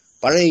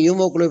பழைய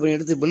ஹீமோகுளோபின்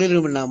எடுத்து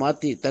பிலிருபினா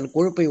மாற்றி தன்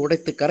கொழுப்பை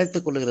உடைத்து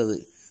கரைத்துக் கொள்கிறது.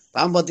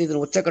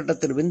 தாம்பத்தியத்தின்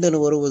உச்சக்கட்டத்தில் விந்தணு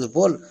வருவது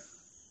போல்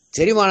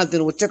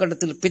செரிமானத்தின்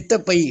உச்சக்கட்டத்தில்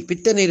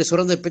பித்த நீர்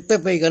சுரந்த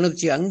பித்தப்பை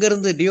அனுப்பிச்சு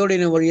அங்கிருந்து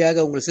டியோடினம்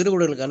வழியாக உங்கள்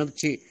சிறுகுடலுக்கு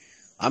அனுப்பிச்சு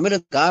அமில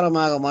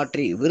காரமாக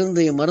மாற்றி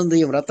விருந்தையும்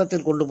மருந்தையும்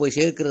ரத்தத்தில் கொண்டு போய்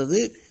சேர்க்கிறது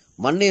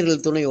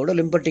மண்ணீரல் துணையோட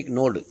லிம்பட்டிக்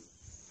நோடு.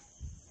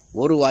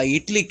 ஒரு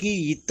இட்லிக்கு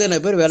இத்தனை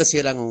பேர் வேலை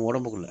செய்யறாங்க, உங்க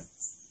உடம்புக்குள்ள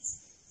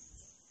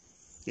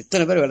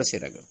இத்தனை பேர் வேலை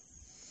செய்யறாங்க.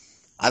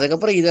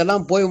 அதுக்கப்புறம்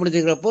இதெல்லாம் போய்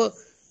முடிஞ்சுக்கிறப்போ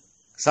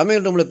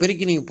சமையல் ரூம்ல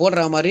பெருக்கி நீங்க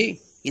போடுற மாதிரி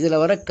இதுல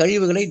வர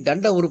கழிவுகளை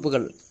தண்ட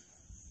உறுப்புகள்,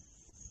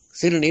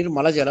 சிறுநீர்,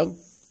 மலஜலம்,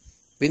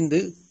 பிந்து,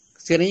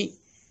 சினை,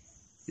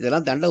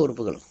 இதெல்லாம் தண்ட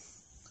உறுப்புகள்.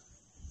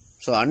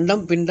 ஸோ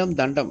அண்டம், பிண்டம்,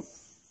 தண்டம்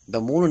இந்த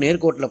 3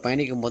 நேர்கோட்டில்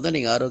பயணிக்கும் போது தான்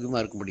நீங்கள்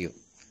ஆரோக்கியமாக இருக்க முடியும்.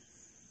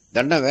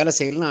 தண்டம் வேலை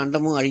செய்யலாம்,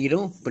 அண்டமும்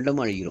அழிகிறோம்,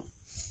 பிண்டமும் அழிகிறோம்.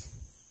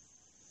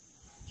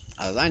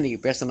 அதுதான் இன்றைக்கி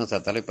பேசணும்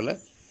சார் தலைப்பில்.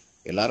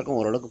 எல்லாருக்கும்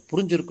ஓரளவுக்கு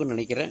புரிஞ்சிருக்குன்னு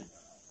நினைக்கிறேன்.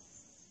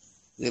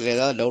 இதில்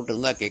ஏதாவது டவுட்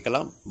இருந்தால்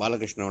கேட்கலாம்.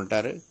 பாலகிருஷ்ணன்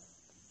வந்துட்டாரு.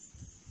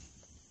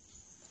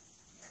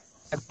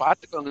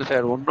 பார்த்துக்கோங்க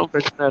சார், ஒன்றும்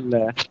பிரச்சனை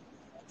இல்லை.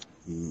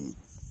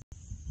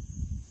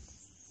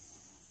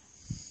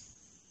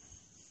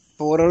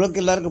 இப்போ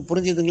ஓரளவுக்கு எல்லாருக்கும்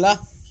புரிஞ்சுதுங்களா?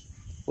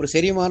 ஒரு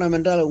செரிமானம்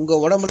என்றால்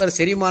உங்கள் உடம்புல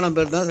செரிமானம்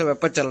பேர் தான்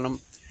வெப்பச்சலனம்.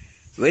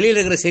 வெளியில்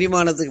இருக்கிற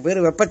செரிமானத்துக்கு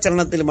பேர்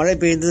வெப்பச்சலனத்தில் மழை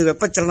பெய்ந்தது,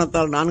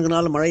 வெப்பச்சலனத்தால் 4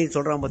 நாள் மழை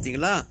சொல்கிறான்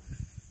பார்த்தீங்களா?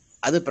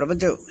 அது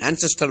பிரபஞ்ச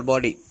ஆன்செஸ்ட்ரல்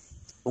பாடி.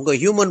 உங்கள்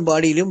ஹியூமன்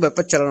பாடியிலும்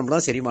வெப்பச்சலனம்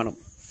தான் செரிமானம்.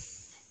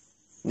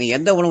 நீ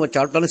எந்த உணவை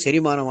சாப்பிட்டாலும்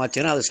செரிமானம்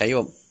ஆச்சுன்னா அது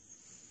சைவம்,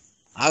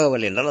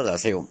 ஆகவில்லை என்றால் அது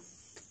அசைவம்.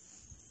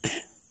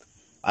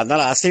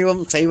 அதனால் அசைவம்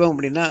சைவம்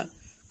அப்படின்னா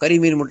கறி,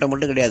 மீன், முட்டை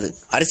மட்டும் கிடையாது.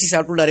 அரிசி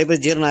சாப்பிட்டு நிறைய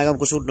பேர் ஜீரணம் ஆகாமல்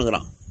குசு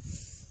விட்டுங்கிறான்,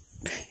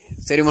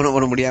 செரிமானம்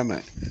பண்ண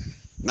முடியாமல்.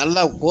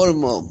 நல்லா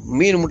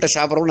மீன், முட்டை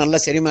சாப்பிட்றவங்க நல்லா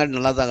செரிமானம்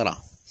நல்லா தாங்கிறான்.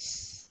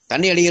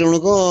 தண்ணி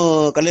அடிக்கிறவனுக்கும்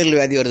கல்லீரல்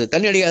வியாதி வருது,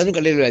 தண்ணி அடிக்காதவனுக்கும்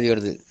கல்லீரல் வியாதி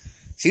வருது.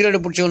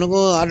 சீரடு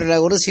பிடிச்சவனுக்கும் ஹார்ட்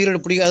அட்டாக் வருது,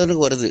 சீரடு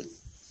பிடிக்காதவனுக்கும் வருது.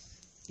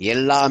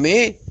 எல்லாமே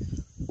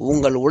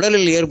உங்கள்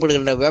உடலில்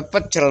ஏற்படுகின்ற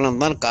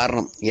வெப்பச்சலனம் தான்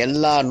காரணம்.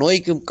 எல்லா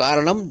நோய்க்கும்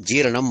காரணம்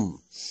ஜீரணம்.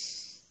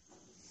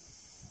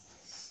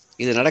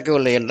 இது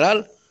நடக்கவில்லை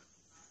என்றால்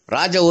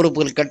ராஜ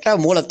உறுப்புகள்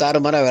கட்டால் மூளை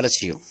தாறுமாறாக வேலை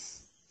செய்யும்,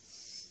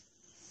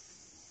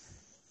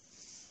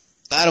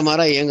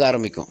 தாறுமாறாக இயங்க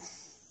ஆரம்பிக்கும்.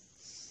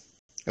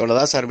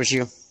 இவ்வளோதான் சார்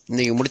விஷயம்.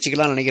 இன்னைக்கு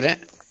முடிச்சுக்கலாம்னு நினைக்கிறேன்.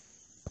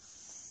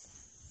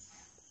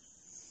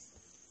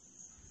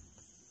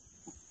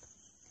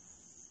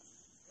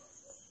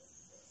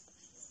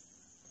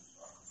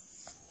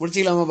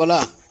 முடிச்சுக்கலாமா பாலா?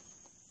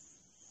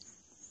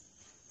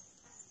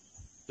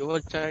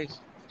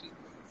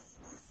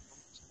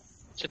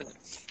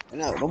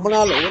 ஏன்னா ரொம்ப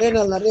நாள் ஒரே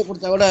நாள் நிறைய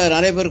கொடுத்தா விட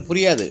நிறைய பேருக்கு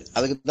புரியாது.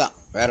 அதுக்கு தான்,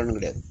 வேற ஒன்றும்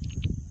கிடையாது.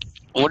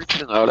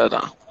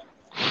 அவ்வளவுதான்.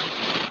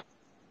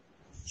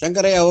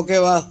 சங்கரையா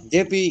ஓகேவா?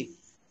 ஜேபி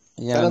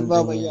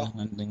சரத்பாபு ஐயா,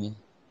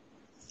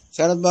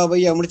 சரத்பாபு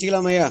ஐயா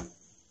முடிச்சுக்கலாம் ஐயா.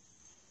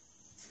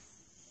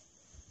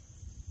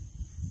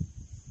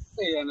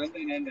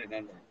 நன்றி நன்றி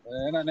நன்றி.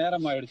 ஏன்னா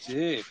நேரம் ஆயிடுச்சு.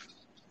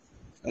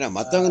 ஏன்னா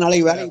மற்றவங்க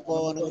நாளைக்கு வேலைக்கு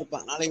போறவங்க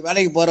இருப்பாங்க, நாளைக்கு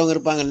வேலைக்கு போறவங்க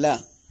இருப்பாங்கல்ல,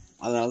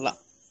 அதனாலதான்.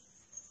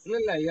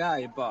 இல்ல ஐயா,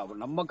 இப்ப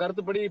நம்ம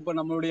கருத்துப்படி இப்ப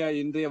நம்மளுடைய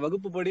இன்றைய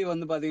வகுப்புப்படி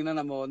வந்து பாத்தீங்கன்னா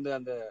நம்ம வந்து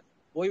அந்த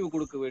ஓய்வு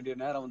கொடுக்க வேண்டிய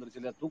நேரம் வந்துருச்சு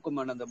இல்லையா?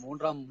 தூக்கமான அந்த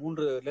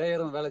மூன்று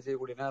லேயரும் வேலை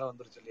செய்யக்கூடிய நேரம்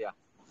வந்துருச்சு இல்லையா?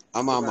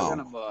 ஆமா ஆமா.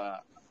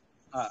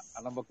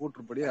 நம்ம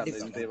கூற்றுப்படி அந்த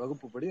இன்றைய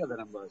வகுப்புப்படி அதை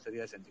நம்ம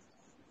சரியா செஞ்சுக்கணும்.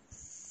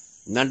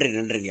 நன்றி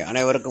நன்றிங்க.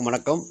 அனைவருக்கும்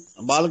வணக்கம்.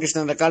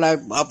 பாலகிருஷ்ணன் ரெக்கார்ட்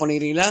ஆஃப்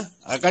பண்ணிக்கிறீங்களா?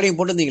 ரெக்கார்டிங்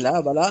போட்டிருந்தீங்களா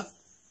பாலா?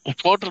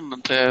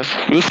 போட்டிருந்தேன் சார்,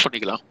 யூஸ்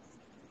பண்ணிக்கலாம்.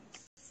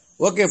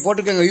 ஓகே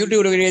போட்டுக்கோங்க.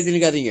 யூடியூப்ல வீடியோ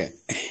ஏற்றிருக்காதீங்க.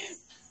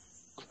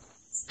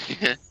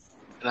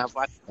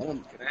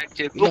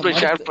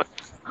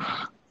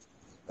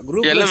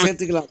 குரூப்ல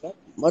சேர்த்துக்கலாம் சார்.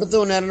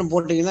 மருத்துவ நேரம்னு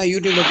போட்டீங்கன்னா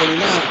யூடியூப்ல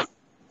போனீங்கன்னா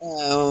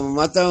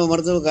மற்ற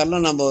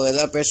மருத்துவக்காரெல்லாம் நம்ம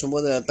ஏதாவது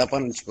பேசும்போது தப்பா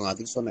நினைச்சுக்கோங்க.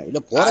 அதுக்கு சொன்னேன். இல்ல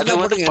போறது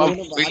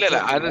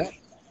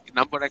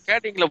நம்ம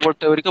ரெக்கார்டிங்ல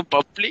பொறுத்த வரைக்கும்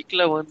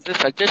பப்ளிக்ல வந்து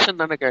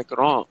சஜஷன் தானே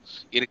கேட்கறோம்.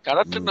 இது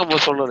கருத்து நம்ம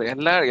சொல்றோம்.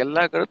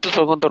 எல்லா கருத்து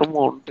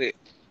சுதந்திரமும் உண்டு.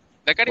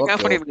 ரெக்கார்டிங்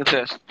ஆஃப் பண்ணிருங்க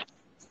சார்.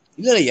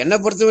 இல்ல என்னை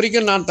பொறுத்த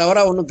வரைக்கும் நான்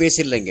தவறா ஒன்னும்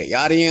பேசிடலைங்க.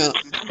 யாரையும்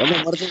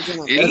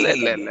இல்ல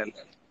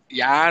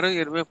யாரும்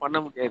எதுவுமே பண்ண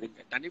முடியாதுங்க.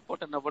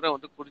 தனிப்பட்ட நபரை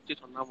வந்து குறிச்சு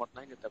சொன்னா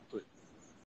மட்டும்தான் இங்க தப்பு.